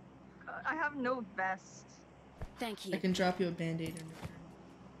 I have no vest. Thank I you. can drop you a band-aid in return.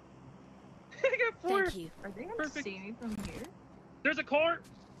 I got four. Thank you. Are they gonna Perfect. see me from here? There's a car.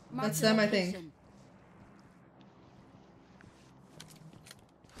 Marked That's a them, I think. location.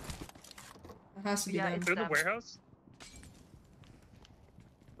 It has to be Yeah, them. it's They're in the them. warehouse.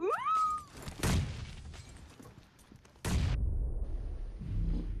 Ooh!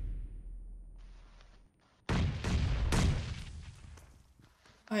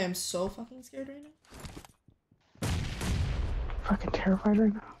 I am so fucking scared right now. Fucking terrified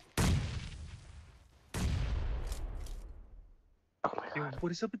right now. Oh my Yo, god.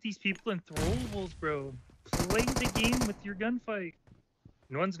 what is up with these people in throwables, bro? Play the game with your gunfight.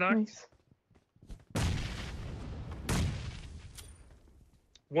 No one's knocked. Nice.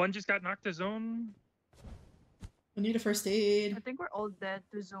 One just got knocked to zone. We need a first aid. I think we're all dead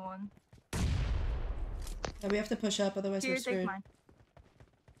to zone. Yeah, we have to push up, otherwise Here, we're take screwed. mine.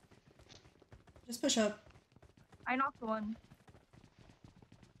 Just push up. I knocked one.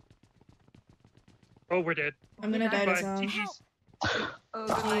 Oh, we're dead. I'm gonna die to Bye. zone. GG's. Oh,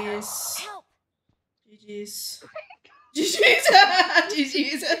 goodbye. GG's. Help! GG's. GG's.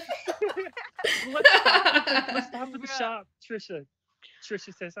 GG's. Let's stop at the shop, Trisha.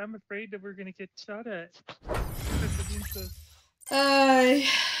 Trisha says, I'm afraid that we're gonna get shot at. Ay.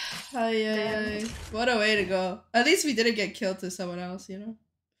 Ay, ay, ay. What a way to go. At least we didn't get killed to someone else, you know?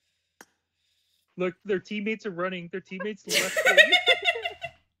 Look, their teammates are running. Their teammates left.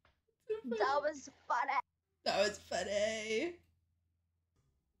 That was fun. That was funny.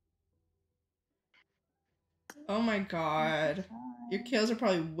 Oh my god. Your kills are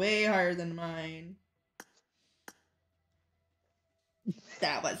probably way higher than mine.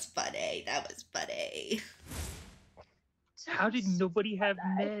 That was funny. That was funny. How did nobody have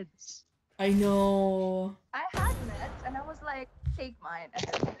meds? I know. I had meds and I was like, take mine. And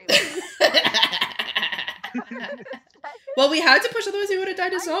then they Well, we had to push, otherwise we would have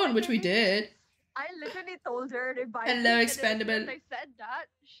died to zone, which we did. I literally told her to buy. Hello, me, and as expendable. soon as I said that,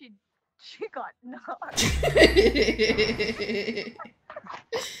 she got knocked.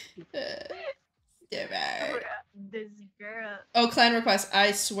 This girl. Oh, clan request.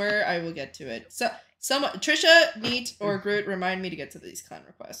 I swear I will get to it. So, someone, Trisha, Neat, or Groot, remind me to get to these clan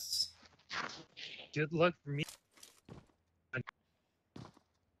requests. Good luck for me.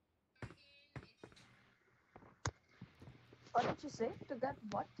 What did you say? To get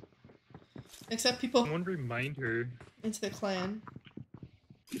what? Except people Someone remind her. into the clan.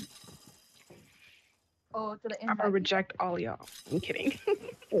 Oh, to the I'm gonna invite. reject all y'all. I'm kidding.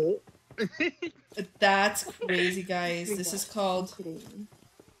 That's crazy, guys. This is I'm called kidding.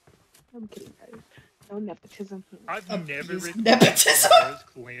 I'm kidding, guys. No nepotism. I've Abuse never written nepotism. Laura's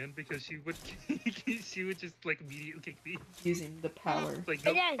clan because she would just like immediately kick me. using the power. Like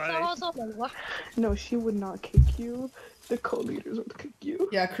nope, bye. No, she would not kick you. The co-leaders would kick you.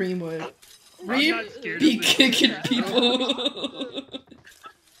 Yeah, Cream would. I'm Reed not scared be of the kicking co-leaders. people.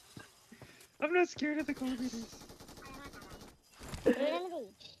 I'm not scared of the co-leaders.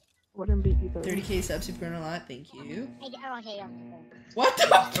 Wouldn't be either. 30k subs, you've grown a lot. Thank you. Okay. What the?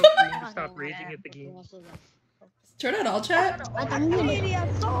 Tell Cream to stop raging at the game. Turn on all chat.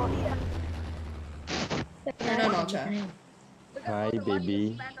 Turn on all chat. Hi,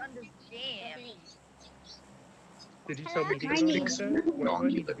 baby. Did you tell me to fix that? Why do I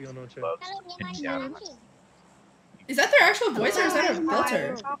need to be on no chat? Is that their actual voice or is that a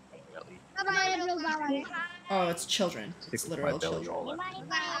filter? Oh, it's children. It's literal children.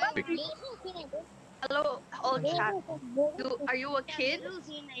 Hello, old chat. Are you a kid?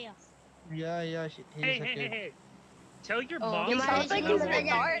 Yeah, Hey, he's a hey, hey, kid. hey. Tell your Oh, mom. he Your sounds like he's mom is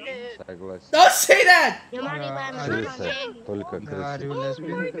retarded. Soglasi. Don't say that! Your money by my Крыса. son. Только Oh Are крысы. you my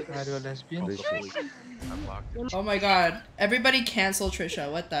lesbian? god. Are you a lesbian? Крысы. Oh my god. Everybody cancel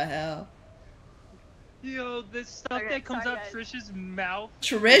Trisha. What the hell? Yo, the stuff Okay, that comes sorry, out guys. Trisha's mouth.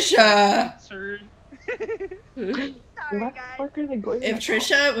 Trisha! Absurd. Sorry, Why the guys. fuck are they going If that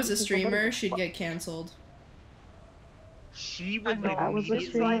Trisha was a Because nobody streamer, gives a she'd fuck. get cancelled. She I would know. If I was a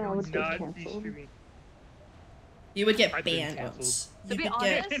immediately streamer, I would get not be canceled. streaming. You would get I've been banned cancelled. once. To You be would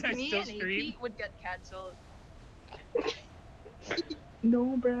honest, get. I me still and stream. AP would get cancelled.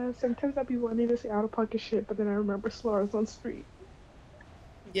 No, bruh. Sometimes I'd be wanting to say out of pocket shit, but then I remember Slars on street.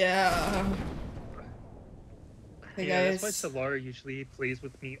 Yeah. Hey Yeah, guys. that's why Solara usually plays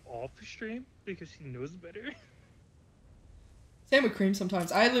with me off stream because she knows better. Same with Cream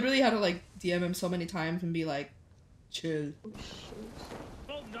sometimes. I literally had to like DM him so many times and be like, chill. Oh, shit.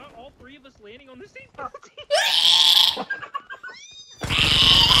 Oh, not all three of us landing on the same building.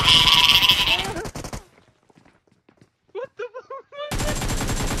 What the fuck?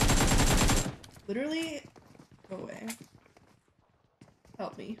 Literally, go away.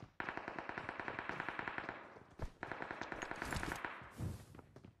 Help me.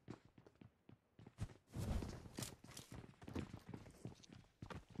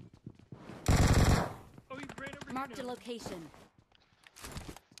 Oh, he ran over Marked a here. location.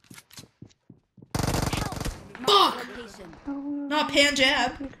 Help! Marked a location. Not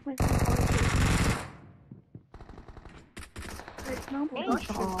Panjab. No, Oh, gosh.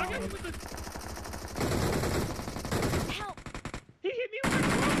 shit. I got him with the... Help! He hit me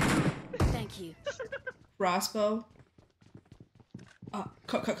with the... Thank you. Crossbow.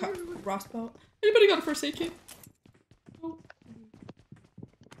 Cut. Crossbow. Anybody got a first aid kit? No.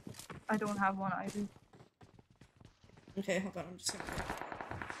 I don't have one either. Okay, hold on. I'm just gonna.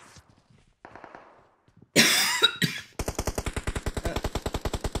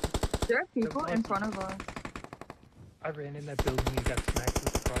 There are people in front of us. I ran in that building and got smacked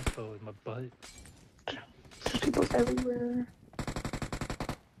with a crossbow in my butt. There's people everywhere.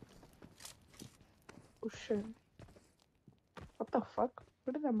 Oh shit. What the fuck?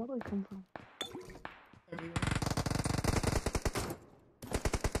 Where did that mother come from? Everywhere.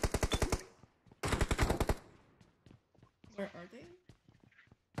 Where are they?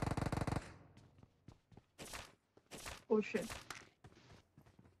 Oh shit.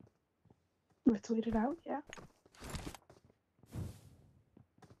 Let's wait it out, yeah.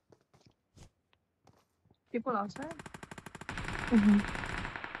 People outside? Mm-hmm.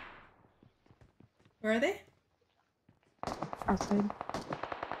 Where are they? Outside.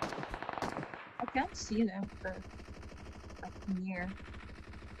 I can't see them for like near.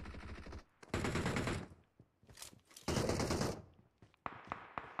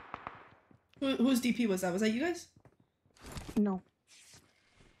 Whose DP was that? Was that you guys? No.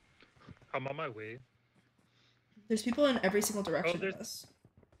 I'm on my way. There's people in every single direction there's- of us.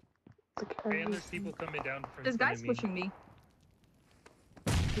 Like, And there's people coming down from This front guy's of me. pushing me.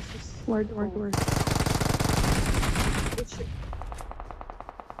 Where? Oh shit.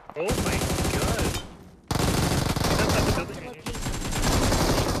 Oh my god. That's not the building right here.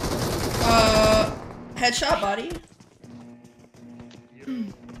 Headshot body. Yo,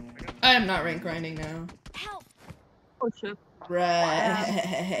 I am not rank grinding now. Help! Oh shit.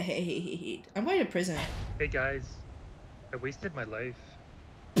 Right. I'm going to prison. Hey guys, I wasted my life.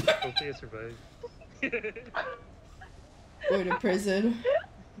 Hopefully I survive. Going to prison.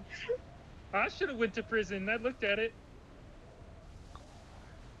 I should have went to prison. I looked at it.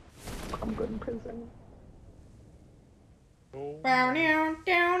 I'm good in prison. Oh. Down, down,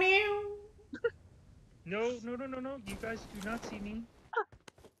 down. No. You guys do not see me.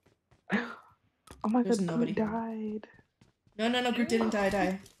 Oh my There's god, nobody Groot here. died. No, Groot didn't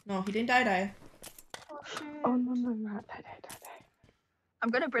die. No, he didn't die. Oh shit. Oh no, not die. I'm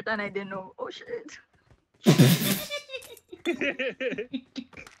gonna pretend I didn't know. Oh shit.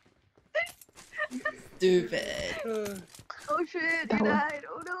 Stupid. Oh shit, That he was- died.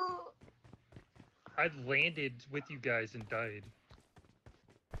 Oh no. I landed with you guys and died.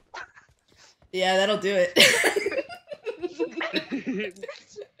 Yeah, that'll do it.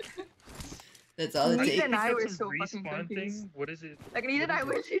 That's all it Ethan takes. and I were Some so fucking respawn confused. thing. What is it? Like Ethan and I What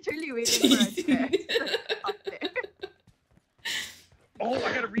were is literally waiting for a text up there. Oh,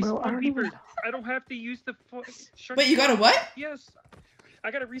 I got a Bro, I respawn don't beeper. even- I don't have to use the Shrek Wait, you got a Spark. what? Yes.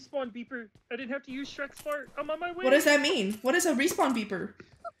 I got a respawn beeper. I didn't have to use Shrek Spark. I'm on my way. What does that mean? What is a respawn beeper?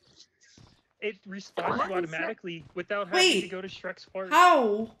 It respawns What you is automatically without having to Wait. go to Shrek Spark.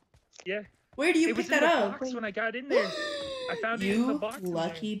 How? Yeah. Where do you It was pick in that the up? box when I got in there. I found it in the You box. in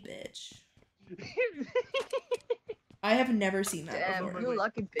lucky bitch. there. I have never seen that Damn, before. you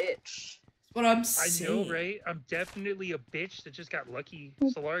lucky bitch. That's what I'm I saying. know, right? I'm definitely a bitch that just got lucky.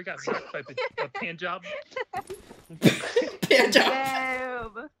 Solara got knocked by a pan job. Pan job.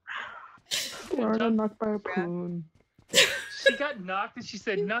 Damn. Florida knocked by a poon. She got knocked and she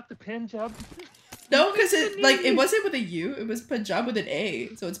said, "Not the pan job." No, because it wasn't with a U. It was Punjab with an A,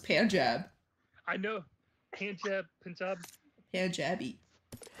 so it's Panjab. I know. Punjab. Panjabi.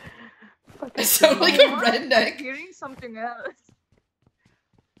 I Fucking sound like a What? I'm redneck. hearing something else.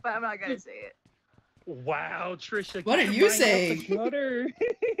 But I'm not gonna say it. Wow, Trisha. What get are your you mind out the saying? gutter.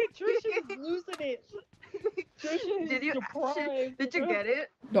 Trisha's losing it. Trisha Did is you deprived. did you get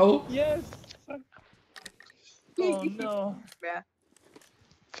it? No. Yes. Oh no. Yeah.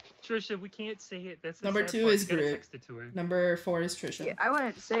 Trisha, we can't say it. That's the Number sad 2 part. is You gotta Groot. text it to her. Number 4 is Trisha. Yeah, I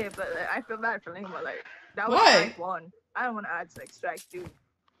wanted to say it, but like, I feel bad for Lingua. Like that was Why? strike 1. I don't want to add like strike 2.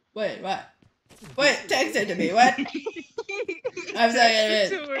 Wait, what? What? Text it to me. What? I'm sorry.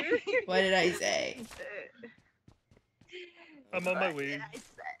 Text it to her. What did I say? I'm on my What way. did I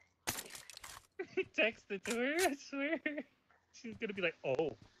say? Text it to her, I swear. She's gonna be like,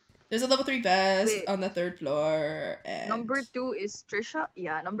 oh. There's a level 3 vest Wait. on the 3rd floor. And Number 2 is Trisha.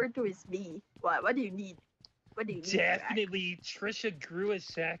 Yeah, number 2 is me. What do you need? What do you need? Jack? Definitely, Trisha grew a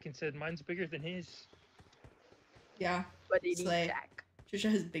sack and said, "Mine's bigger than his." Yeah, What do you need, Slay. Jack? Trisha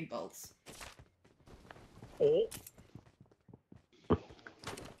has big balls. Oh.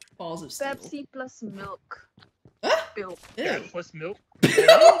 Balls of steel. Pepsi plus milk. Ah! Milk. Yeah, Ew. plus milk.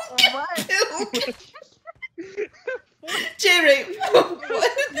 What? Ew. J-Ray,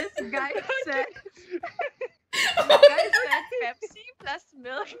 what? This guy said. This guy said Pepsi plus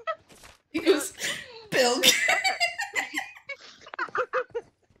milk. He goes, milk.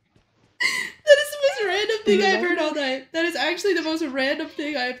 That is the most random thing I've heard all night. That is actually the most random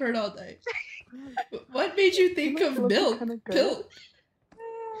thing I've heard all night. What made you think of milk? Milk.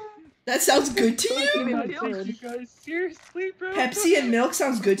 That sounds good to you? Even God, milk. thank you guys, seriously, bro. Pepsi and milk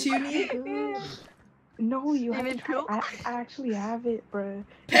sounds good to you, Neat? No, you have Even to try. milk? I actually have it, bruh.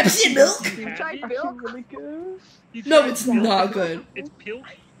 Pepsi and milk? You have tried it? Actually milk? really good. You No, tried it's milk? not good. It's pilk.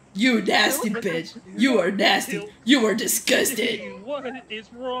 You nasty bitch. You are nasty. You are disgusting. Hey, what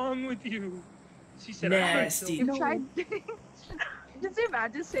is wrong with you? She said, "I tried Nasty. You No. tried. Just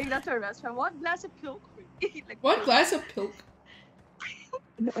imagine saying that to a restaurant. One glass of milk. Like, One glass of milk.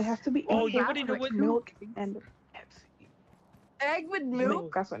 No, it has to be Oh, egg you with wouldn't know what- milk and Pepsi. egg with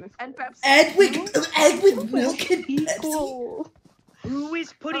milk That's when it's and Pepsi. Egg with milk and Pepsi. equal. Who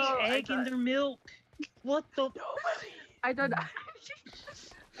is putting Oh, I egg in thought- their milk? What the? I don't know.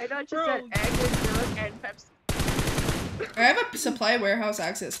 I thought you Bro. said egg with milk and Pepsi. I have a supply warehouse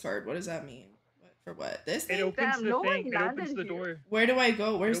access card. What does that mean? For what? This It thing? opens Damn, the no one thing. It landed opens the here. door. Where do I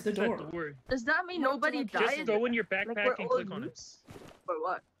go? It Where's the opens door? that door. Does that mean nobody Just died? go in your Like backpack we're and all click on it. noobs? Or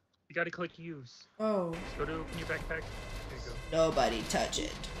what? You gotta click use. Oh, Just go to open your backpack. There you nobody touch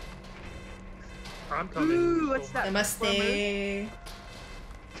it. go. I'm coming. Ooh, what's that? Namaste.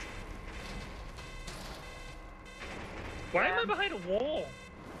 Why am I behind a wall?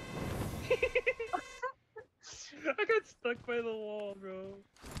 I got stuck by the wall, bro.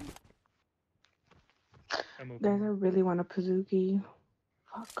 I'm Guys, open. I really want a Pubg.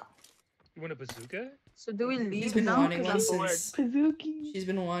 Fuck. You want a bazooka? So do we He's leave been now? wanting one Because I'm bored. since. Pubg. She's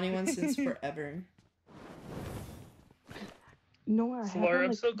been wanting one since forever. No, I Solara, haven't. I'm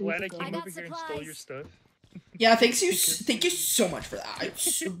Like, so 2 glad I days came ago. got over here and stole your stuff. Yeah, thank you so much for that. I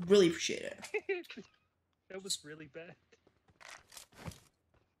really appreciate it. That was really bad.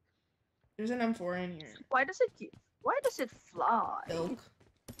 There's an M4 in here. Why does it fly? Milk.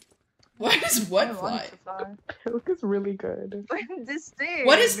 Why does I what want fly? it to fly. Milk is really good. This thing.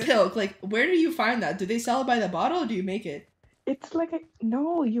 What is pilk? Like, where do you find that? Do they sell it by the bottle or do you make it? It's like a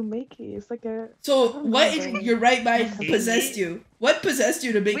no, you make it. It's like a So, don't what know, in bro. your right mind What's possessed you? What possessed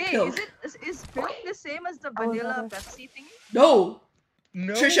you to make Wait, pilk? is milk the same as the I was vanilla gonna- Pepsi thing? No,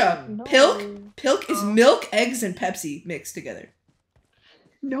 No. Trisha, no. pilk is Oh. milk, eggs, and Pepsi mixed together.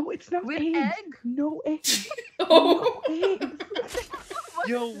 No, it's not With eggs. egg? No eggs. Oh, No eggs. What's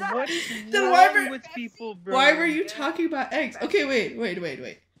Yo, that? what is Then wrong why were- with people, bro? why were you talking about eggs? Okay, wait.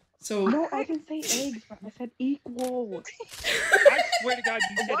 So, No, I didn't say eggs, but I said equal. I swear to God,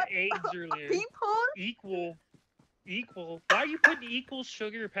 you said What? eggs earlier. People? Equal. Why are you putting equal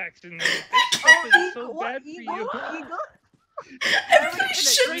sugar packs in there? That stuff is so bad for you. Eagle? everybody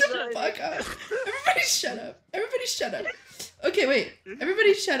shut the Everybody- fuck up. Everybody shut up. Everybody shut up. Okay, wait.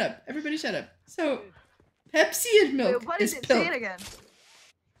 Everybody shut up. Everybody shut up. So, Pepsi and milk Wait, what is is it? Say it pilk. again.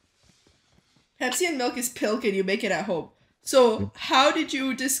 Pepsi and milk is pilk and you make it at home. So how did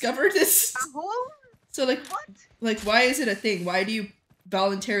you discover this? A whole So like what? why is it a thing? Why do you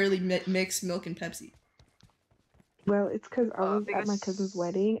voluntarily mix milk and Pepsi? Well, it's because I was at my Because cousin's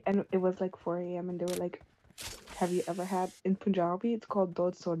wedding and it was like 4 a.m. and they were like, "Have you ever had in Punjabi? It's called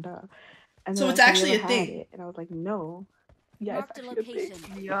dod soda." And So they're it's like, "Have you actually ever a had thing. it?" And I was like, "No." Yeah, it's Marked a actually a thing.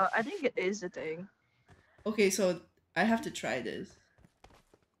 location. Yeah, I think it is a thing. Okay, so I have to try this.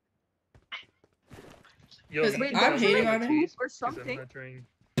 Yo, 'Cause you Wait, can I'm don't tell you hating me like on the it. taste, poop or 'cause I'm something? not trying.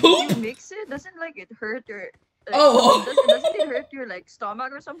 If you Poop? mix it, doesn't like it hurt your like, Oh. doesn't it hurt your like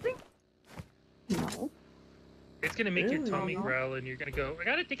stomach or something? No. It's gonna make your Really? tummy No. growl, and you're gonna go, I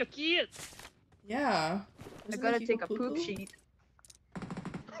gotta take a shit. Yeah. I Doesn't gotta make you take go a poop poo-poo? sheet.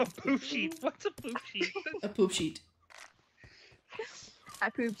 A poop sheet. What's a poop sheet? A poop sheet. I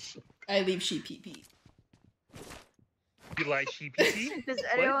poop sheet. I leave sheep pee pee. You like sheep pee? Does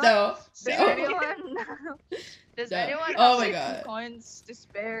anyone? No. Does No. anyone? Does No. anyone Oh have my like God. 2 coins to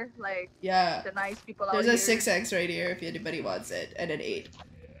spare? Like Yeah. the nice people out There's here. a 6x right here if anybody wants it, and an 8.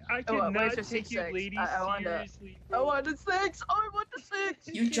 I Oh, where's cannot your take you 6x? ladies I want the- seriously. I bro. want the 6. I want the 6.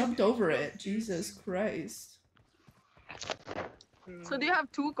 You jumped over it. Jesus Christ. So do you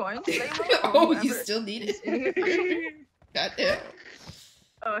have 2 coins? Layla, or Oh, you whoever still need is in here? it? Goddamn.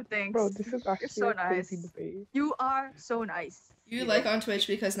 Oh, thanks. Bro, this is actually so a crazy nice. debate. You are so nice. You like on Twitch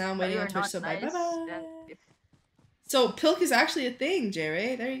because now I'm But waiting you on are Twitch, not so bye nice, bye. then if- So Pilk is actually a thing,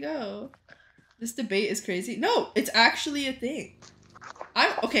 J-Ray. There you go. This debate is crazy. No, it's actually a thing.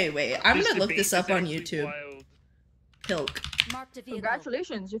 Okay, wait. I'm This gonna look debate this is up on actually YouTube. wild. Pilk. Marked a vehicle.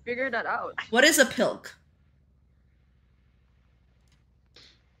 Congratulations, you figured that out. What is a Pilk?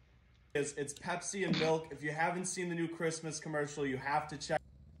 It's Pepsi and milk. If you haven't seen the new Christmas commercial, you have to check.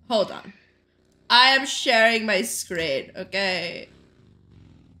 Hold on. I am sharing my screen, okay?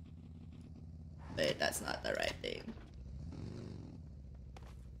 Wait, that's not the right thing.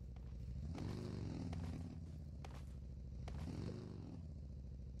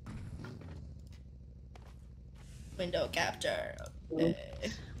 Window capture. Okay.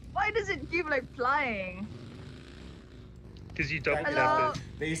 Why does it keep like flying? Because you double Hello? tap it.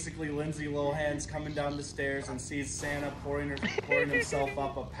 Basically, Lindsay Lohan's coming down the stairs and sees Santa pouring himself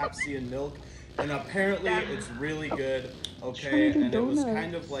up a Pepsi and milk. And apparently, it's really good, okay? And it was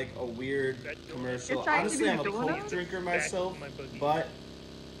kind of like a weird commercial. You're trying to Honestly, do I'm a donuts? Coke drinker myself, Back in my buggy. but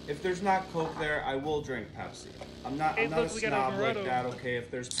if there's not Coke there, I will drink Pepsi. I'm not Hey, a look, we got a snob like Dorado. that, okay?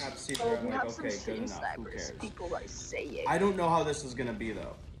 If there's Pepsi Oh, there, I'm we like, have some okay, good stream enough. Who snipers. cares? People are saying. I don't know how this is gonna be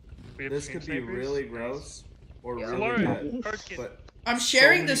though. We have This stream could be snipers. really Nice. gross or Yeah. really Lauren, good. Perkins. But I'm so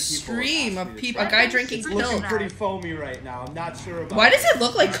sharing many the people have stream asked of me to a try guy this. drinking It's Pilk. looking pretty foamy right now. I'm not sure about Why does that. it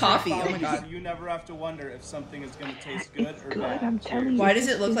look like It's coffee? foamy, Oh my God. so you never have to wonder if something is gonna taste good or good, bad. I'm telling you. Why does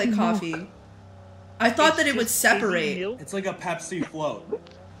it look like coffee? I thought that it would Just fizzy separate. milk. It's like a Pepsi float.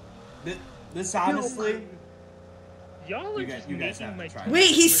 This honestly, Y'all are you guys just have making to my try.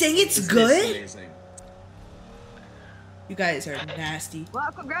 Wait, he's saying it's This good? tastes amazing. You guys are nasty. Wow,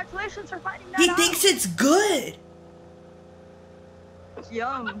 congratulations for finding that He out. thinks it's good.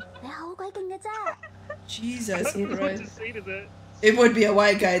 Yum. Jesus I don't know what Christ. to say to that. It would be a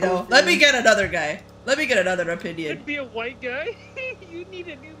white guy though. Let me get another guy. Let me get another opinion. Could be a white guy. You need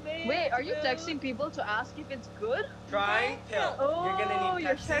a new name. Wait, are you texting people to ask if it's good? Try pill. Oh, You're gonna need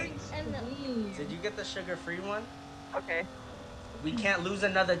you're Pepsi. sharing screen. Did you get the sugar-free one? Okay. We can't lose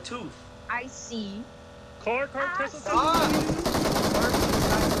another tooth. I see. Car, Crystal.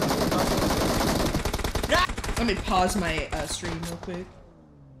 Let me pause my stream real quick.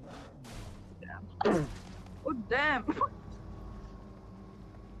 Oh damn.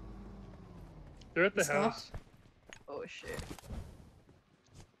 They're at the Stop. house. Oh shit.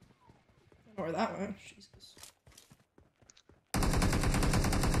 I don't know where that went. Jesus.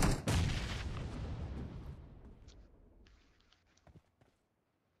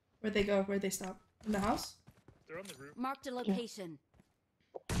 Where'd they go? Where'd they stop? In the house? They're on the roof. Marked a location.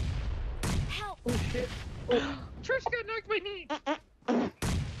 Help! Oh shit. Trish got knocked by knee.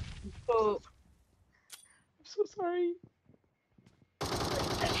 Oh. I'm so sorry.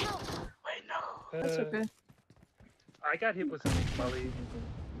 Help! Wait, no. That's okay. I got hit with something, Molly.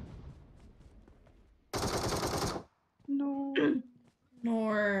 No.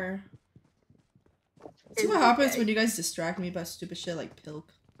 Nor. See It's what happens okay. when you guys distract me by stupid shit like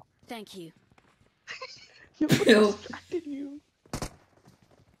Pilk. Thank you. You Pill. distracted you.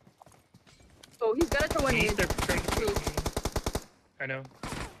 Oh, he's got a throw a Jeez, nade. they're trying to kill me. I know.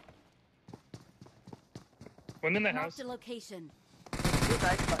 One in the house. Marked a location. Knocked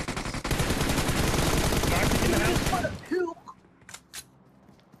in the house.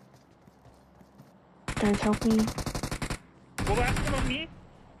 Guys, help me. Well, last one on me.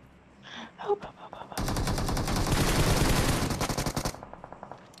 Help, help, help, help, help.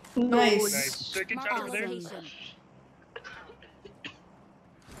 Nice. Nice. Good Mark shot the over there. location.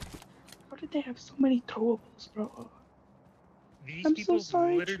 How did they have so many throwables, bro? These I'm so people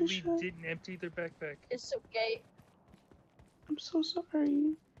sorry, literally Trisha. didn't empty their backpack. It's okay. I'm so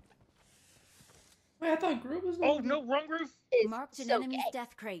sorry. Wait, I thought Group was. Oh no, wrong roof. Marked an It's enemy's okay.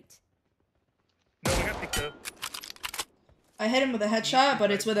 death crate. No, I got picked up. I hit him with a headshot,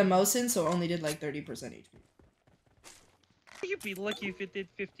 but it's with a Mosin, so only did like 30% HP. You'd be lucky if it did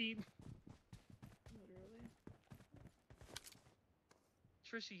 15. Literally.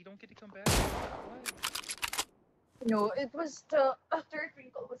 Trisha, you don't get to come back. What? No, it was the third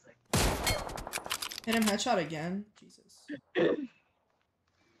wrinkle was like. Hit him headshot again. Jesus.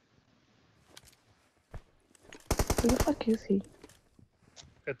 Who the fuck is he?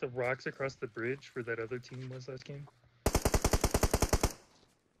 At the rocks across the bridge where that other team was last game.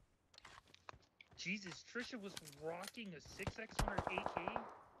 Jesus, Trisha was rocking a 6x on her AK.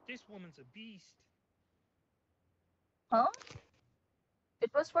 This woman's a beast. Huh?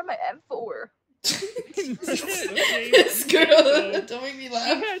 It was for my M4. Okay. This girl. Don't make me She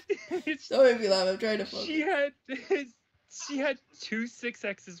laugh. had, Don't make me laugh. I'm trying to focus. she had two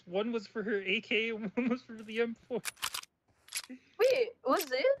 6x's. One was for her AK and one was for the M4. Wait, was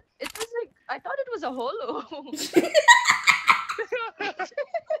it? It was like I thought it was a holo.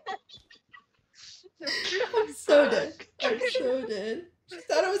 I'm so dead. I'm so dead. She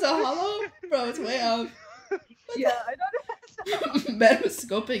thought it was a hollow? Bro, it's way off. Yeah, I thought it was. Man was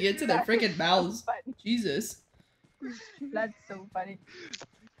scoping into their freaking mouths. Funny. Jesus. That's so funny.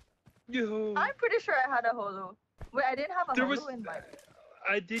 Yo. I'm pretty sure I had a holo. Wait, I didn't have a There holo was- in my.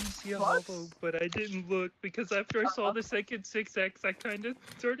 I didn't see a What? hollow, but I didn't look because after I saw the second 6x, I kind of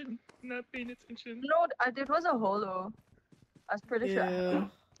started not paying attention. No, it was a holo. I was pretty sure I had a Ew.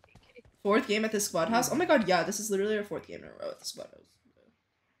 holo. Fourth game at the squad house? Oh my god, yeah, this is literally our fourth game in a row at the squad house.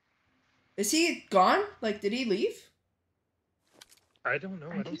 Is he gone? Like, did he leave? I don't know.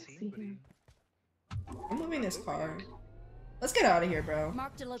 I don't didn't see see anybody. him. I'm moving this car. Let's get out of here, bro.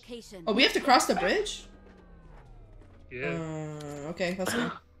 Marked a location. Oh, we have to cross the bridge? Yeah. Okay, let's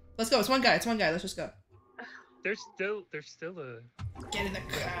go. Let's go. It's one guy. It's one guy. Let's just go. There's still a. Get in the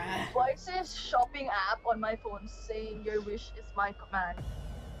car. Why is this shopping app on my phone saying your wish is my command?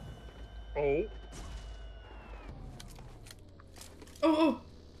 Oh. Oh.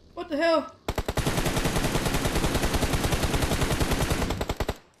 What the hell?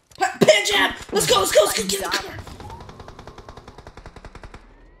 Pin jab! Let's go, let's go, let's go, get in the car!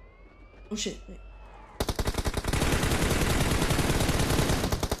 Oh shit, wait.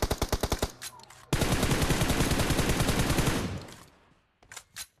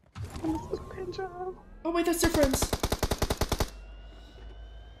 Oh wait, that's their friends.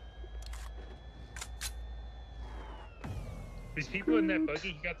 These people in that buggy,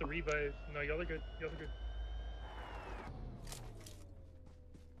 you got the revive. No, y'all are good. Y'all are good.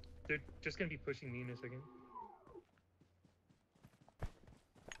 They're just gonna be pushing me in a second.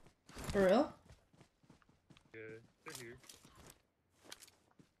 For real? Yeah, they're here.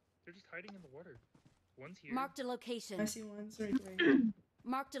 They're just hiding in the water. One's here. Marked a location. I see one. Sorry, sorry.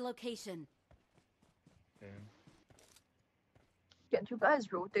 Marked a location. Damn. Can't you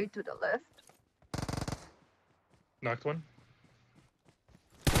guys rotate to the left? Knocked one.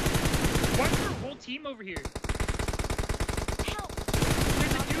 Why is there a whole team over here? Help!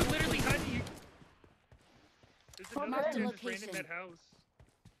 There's a dude literally hiding here. There's another Marked a dude just ran in location. that house.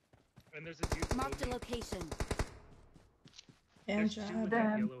 And there's a dude below Marked a me. location. Hand There's two in job. that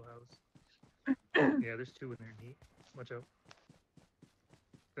Damn. yellow house. Yeah, there's two in there. Neat. Watch out.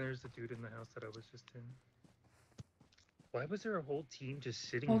 There's the dude in the house that I was just in. Why was there a whole team just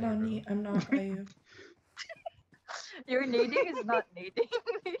sitting Hold there, on, bro? Neat. I'm not by you. Your nading is not nading.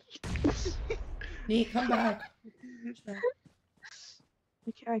 Neat, come back.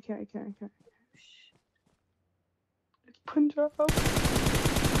 I can't. It's Punjab.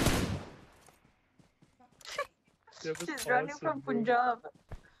 That was She's running awesome, from bro. Punjab.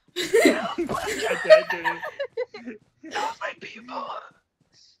 I did it. Oh my people.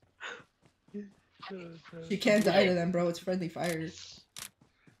 You can't die to them, bro. It's friendly fire.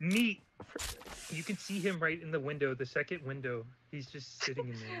 Neat. You can see him right in the window, the second window. He's just sitting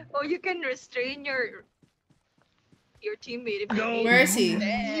in there. Oh, you can restrain your teammate if No. you Where is he?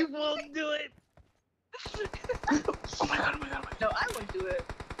 Damn. You won't do it. Oh my god. No, I won't do it.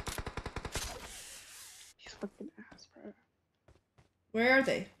 He's fucking ass, bro. Where are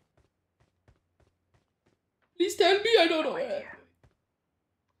they? Please tell me I don't know where.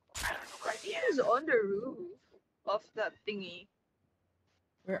 He's on the roof. of that thingy.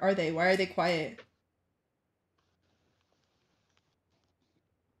 Where are they? Why are they quiet?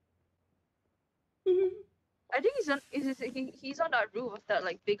 I think he's on that roof of that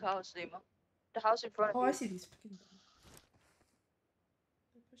like big house, Lima. The house in front of Oh, you. I see these fucking things.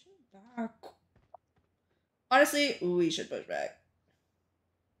 They're pushing back. Honestly, we should push back.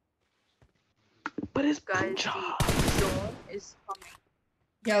 But it's Guys, Punjab. the zone is coming.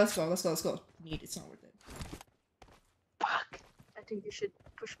 Yeah, let's go. Let's go. Let's go. Need. It's not worth it. Fuck. I think you should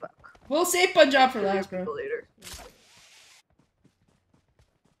push back. We'll save Punjab for Kill your last, bro. people later.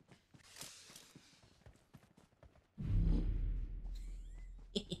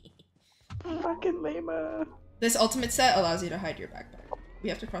 Fucking Lima. This ultimate set allows you to hide your backpack. We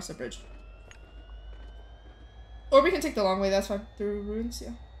have to cross the bridge. Or we can take the long way, that's fine. Through ruins,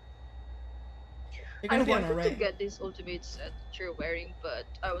 yeah. They're I gonna be on wanted our to right. get this ultimate set that you're wearing, but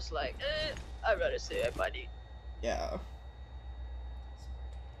I was like, I'd rather stay at buddy. Yeah.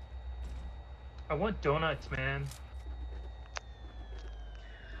 I want donuts, man.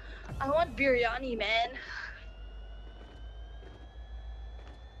 I want biryani, man.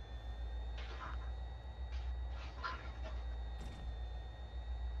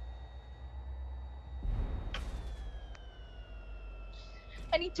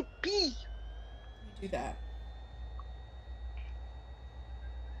 I need to pee. You do that.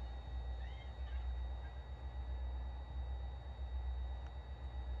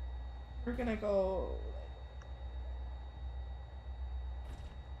 We're gonna go...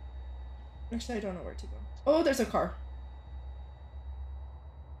 Actually, I don't know where to go. Oh, there's a car.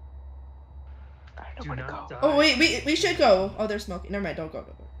 I don't Do want to not go. die. Oh, wait, we should go. Oh, they're smoking. Never mind, don't go.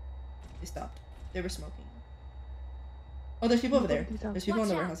 They stopped. They were smoking. Oh, there's people over there. There's people in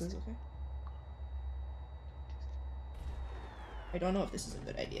the Watch out. warehouses, okay? I don't know if this is a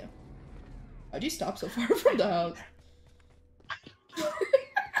good idea. How'd you stop so far from the house?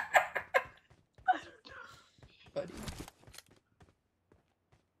 Buddy.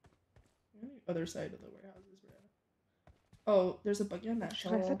 Where on the other side of the warehouses, bro. Oh, there's a buggy on that.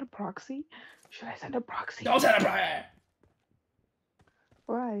 Should I send a proxy? Should I send a proxy? Don't send a proxy!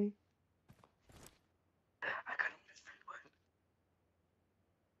 Why? I got a different one.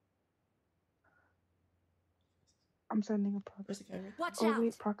 I'm sending a proxy. Where's the camera? Watch Oh out.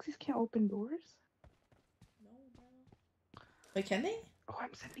 wait, proxies can't open doors? No, bro. Wait, can they? Oh,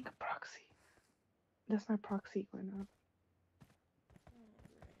 I'm sending a proxy. That's my proxy going up.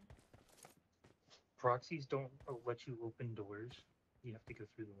 Proxies don't let you open doors. You have to go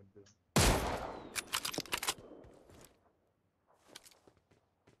through the window.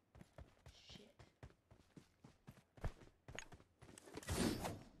 Shit.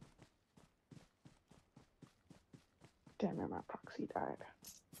 Damn it, my proxy died.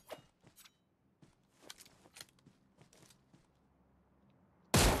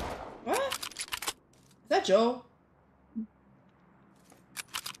 What? Is that Joe?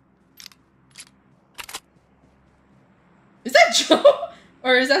 Is that Joe?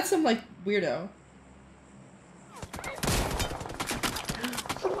 Or is that some, like, weirdo?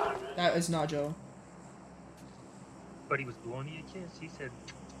 That is not Joe. But he was blowing you a kiss. He said,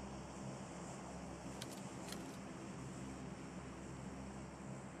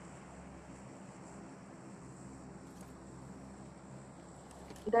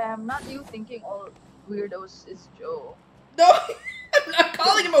 Damn, not you thinking all weirdos is Joe. No! I'm not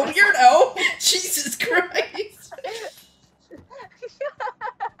calling him a weirdo! Jesus Christ!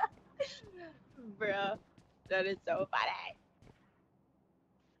 Bruh, that is so funny.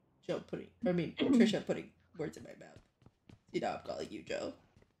 Joe putting, I mean, Trisha putting words in my mouth. You know I'm calling you Joe.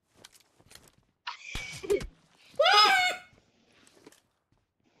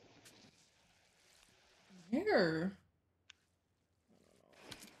 Where?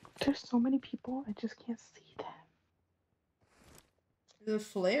 There's so many people, I just can't see them. The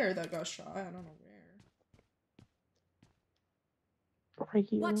flare that got shot, I don't know where. Right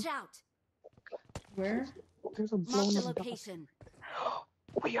here. Watch out. Where? There's a Mark blown the up dog. location.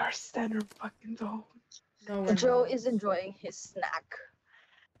 We are center fucking zone. No, we're Joe not. is enjoying his snack.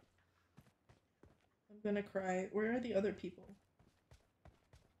 I'm gonna cry. Where are the other people?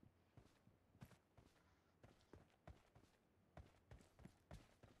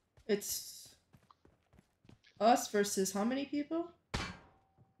 It's us versus how many people?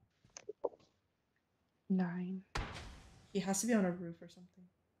 9. He has to be on a roof or something.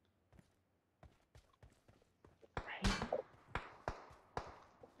 Right?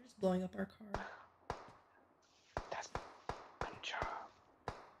 They're just blowing up our car. That's good job.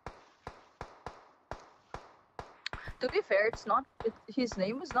 To be fair, it's not. His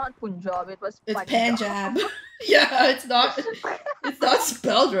name was not Punjab. It was It's Punjab. Panjab. Yeah, it's not. It's not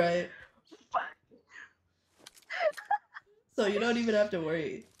spelled right. So you don't even have to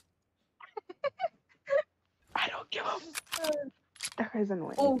worry. I don't give a. That guy's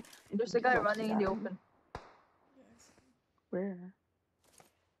annoying. Oh, And there's he a guy deserves to running in the die. open. Where?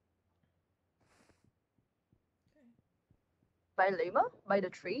 By Lima? By the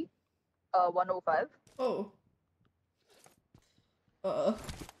tree? 105. Oh.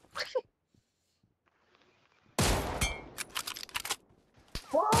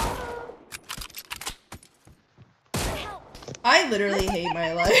 I literally hate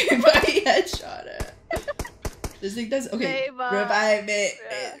my life. I headshot it. This thing does okay. Lima. Revive me.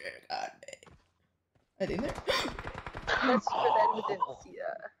 Yeah. God, I think there. Let's pretend we didn't see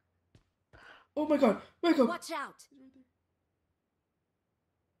that. Oh my god. My god. Watch out.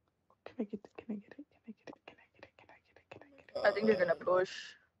 Can I get it? Can I get it? Can I get it? Can I get it? Can I get it? Can I get it? I think they're gonna push.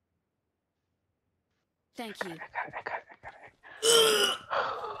 Thank you. I got it. I got it. I got it.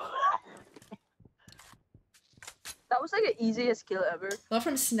 That was like the easiest kill ever. Love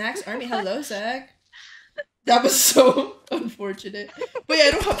from Snacks Army. Hello, Zach. That was so unfortunate. But yeah,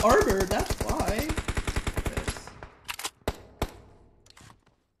 I don't have armor. That's why.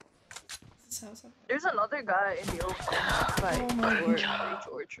 There's another guy in the open by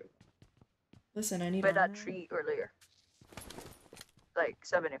orchard. Listen, I need by that armor. tree earlier. Like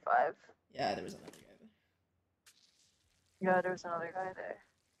 75. Yeah, there was another guy there. Yeah, there was another guy there.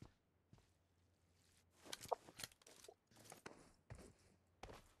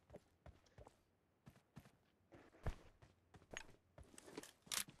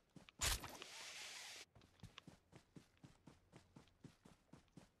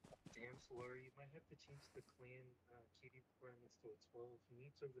 Damn, Flora, you might have to change the clan KD requirements to a 12. He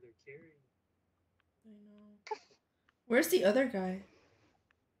needs over there carrying. I know. Where's the other guy?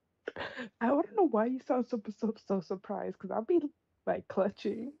 I want to know why you sound so surprised, because I'll be like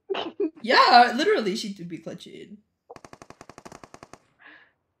clutching. Yeah, literally, she did be clutching.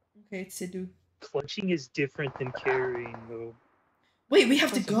 Okay, Sidhu. Clutching is different than carrying, though. Wait, we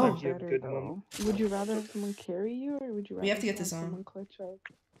have to go. Sometimes you have good Would you rather have someone carry you, or would you rather We have to get to someone zone. clutch up?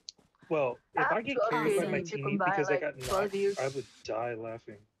 Well, if I get carried by my You teammate combine, because I like, got 12 knocked, views. I would die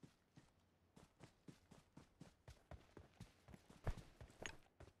laughing.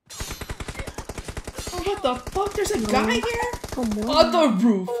 Oh, what the fuck? There's a guy here? Come On the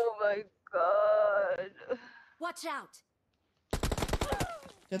roof. Oh my god. Watch out.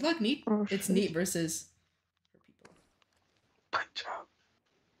 Good luck, Neat. Oh, It's shit. Neat versus Punch up.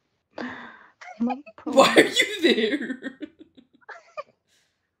 Why are you there?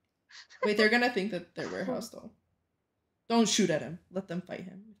 Wait, they're gonna think that they're warehouse though. Don't shoot at him. Let them fight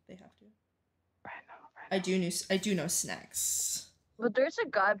him if they have to. I do know Snacks. But there's a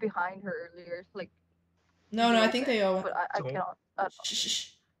guy behind her earlier, like. No, I think they all went. But I cannot.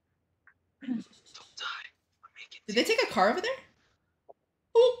 Shh. Did they take a car over there?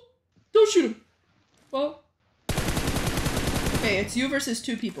 Oh, don't shoot him. Well. Okay, it's you versus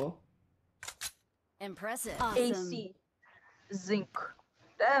 2 people. Impressive. AC. Zinc.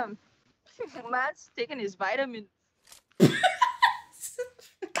 Damn. Matt's taking his vitamins.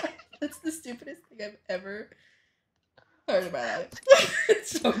 That's the stupidest thing I've ever heard in my life.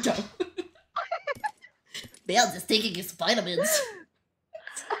 It's so dumb. Bale's just taking his vitamins.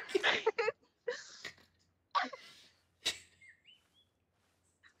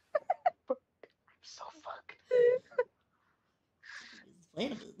 So fucked.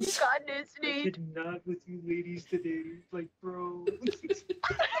 Vitamins. You got this, I Nate. could not with you ladies today. Like, bro.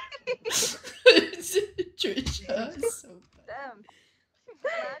 Trisha is so Damn.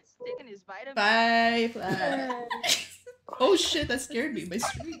 Matt's taking his vitamins. bye, Flash. Oh shit, that scared me. My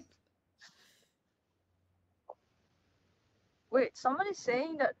stream. Wait, somebody's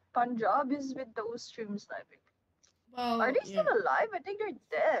saying that Punjab is with those stream sniping. Well, Are they still alive? I think they're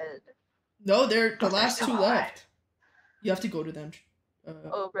dead. No, they're the last 2 left. You have to go to them.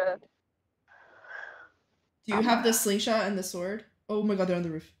 Oh, bruh. Do you have the slingshot and the sword? Oh my god, they're on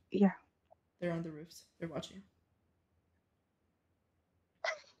the roof. Yeah. They're on the roofs. They're watching.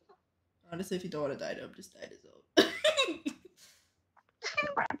 Honestly, if you don't want to die to him, just die to Zone.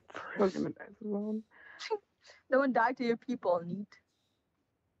 I'm for real gonna die alone. Don't die to your people, Neat.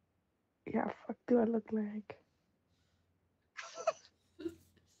 Yeah, fuck do I look like?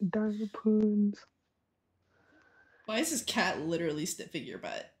 Darpoons. Why is this cat literally sniffing your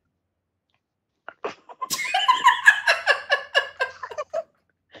butt?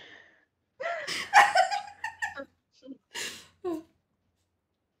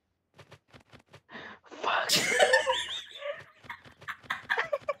 Fuck.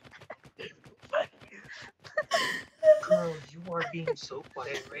 being so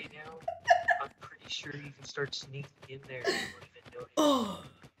quiet right now. I'm pretty sure you can start sneaking in there and you won't even notice. Oh.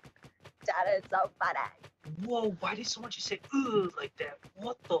 That is so funny. Whoa, why did someone just say ugh like that?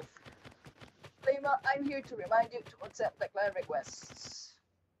 What the f- Lima, I'm here to remind you to accept the clan requests.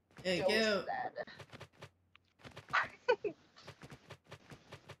 Thank Joe's you. dead.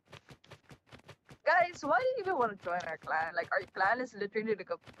 Guys, why do you even want to join our clan? Like, our clan is literally like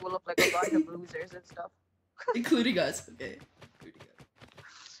full of like a bunch of losers and stuff. Including us, okay. Including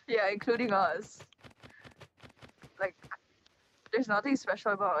us. Yeah, including us. Like, there's nothing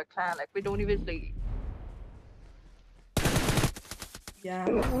special about our clan. Like, we don't even play. Yeah.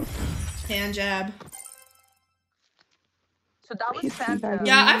 Hand jab. So that was PC Phantom. bagging.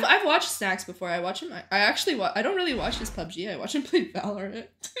 Yeah, I've watched Snacks before. I watch him. I actually I don't really watch his PUBG. I watch him play Valorant.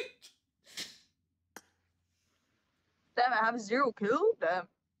 Damn, I have 0 kills. Damn.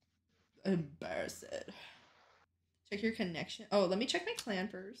 Embarrassed. Check your connection. Oh, let me check my clan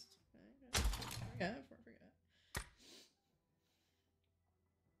first. I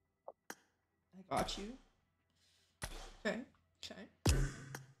got you. Okay. Okay.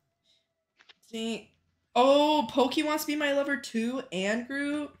 See. Oh, Pokey wants to be my lover too, and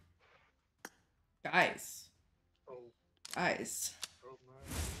Groot. Guys. Oh, Guys. oh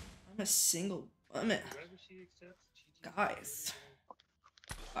my. I'm a single woman. Whatever she accepts, Guys.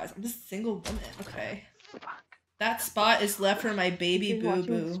 Guys, I'm a single woman. Okay. That spot is left for my baby You guys boo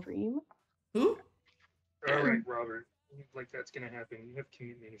watching the boo. stream? Who? Alright, Robert. Like that's gonna happen. You have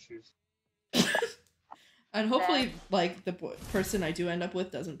commitment issues. And hopefully, like, the person I do end up with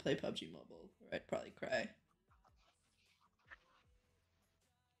doesn't play PUBG Mobile, or I'd probably cry.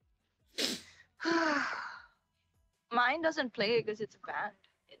 Mine doesn't play because it's banned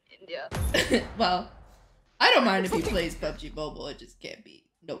in India. Well, I don't mind if he plays PUBG Mobile, it just can't be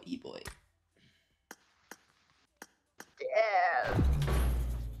no e-boy. Yeah.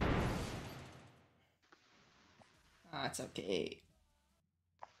 Ah, it's okay.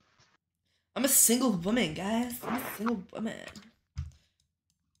 I'm a single woman, guys. I'm a single woman.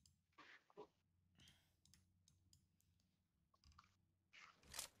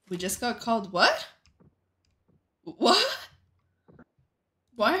 We just got called what? What?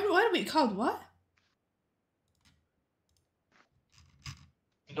 Why are we called what?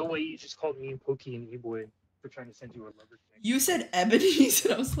 No way you just called me and Pokey and E-Boy for trying to send you a lover thing. You said Ebony's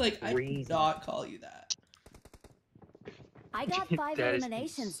and I was like, I Crazy. did not call you that. I got 5 That is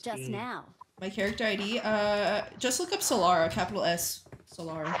eliminations just insane. now. My character ID, just look up Solara, capital S,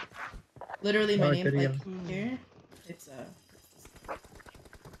 Solara. Literally my name, like, here. It's,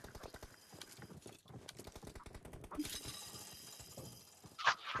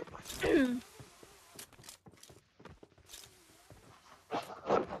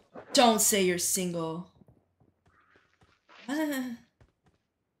 Don't say you're single.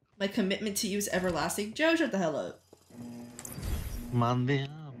 My commitment to you is everlasting. Joe, shut the hell up.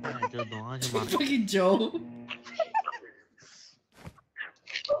 Fucking Joe.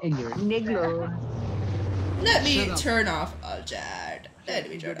 Negro. Let me turn off Ajad. Let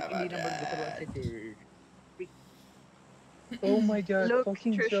me turn off Ajad. Oh my god, Look,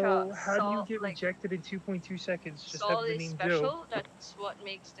 fucking Trisha, Joe, how do you Saul, get like, rejected in 2.2 seconds? Just Saul have the is name special. Joe. That's what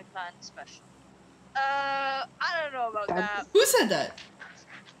makes the clan special. I don't know about that. Who said that?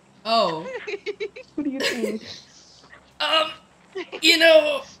 Oh. Who do you think? You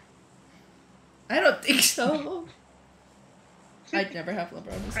know, I don't think so. I'd never have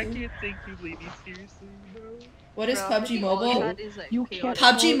LeBron. I can't thank you, lady. Seriously, no. What is Bro, PUBG thinking all Mobile? that is, like, You chaotic.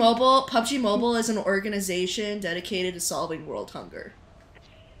 can't- PUBG Mobile is an organization dedicated to solving world hunger.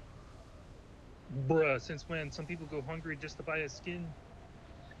 Bruh, since when? Some people go hungry just to buy a skin.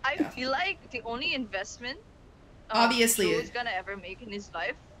 I feel like the only investment Obviously. Joe's gonna ever make in his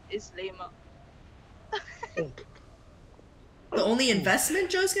life is Lema. The only investment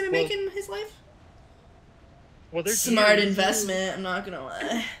Joe's gonna make in his life? Well, there's Smart years. investment, I'm not gonna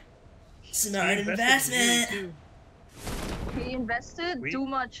lie. Smart He invested in investment. you, too. He invested Sweet. too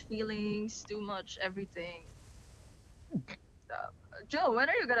much feelings, too much everything. Joe, when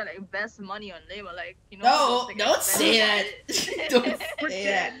are you gonna like invest money on Lema? Like, you know, No, just, like, don't invest say on that. it.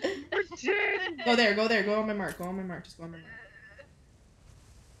 Don't say that. Go there, go on my mark, go on my mark, just go on my mark.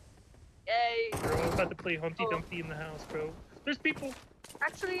 Yay. Bro, I'm about to play Humpty Dumpty in the house, bro. There's people.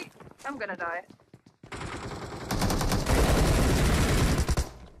 Actually, I'm gonna die.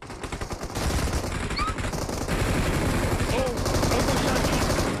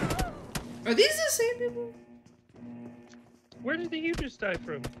 Are these the same people? Where did you just die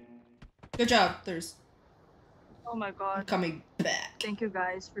from? Good job, there's Oh my god. coming back. Thank you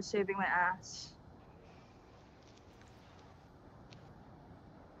guys for saving my ass.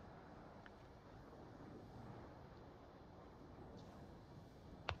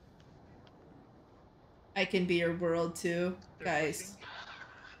 I can be your world too, They're guys.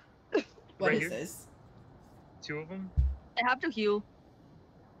 pushing. What Right is here. this? 2 of them. I have to heal.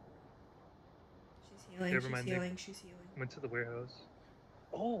 She's healing. Never She's mind, they- healing. She's healing. Went to the warehouse.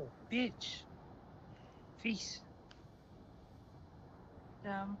 Oh, bitch. Feast.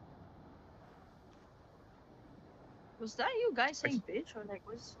 Damn. Was that you guys saying bitch, or like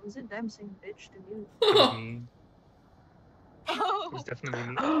was it them saying bitch to you? It was me. It Oh, was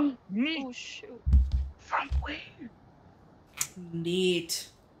definitely me. oh shoot. From where? Neat.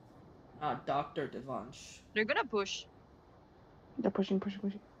 Dr. Devansh. They're gonna push. They're pushing.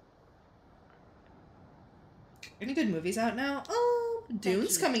 Any good movies out now? Oh,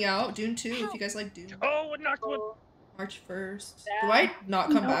 Dune's coming out. Dune 2, if you guys like Dune. Oh, it knocked one. March 1st. Do I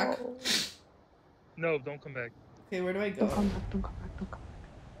not come back? No, don't come back. Okay, where do I Don't go? come back.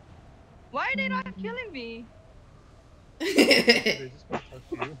 Why are they not killing me? They just want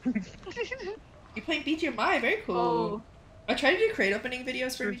to talk to you. You playing BGMI? Very cool. Oh. I tried to do crate opening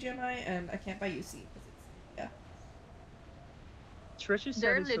videos for BGMI, and I can't buy UC because it's Trisha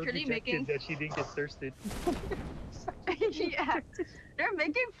They're sounded so literally dejected making- that she didn't get thirsted. Yeah. They're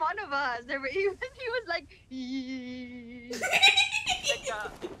making fun of us. He was like,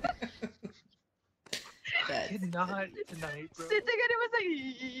 That's Cannot tonight, bro. sitting and he was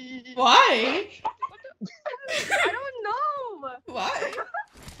like, Why? I don't know. Why?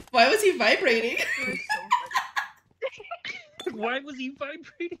 Why was he vibrating? It was so Why was he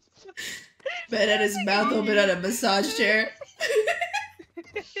vibrating? Man at his mouth open on a massage chair.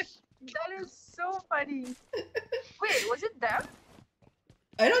 That is so funny. Wait, was it them?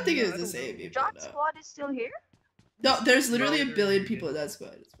 I don't think No, it I was the don't same people. John No. Squad is still here? No, there's literally No, a they're billion leaving. people in that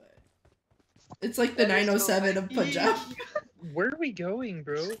squad. It's fine. It's like the That is so 907 of funny. Punjab. Where are we going,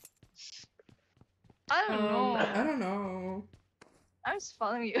 bro? I don't know. I don't know. I was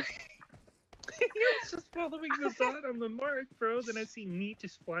following you. It's just following the sun on the mark, bro. Then I see meat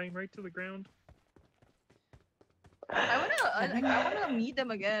just flying right to the ground. I wanna meet them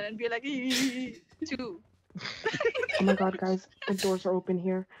again and be like, two. Oh my god, guys, the doors are open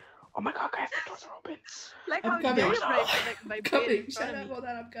here. Oh my god, guys, the doors are open. Like I'm how coming. you're like Coming. vibrating in Shut front up. of me. Hold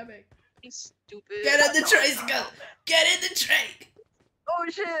on. I'm coming. You stupid. Get on the tricycle. Get in the train. Oh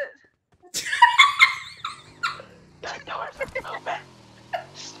shit. The doors are open.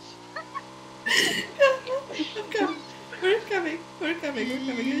 I'm coming. We're coming. We're coming. We're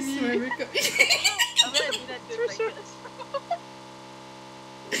coming. I swear we're coming. I'm gonna do that just like this.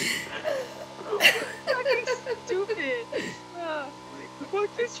 Fucking stupid. Oh,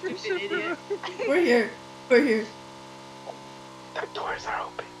 Fuck this stupid Trisha, idiot. We're here. We're here. The doors are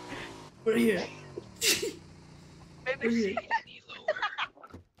open. We're here. We're Maybe here.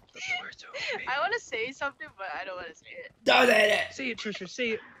 I want to say something, but I don't want to say it. Don't say it. Say it, Trisha. Say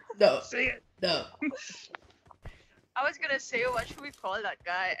it. No. Say it. No. I was gonna say, what should we call that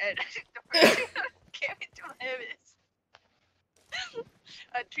guy? And the first thing that came into my head is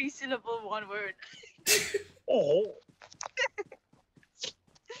a 3-syllable one word. Oh.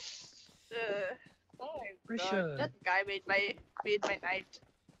 Oh my Risha. god, that guy made my night.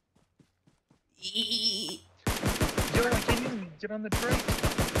 Yo, I can't even get on the train.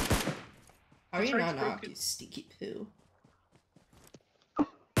 How are you Train's not knocked, broken. you stinky poo?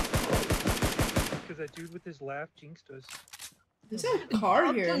 Because that dude with his laugh jinxed us. There's a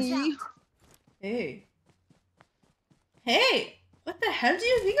car here. Hey. Hey! What the hell do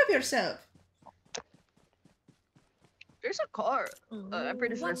you think of yourself? There's a car. I'm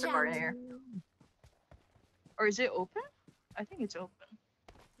pretty sure there's a car in here. Or is it open? I think it's open.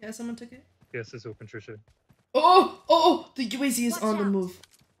 Yeah, someone took it. Yes, it's open, Trisha. Oh! The UAZ is Watch on the out. move.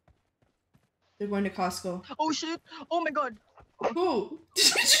 They're going to Costco. Oh shit! Oh my god! Who? Did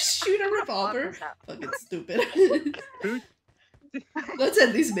you just shoot a revolver? What was that? Fucking stupid. Who? Let's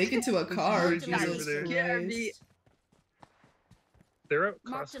at least make it to a car. There's UAZs over Jesus there. Scared me. Christ. They're at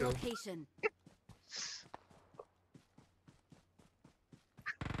Marked a Costco. location.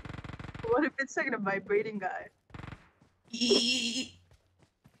 What if it's like a vibrating guy? Eee.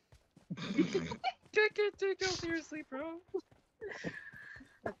 Take out seriously, bro.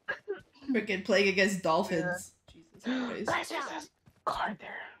 Freaking playing against dolphins. Jesus Guys, Christ. there's this car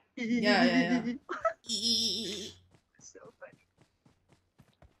there. Yeah. Eee. So funny.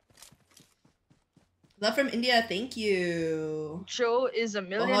 Love from India, thank you. Joe is a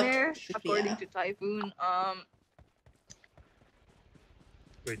millionaire, shukriya. according to Typhoon.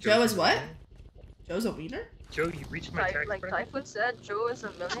 Wait, Joe is Joe's what? a- Joe's a wiener? Joe, you reached my tax Like bracket? Typhoon said, Joe is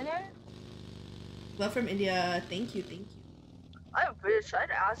a millionaire. Love from India, thank you. I wish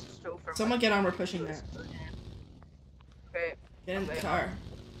I'd ask Joe for Someone money. get on, we're pushing that. Okay. Get in the Okay. car.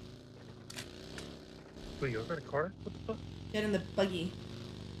 Wait, you got a car? What the fuck? Get in the buggy.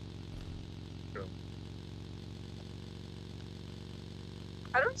 Go.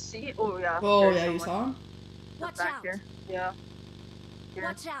 I don't see. Oh yeah. Oh there's yeah, you someone saw him? Watch back out. here. Yeah. Here.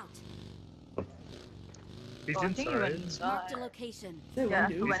 Watch out. He's Oh, I think he went inside. Marked inside. a location. Is there Yeah,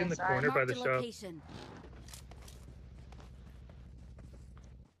 one he dude? He's went in the inside. corner by Marked the a shop. location.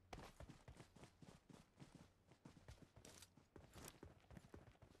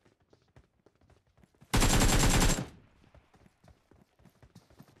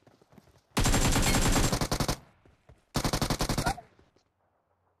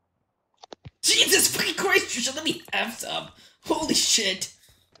 Jesus fucking Christ, Trisha, let me have some. Holy shit.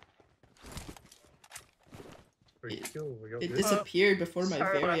 Wait, yo, yo, It good? disappeared before my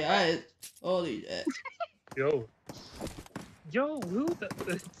Sorry very about that. eyes. Holy shit. Yo. Yo, who the...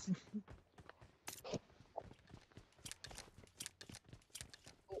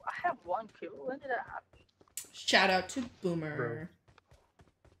 Oh, I have 1 kill. When did that happen? Shout out to Boomer. Bro.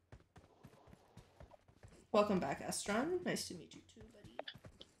 Welcome back, Astron. Nice to meet you too, buddy.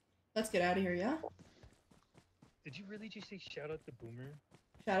 Let's get out of here, yeah? Did you really just say shout out to Boomer?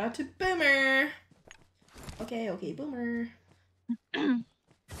 Shout out to Boomer. Okay, Boomer.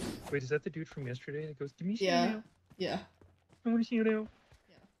 Wait, is that the dude from yesterday that goes, give me Yeah. now? Yeah. I want to see you now.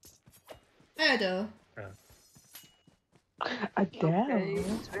 Adele. Adele. Okay,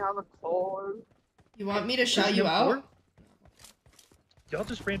 so we have a call. You want me to shout Where's you the M4? out? Y'all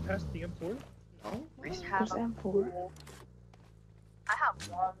just ran past the M4? No. We Where's have a M4? call. I have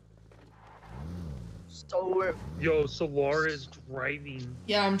 1. So Yo, Solar is driving.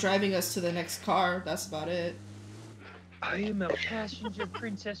 Yeah, I'm driving us to the next car. That's about it. I am a passenger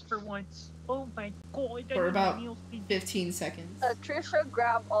princess for once. Oh my god. For about 15 seconds. Trisha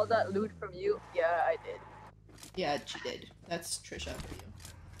grabbed all that loot from you. Yeah, I did. Yeah, she did. That's Trisha for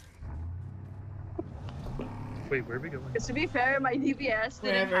you. Wait, where are we going? Because to be fair, my DBS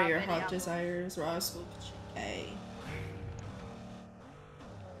didn't Wherever have your any heart ammo. desires, Raw School K.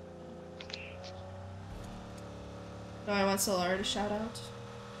 No, I want Solar to shout out.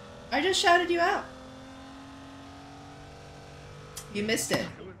 I just shouted you out. You missed it.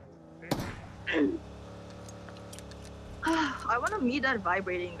 I want to meet that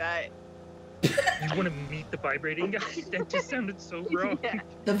vibrating guy. You want to meet the vibrating guy? That just sounded so wrong. Yeah.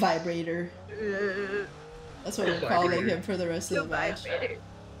 The vibrator. That's what we're The calling vibrator. him for the rest of the match. vibrator.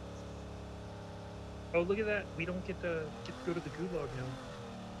 Oh, look at that. We don't get to go to the gulag now.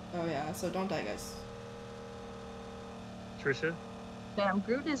 Oh yeah, so don't die, guys. Trisha? Damn,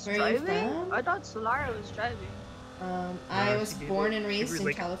 Groot is Where are you driving? from? I thought Solara was driving. I No, was she gave born it- and she raised was in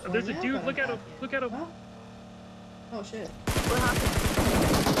like, California. "There's a dude, but look I'm at him, Afghan." look at him." What? Oh shit. What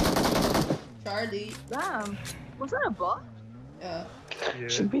happened? Charlie. Damn. Was that a bot? Yeah. Yeah.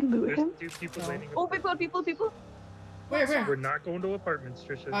 Should we loot There's him? two people No. landing. Oh, people. Where? We're not going to apartments,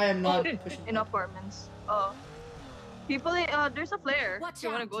 Trisha. I am not Oh, pushing. In apartments. Oh. People, there's a flare. Watch if you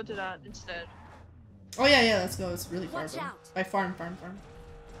want to out. go to that instead. Oh yeah, let's go. It's really far Watch though. out. By farm.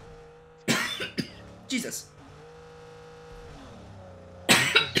 Jesus.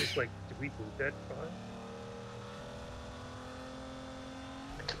 It's just like, did we loot that spot?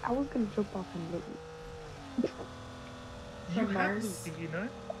 I was gonna jump off and loot. You From have Mars. loot, did you not?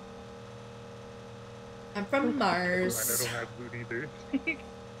 I'm from I Mars. don't have loot either.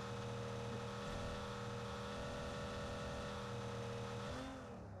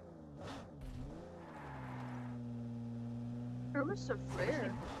 Where was the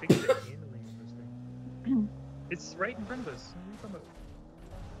flare? Fix the handling of this thing. It's right in front of us. What are you talking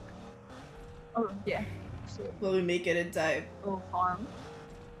about? Oh, yeah. So, Will we make it in time? oh, farm.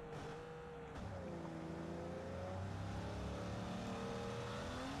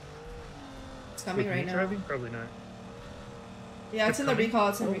 It's coming With right me now. driving? Probably not. Yeah, it's in the coming? recall.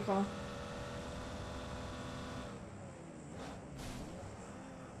 It's in Oh. recall.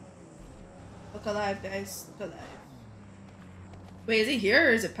 Look alive, guys. Look alive. Wait, is it here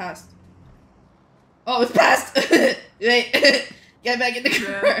or is it past? Oh, it's past! Wait, get back in the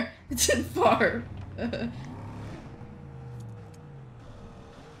car. Yeah. It's in farm.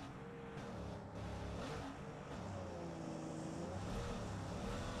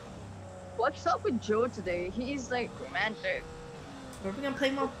 What's up with Joe today? He's like romantic. Are we gonna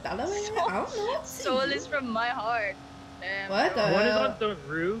play more Valorant? I don't know. Soul is from my heart. Damn, What bro. the- One is on the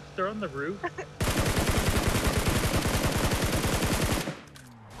roof. They're on the roof.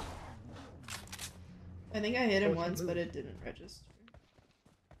 I think I hit him Oh, he once, but moved. it didn't register.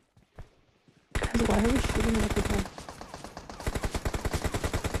 Guys, why are we shooting him at the time?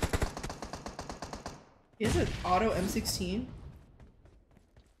 He has an auto M16.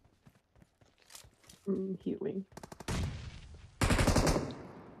 Healing.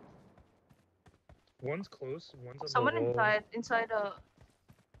 One's close, one's on Someone the wall. inside a.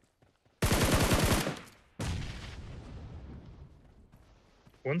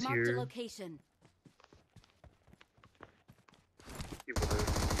 One's Marked a here. location. He would've-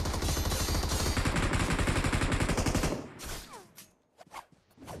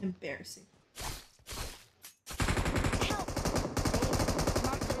 Embarrassing. Help!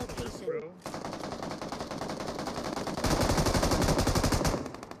 Marked a location. Bro.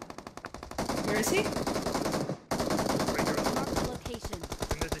 Where is he? Right here. Marked a location.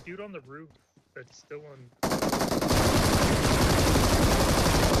 And there's a dude on the roof that's still on.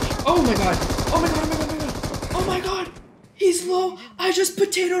 Oh my god! Oh my god! Oh my god! Oh my god! Oh my god! He's low. I just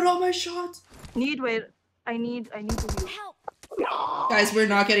potatoed all my shots. Wait. I need to heal. Help! Guys, we're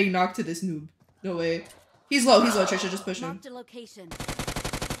not getting knocked to this noob. No way. He's low. Trisha. Just push him. Marked a location.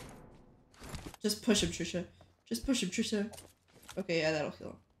 Just push him, Trisha. Just push him, Trisha. Okay, yeah, that'll kill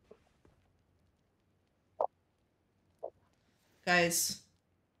him. Guys,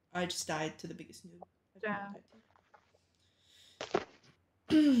 I just died to the biggest noob.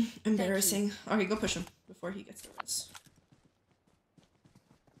 Embarrassing. Okay, go push him before he gets the res.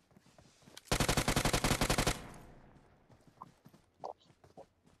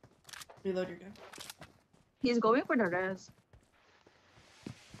 Reload your gun. He's going for the res.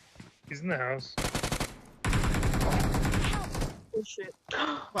 He's in the house. Oh shit.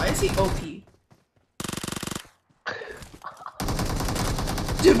 Why is he OP?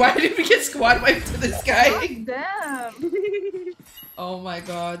 Dude, why did we get squad wiped to this guy? Damn. Oh my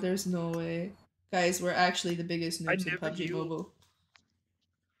god, there's no way. Guys, we're actually the biggest noobs in never PUBG knew. Mobile.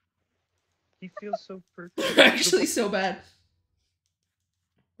 He feels so perfect. We're actually so bad.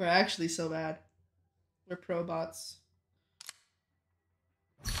 We're actually so bad. We're pro bots.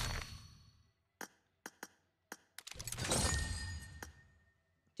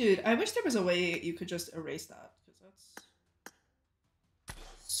 Dude, I wish there was a way you could just erase that, because that's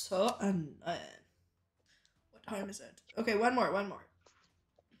so annoying. What time is it? Okay, one more. One more.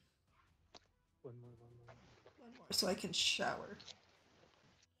 One more so I can shower.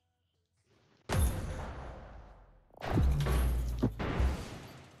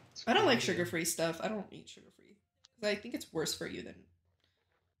 I don't like sugar-free stuff. I don't eat sugar-free. Because I think it's worse for you than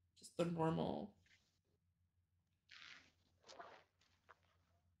just the normal.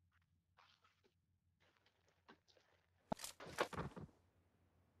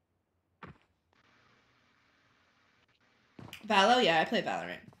 Valo? Yeah, I play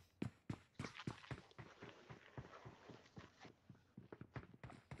Valorant.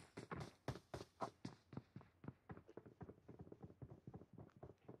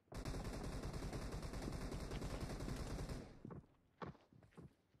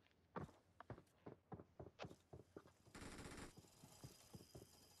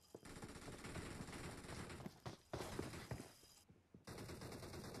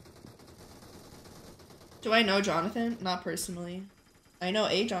 Do I know Jonathan? Not personally. I know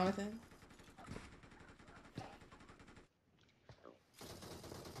a Jonathan.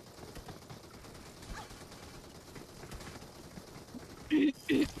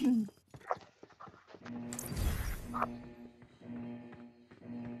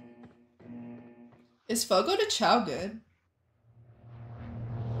 Is Fogo de Chao good?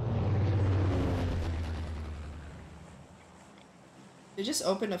 They just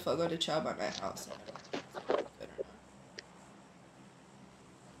opened a Fogo de Chao by my house. And I don't know if it's good or not.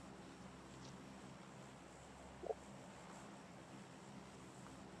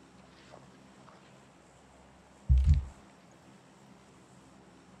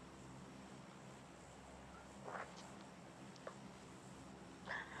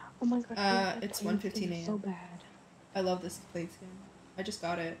 Oh my god. It's 1:15 a.m. So bad. I love this plate skin. I just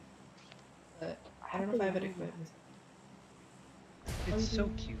got it, but I don't know if I have it equipped. It's so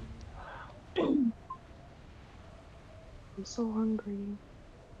cute. I'm so hungry.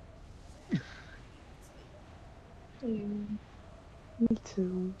 Me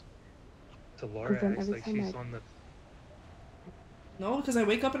too. So Laura then acts every like time she's I- on the. No, because I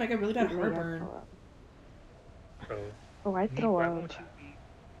wake up and I get really bad Literally, I heartburn. throw up. Oh. Oh, I Neat, throw why up. won't you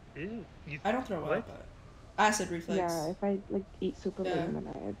eat? Ew. You, I don't throw what? up, but acid reflex. Yeah, if I like eat super late Yeah. in the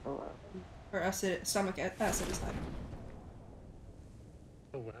night, I throw up. Or acid, stomach acid is high.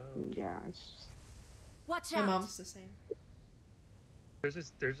 Oh wow. Yeah, it's just... Watch My out! mom's the same. There's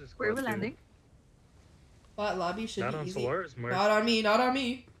this. Where are we squad, too. landing? But lobby should Not be on easy. Solaris, Mark. Not on me, not on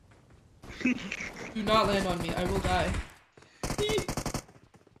me. Do not land on me, I will die.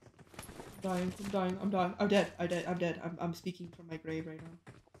 I'm dying, I'm dead, I'm dead. I'm speaking from my grave right now.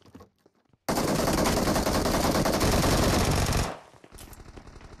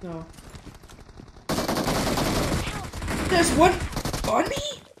 No. There's one on me?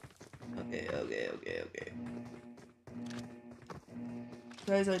 Okay.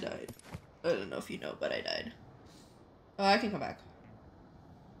 Guys, I died. I don't know if you know, but I died. Oh, I can come back.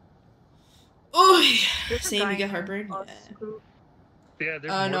 Oh, same, you get heartburn? Yeah, there's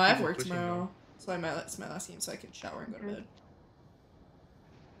No, more I have people work pushing tomorrow. So it's my last game, so I can shower and go to bed.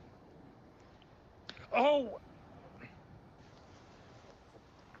 Oh!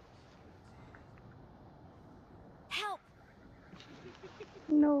 Help!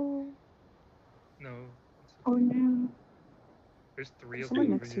 No. No. Oh no. There's 3 of Someone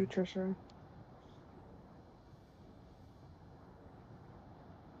them over next to you, here. Trisha.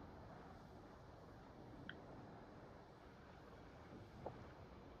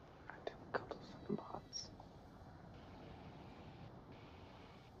 Kill those fucking bots.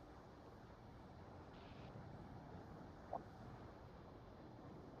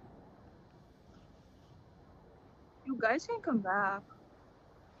 You guys can come back.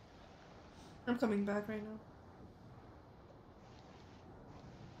 I'm coming back right now.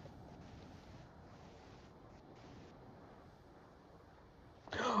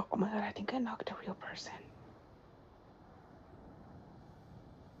 Oh my god, I think I knocked a real person.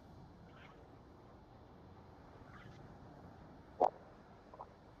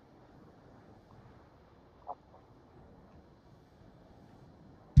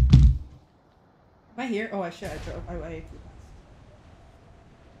 Am I here? Oh, I should. I drove. I flew past.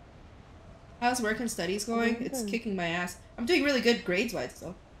 How's work and studies going? It's kicking my ass. I'm doing really good grades-wise,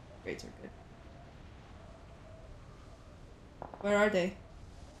 though. Grades are good. Where are they?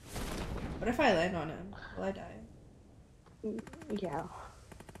 What if I land on him? Will I die? Yeah.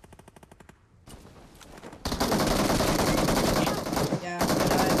 Yeah, I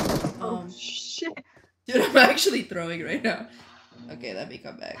died. Oh shit. Dude, I'm actually throwing right now. Okay, let me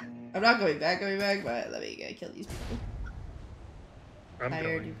come back. I'm not going back, but let me kill these people. I'm Tired,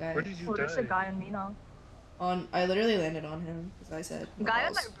 going. you guys. Where did you There's a die? guy on me now. I literally landed on him, because I said no Guy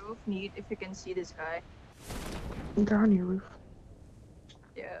on balls. my roof, need if you can see this guy. They're on your roof.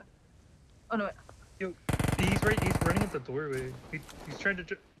 Yeah. Oh no. Yo, he's running at the doorway. He's trying to.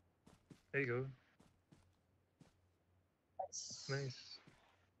 There you go. Nice.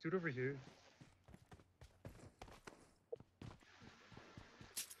 Dude over here.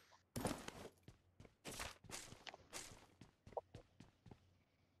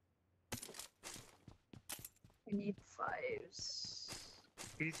 I need 5s.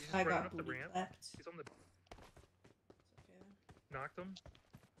 He's just I running got up the booty ramp. clapped. He's on the. Okay. Knocked him.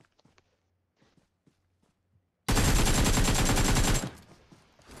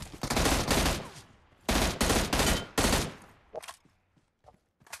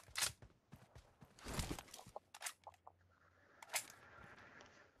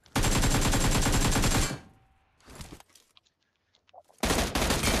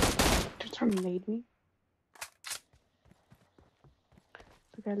 Just trying to nade me.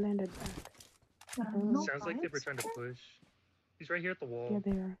 The guy landed back. No Sounds like they were vibes? trying to push. He's right here at the wall. Yeah,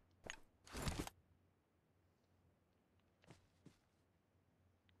 they are.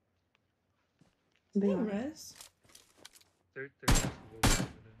 They Hey, are. Rez. They're against the wall for a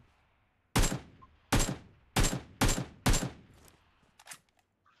minute.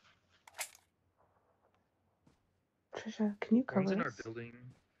 Trisha, can you One's cover in our us? building.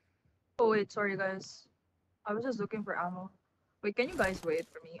 Oh wait, sorry guys. I was just looking for ammo. Wait, can you guys wait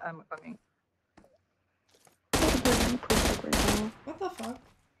for me? I'm coming. What the fuck?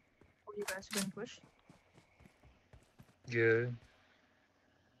 Oh, you guys are gonna push? Yeah.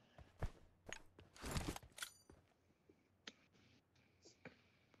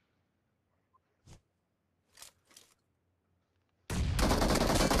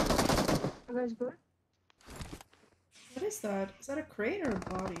 You guys good? What is that? Is that a crate or a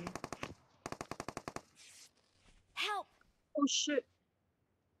body? Help! Oh shit.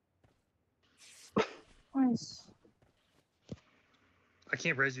 Nice. I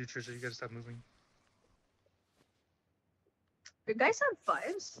can't res you, Trisha. You gotta stop moving. You guys have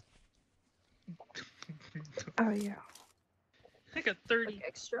 5s? Oh, yeah. I got 30. Like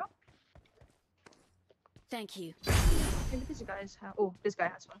extra? Thank you. Maybe these guys have. Oh, this guy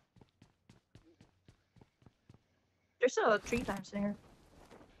has one. There's a 3x there.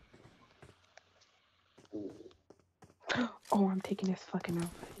 Oh, I'm taking his fucking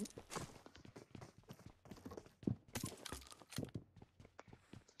outfit.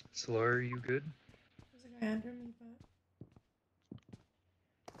 Solar, are you good? There's a guy under me, but.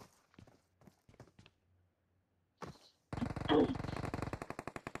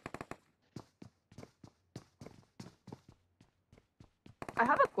 I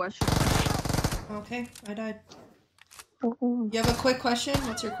have a question. Okay, I died. Oh, You have a quick question?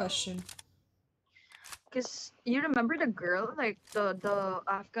 What's your question? Cause you remember the girl, like the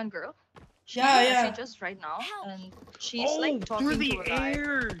Afghan girl? She Yeah, yeah. messages right now, and she's Oh, like through talking the to a guy.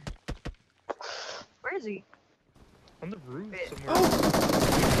 air! Where is he? On the roof Wait. somewhere.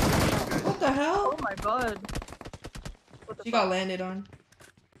 Oh! What the hell? Oh my god. What the She fuck? got landed on.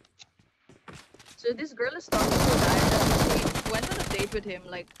 So this girl is talking to a guy that she went on a date with him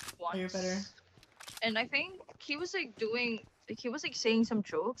like once. Oh, you're better. And I think he was like saying some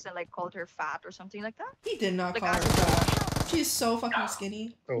jokes and like called her fat or something like that. He did not Like call her as a fat. She's so fucking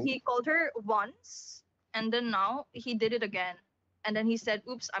skinny. Oh. He called her once, and then now he did it again. And then he said,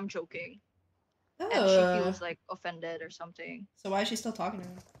 "Oops, I'm joking." And she feels like offended or something. So why is she still talking to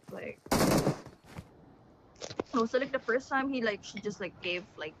him? Like, no, so like the first time she just like gave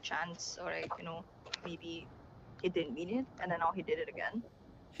like chance or like maybe he didn't mean it, and then now he did it again.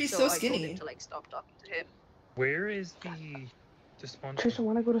 She's so so I told skinny. him to like stop talking to him. Where is the spawn? Trisha,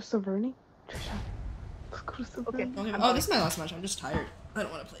 wanna go to Severny? Trisha, let's go to Severny. Okay. Oh, this is my last match. I'm just tired. I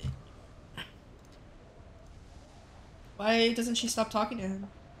don't want to play it. Why doesn't she stop talking to him?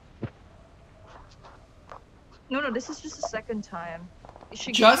 No, this is just the second time.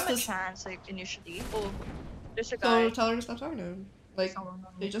 She Just gave him a this- chance like initially. Oh, there's a So guy. tell her to stop talking to him. Like, Someone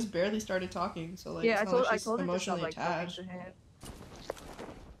on they me. just barely started talking, so like, Yeah, it's I not like told she's her to stop emotionally like talking attached. to him.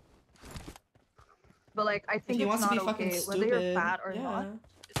 But like, I If think he it's wants to not be fucking okay stupid, whether you're fat or yeah. not.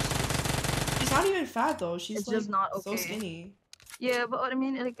 She's not even fat though. She's It's like just not so okay. skinny. Yeah, but what I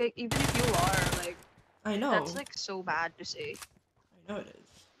mean, like even if you are, like, I know. that's like so bad to say. I know it is.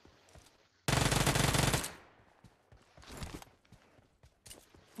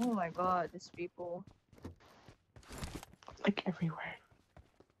 Oh my god, these people. Like everywhere.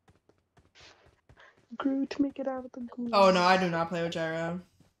 Groot, make it out of the goo. Oh no, I do not play with gyro.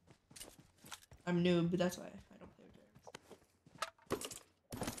 I'm noob, that's why I don't play with gyro.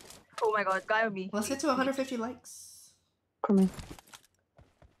 Oh my god, guy on me. Let's get to 150 likes. Coming.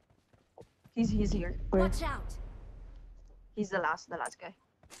 He's here. Where? Watch out. He's the last guy.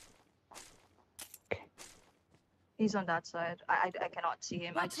 Okay. He's on that side. I cannot see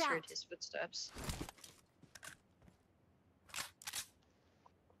him. I Watch just heard out. his footsteps.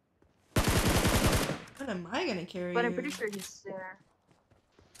 When am I gonna carry But I'm you? pretty sure he's there.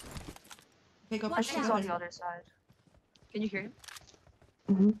 Okay, go Watch push He's him out. on the other side. Can you hear him?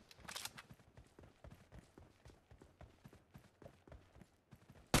 Mm-hmm.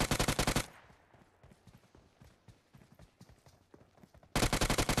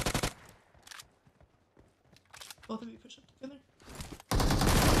 Both of you push up together.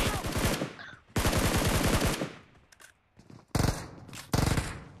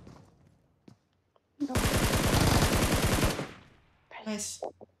 No. Nice.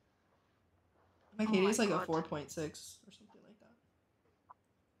 My Oh KD my is like God. a 4.6 or something like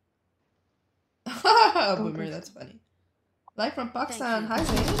that. Don't Boomer, do that's funny. Like from Pakistan. you. Hi,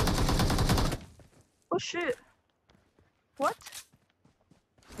 Zane. Oh shit. What?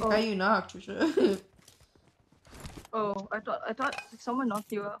 The guy you knocked, Trisha. Oh, I thought someone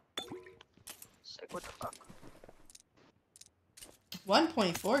knocked you out. It's like, what the fuck?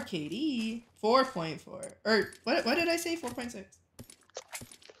 1.4 KD. 4.4. Or what did I say? 4.6.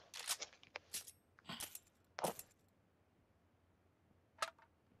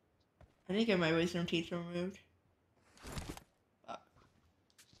 I didn't get my wisdom teeth removed. Fuck.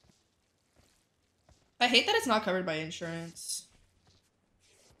 I hate that it's not covered by insurance.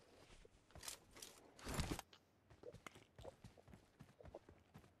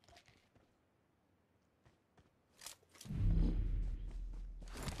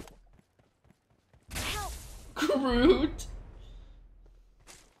 Help. Groot.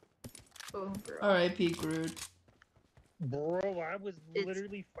 Oh, bro. R.I.P. Groot. Bro, I was It's-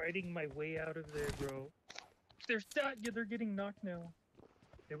 literally fighting my way out of there, bro. They're getting knocked now.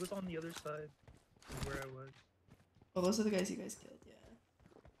 It was on the other side of where I was. Well, those are the guys you guys killed, yeah.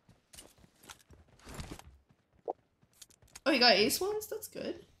 Oh, you got ace ones? That's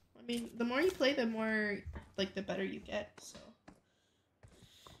good. I mean, the more you play, the more, like, the better you get, so.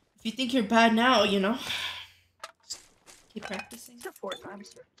 If you think you're bad now, you know, just keep practicing. It's 4 times.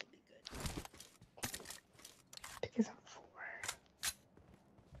 It'll be good. I think it's a 4.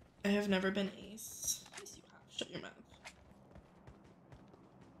 I have never been ace. Yes, you have. Shut your mouth.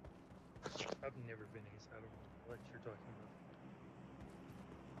 I've never been ace. I don't know what you're talking about.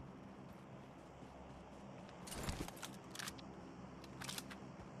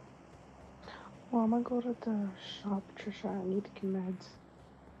 Well, I'm gonna go to the shop, Trisha. I need to get meds.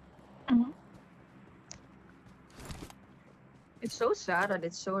 Mhm. It's so sad that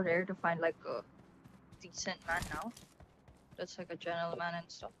it's so rare to find like a decent man now. That's like a gentleman and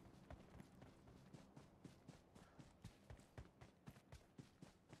stuff.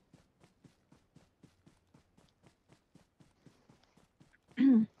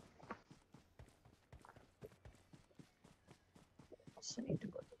 Also need to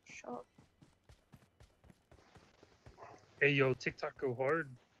go to the shop. Hey yo, TikTok go hard.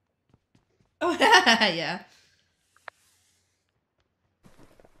 Oh yeah.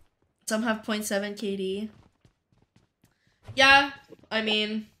 Some have 0.7 KD. Yeah, I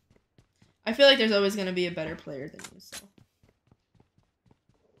mean, I feel like there's always gonna be a better player than you, so.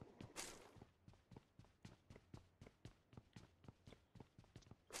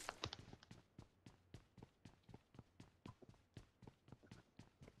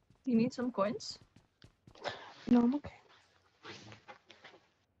 You need some coins? No, I'm okay.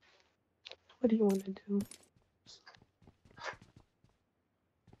 What do you want to do?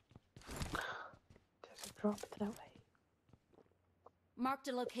 There's a drop that way. Marked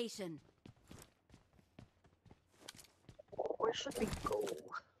a location. Where should we go?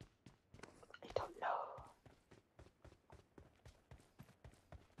 I don't know.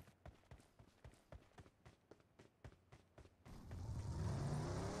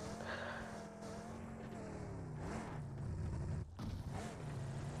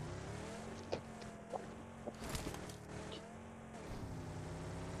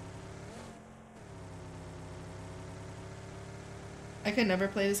 I could never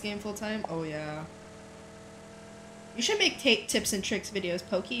play this game full time. Oh yeah. You should make tips and tricks videos,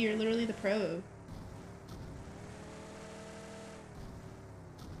 Pokey. You're literally the pro.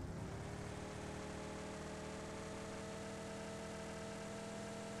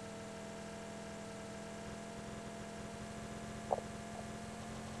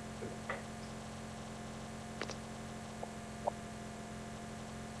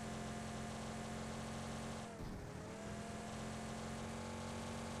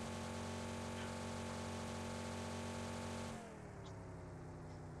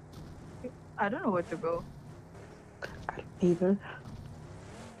 I don't know where to go. I don't either.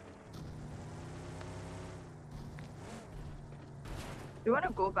 You want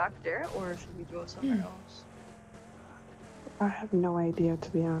to go back there, or should we go somewhere else? I have no idea, to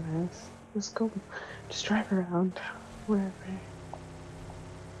be honest. Let's go. Just drive around. Wherever.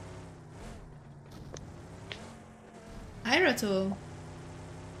 Hi, Ratul.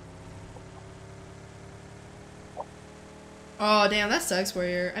 Oh, damn, that sucks,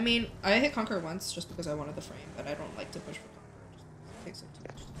 Warrior. I mean, I hit Conquer once just because I wanted the frame, but I don't like to push for Conquer. It takes like too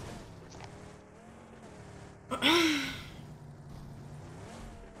much.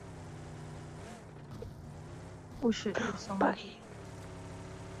 Oh shit, there's someone. Buggy.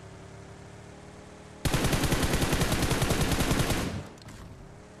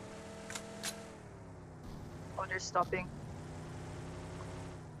 Oh, they're stopping.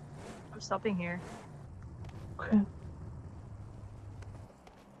 I'm stopping here. Okay.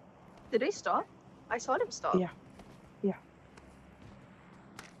 Did they stop? I saw them stop. Yeah. Yeah.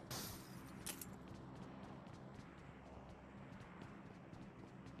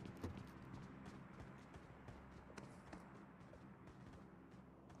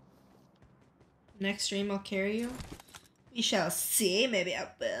 Next stream, I'll carry you. We shall see. Maybe I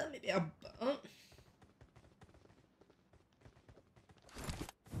will. Maybe I won't.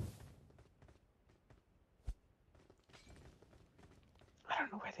 I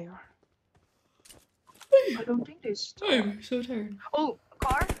don't know where they are. I don't think they stopped. I'm so tired. Oh,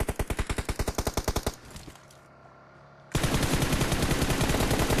 car?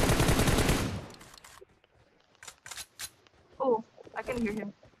 Oh, I can hear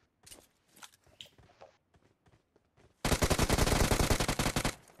him.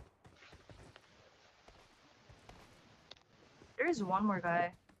 There is one more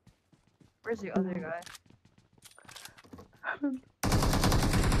guy. Where's the other guy?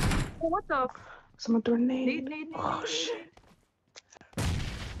 Oh, what the? Someone threw a nade. Nade. Oh, shit.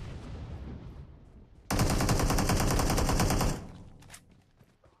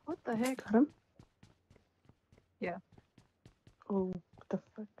 What the heck? Got him? Yeah. Oh, what the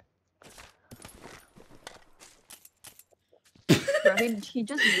fuck? Bro, he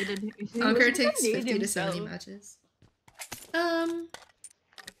just needed. Conquer takes 50 to 70 matches.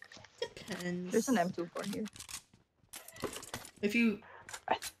 Depends. There's an M24 here. If you...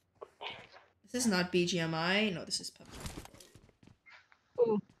 This is not BGMI. No, this is Pubg.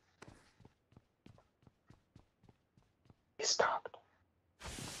 Oh. He stopped.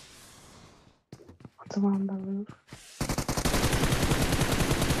 What's the one on the roof?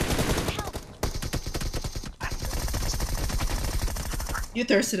 You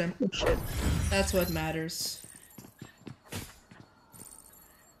thirsted him. Oh, shit. That's what matters.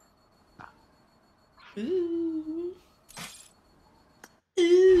 Ooh.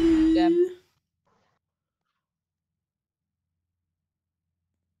 Ooh. Damn.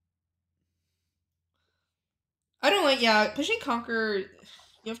 I don't like, yeah, pushing Conquer,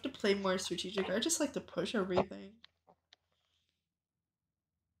 you have to play more strategic. I just like to push everything.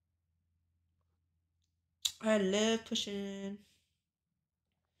 I love pushing.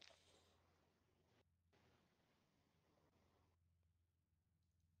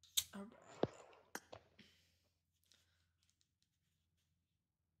 Alright.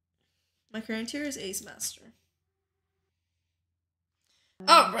 My current tier is Ace Master.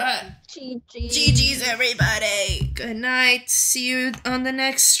 Alright. GG's everybody. Good night. See you on the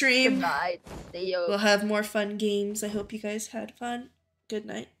next stream. Good night. See you. We'll have more fun games. I hope you guys had fun. Good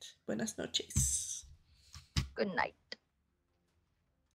night. Buenas noches. Good night.